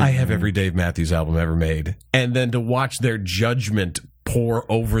 I have every Dave Matthews album ever made. And then to watch their judgment pour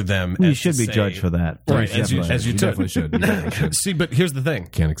over them. You should be judged for that. Right, as you definitely should. You definitely should. See, but here's the thing.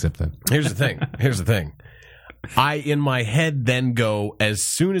 Can't accept that. Here's the thing. I, in my head, then go, as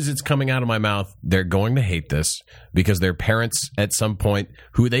soon as it's coming out of my mouth, they're going to hate this because their parents at some point,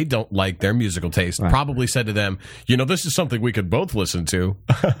 who they don't like their musical taste, probably said to them, this is something we could both listen to.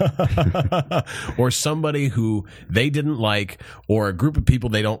 Or somebody who they didn't like, or a group of people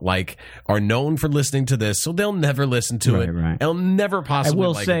they don't like, are known for listening to this, so they'll never listen to it. Right. They'll never possibly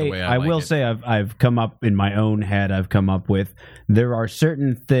like it the way I will say I've come up in my own head, I've come up with, there are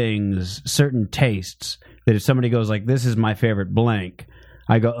certain things, certain tastes, that if somebody goes like, this is my favorite blank,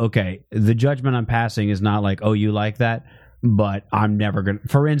 I go, okay, the judgment I'm passing is not like, oh, you like that, but I'm never going to.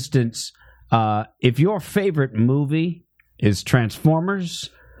 For instance, if your favorite movie is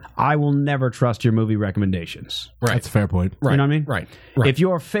Transformers, I will never trust your movie recommendations. Right. That's a fair point. Right. You know what I mean? Right. If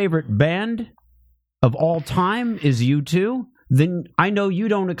your favorite band of all time is U2, then I know you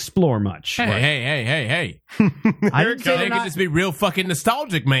don't explore much. Hey. I didn't say they could just be real fucking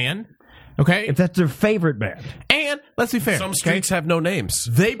nostalgic, man. Okay? If that's their favorite band. And, let's be fair. Some streets have no names.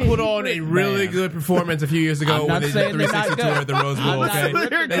 They put on a really good performance a few years ago when they did 360 tour at the Rose Bowl, okay?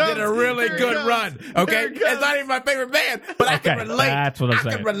 They did a really good run, okay? It's not even my favorite band, but I can relate. That's what I'm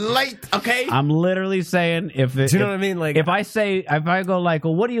saying. I can relate, okay? I'm literally saying, do you know what I mean? Like, if I go like,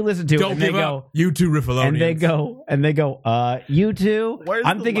 well, what do you listen to? Don't give up. U2 Riffalonians. And they go, U2?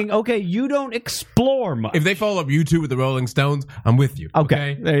 I'm thinking, okay, you don't explore much. If they follow up U2 with the Rolling Stones, I'm with you.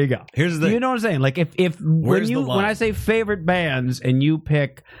 Okay, there you go. Here's the You know what I'm saying? Like when I say favorite bands and you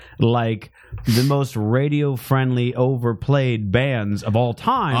pick like the most radio friendly, overplayed bands of all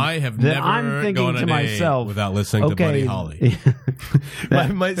time, I have never I'm thinking gone to myself without listening to Buddy Holly.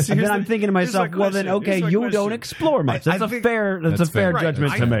 Then I'm thinking to myself, well then you don't explore much. That's a fair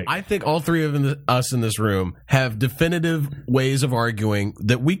judgment to make. I think all three of us in this room have definitive ways of arguing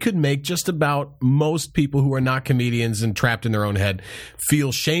that we could make just about most people who are not comedians and trapped in their own head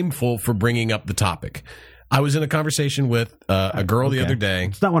feel shameful for bringing up the topic. I was in a conversation with a girl the other day.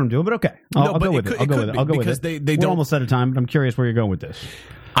 It's not what I'm doing, but okay. I'll go with it. I'll go with it. They We're don't almost out of time, but I'm curious where you're going with this.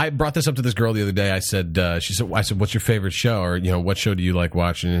 I brought this up to this girl the other day. I said, what's your favorite show? Or, what show do you like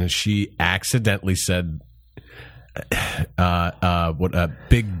watching? And she accidentally said,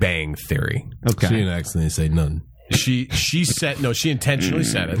 Big Bang Theory. Okay. She didn't accidentally say none. She said, no, she intentionally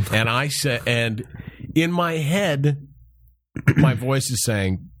said it. And I said, and in my head, my voice is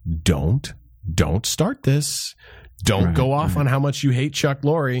saying, don't start this. Don't go off on how much you hate Chuck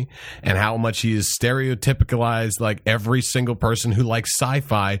Lorre and how much he is stereotypicalized like every single person who likes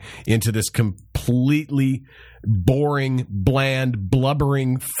sci-fi into this completely boring, bland,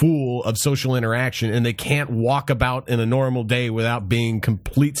 blubbering fool of social interaction, and they can't walk about in a normal day without being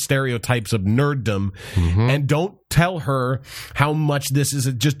complete stereotypes of nerddom. And don't tell her how much this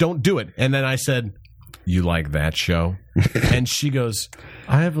is. Just don't do it. And then I said, you like that show? And she goes,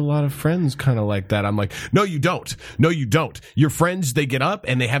 I have a lot of friends kind of like that. I'm like, no, you don't. No, you don't. Your friends, they get up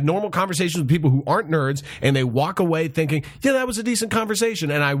and they have normal conversations with people who aren't nerds, and they walk away thinking, yeah, that was a decent conversation.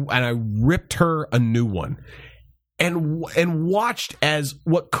 And I ripped her a new one. And watched as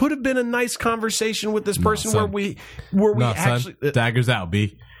what could have been a nice conversation with this person where we actually daggers out,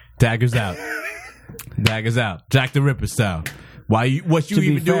 B. Daggers out. Daggers out. Jack the Ripper style. What you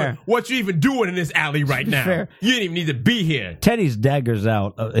even doing in this alley right now? Fair. You didn't even need to be here. Teddy's daggers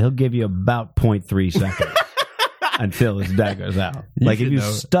out. He'll give you about 0.3 seconds until his daggers out. Like if you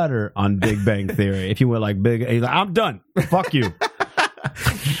stutter on Big Bang Theory, if you were like he's like, I'm done. Fuck you.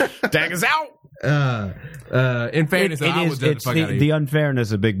 Daggers out. In fairness, the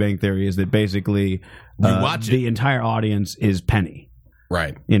unfairness of Big Bang Theory is that basically the entire audience is Penny.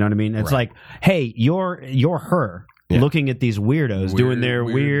 Right. You know what I mean? It's like, hey, you're her. Yeah. Looking at these weirdos doing their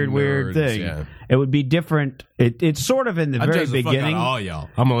weird thing. Yeah. It would be different. It's sort of in the very beginning. All y'all.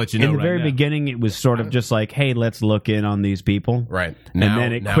 I'm gonna let you know. In the very beginning, it was sort of just like, hey, let's look in on these people. Right. And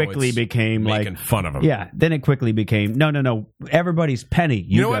then it quickly became making fun of them. Yeah. Then it quickly became no. Everybody's Penny.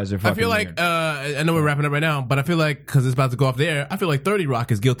 You guys are fucking I feel like I know we're wrapping up right now, but I feel like because it's about to go off the air, I feel like 30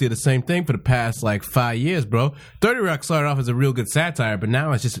 Rock is guilty of the same thing for the past 5 years, bro. 30 Rock started off as a real good satire, but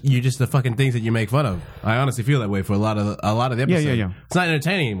now it's just the fucking things that you make fun of. I honestly feel that way for a lot of the episodes. Yeah. It's not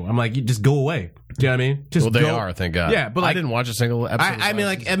entertaining anymore. I'm like, you just go away. Do you know what I mean? Just they are, thank God. Yeah, but like, I didn't watch a single episode.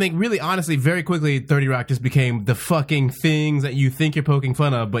 I mean, really, honestly, very quickly, 30 Rock just became the fucking things that you think you're poking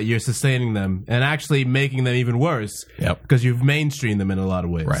fun of, but you're sustaining them and actually making them even worse. Yep. Because you've mainstreamed them in a lot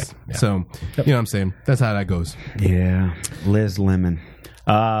of ways. Right. Yeah. So, you know what I'm saying? That's how that goes. Yeah. Liz Lemon.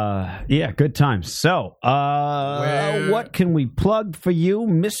 Yeah, good times. So, what can we plug for you,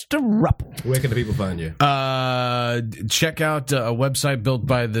 Mr. Rupple? Where can the people find you? Check out a website built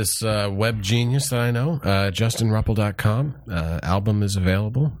by this web genius that I know, justinrupple.com. Album is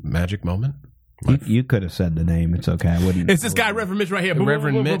available. Magic Moment. You could have said the name. It's okay. I wouldn't. It's this guy, Reverend Mitch, right here.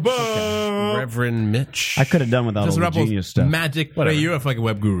 Reverend Mitch. Okay. Reverend Mitch. I could have done without all the genius stuff. Magic. Wait, you're a fucking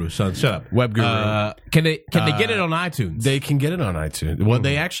web guru, son. Shut up. Web guru. Can they get it on iTunes? They can get it on iTunes. Well,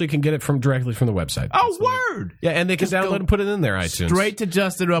 they actually can get it directly from the website. Oh, word! Yeah, and they can download and put it in their iTunes. Straight to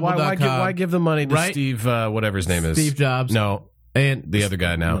JustinRupple.com. Why give the money to Steve, whatever his name is? Steve Jobs. No. And the other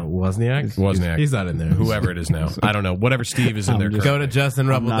guy now. Wozniak? Wozniak. He's not in there. Whoever it is now. I don't know. Whatever Steve is in there. Go to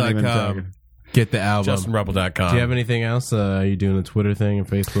JustinRupple.com. Get the album. JustinRupple.com. Do you have anything else? Are you doing a Twitter thing or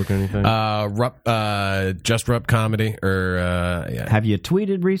Facebook or anything? Just Rupp Comedy. Yeah. Have you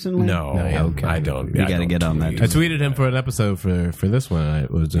tweeted recently? No. Okay. I don't. You got to get on that. I tweeted him for an episode for this one. I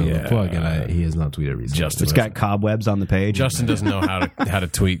was doing a plug, and he has not tweeted recently. It's got cobwebs on the page. Justin doesn't know how to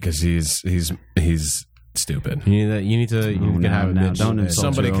tweet because he's stupid. You need to have it. Don't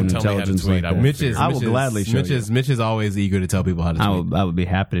insult somebody your own can tell me how to tweet. Like I will gladly show you. Mitch is always eager to tell people how to tweet. I would be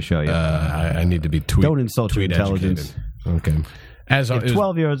happy to show you. I need to be Don't insult your intelligence. Educated. Okay. If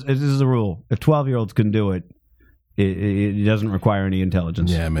 12-year-olds, this is the rule. If 12-year-olds can do it, it doesn't require any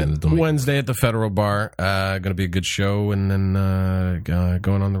intelligence. Yeah, man. Wednesday at the Federal Bar. Going to be a good show, and then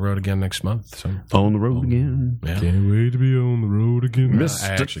going on the road again next month. So on the road again. Yeah. Can't wait to be on the road again.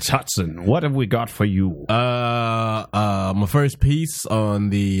 Mr. Tutson, what have we got for you? My first piece on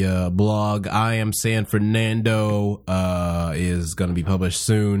the blog, I Am San Fernando, is going to be published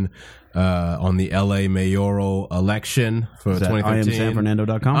soon. On the LA mayoral election for 2015.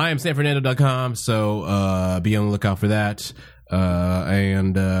 IamSanFernando.com? IamSanFernando.com. So, be on the lookout for that.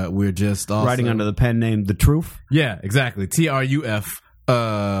 And we're just also writing under the pen name The Truth. Yeah, exactly. TRUF.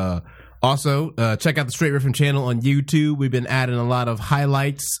 Also, check out the Straight Riffin channel on YouTube. We've been adding a lot of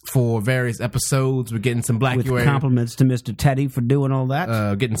highlights for various episodes. We're getting some Black with compliments to Mr. Teddy for doing all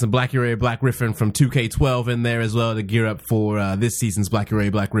that. Getting some Black Area Black Riffin from 2K12 in there as well to gear up for this season's Black Area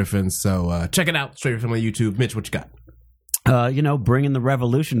Black Riffin. So check it out. Straight Riffin on YouTube. Mitch, what you got? Bringing the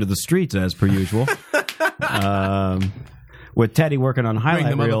revolution to the streets as per usual. With Teddy working on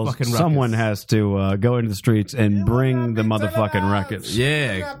highlight reels, someone has to go into the streets and bring the motherfucking ruckus.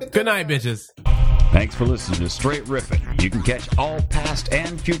 Yeah. Good night, bitches. Thanks for listening to Straight Riffin. You can catch all past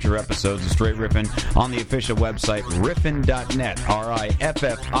and future episodes of Straight Riffin on the official website riffin.net,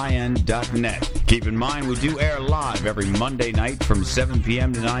 riffin.net. Keep in mind, we do air live every Monday night from 7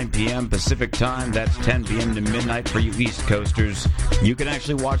 p.m. to 9 p.m. Pacific time. That's 10 p.m. to midnight for you East Coasters. You can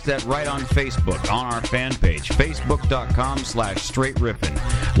actually watch that right on Facebook, on our fan page,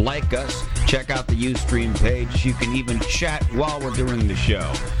 facebook.com/straightriffin. Like us, check out the Ustream page. You can even chat while we're doing the show.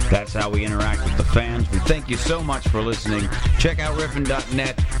 That's how we interact with the fans. We thank you so much for listening. Check out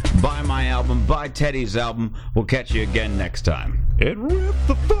riffin.net. Buy my album. Buy Teddy's album. We'll catch you again next time. And rip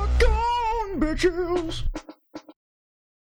the fuck on, bitches!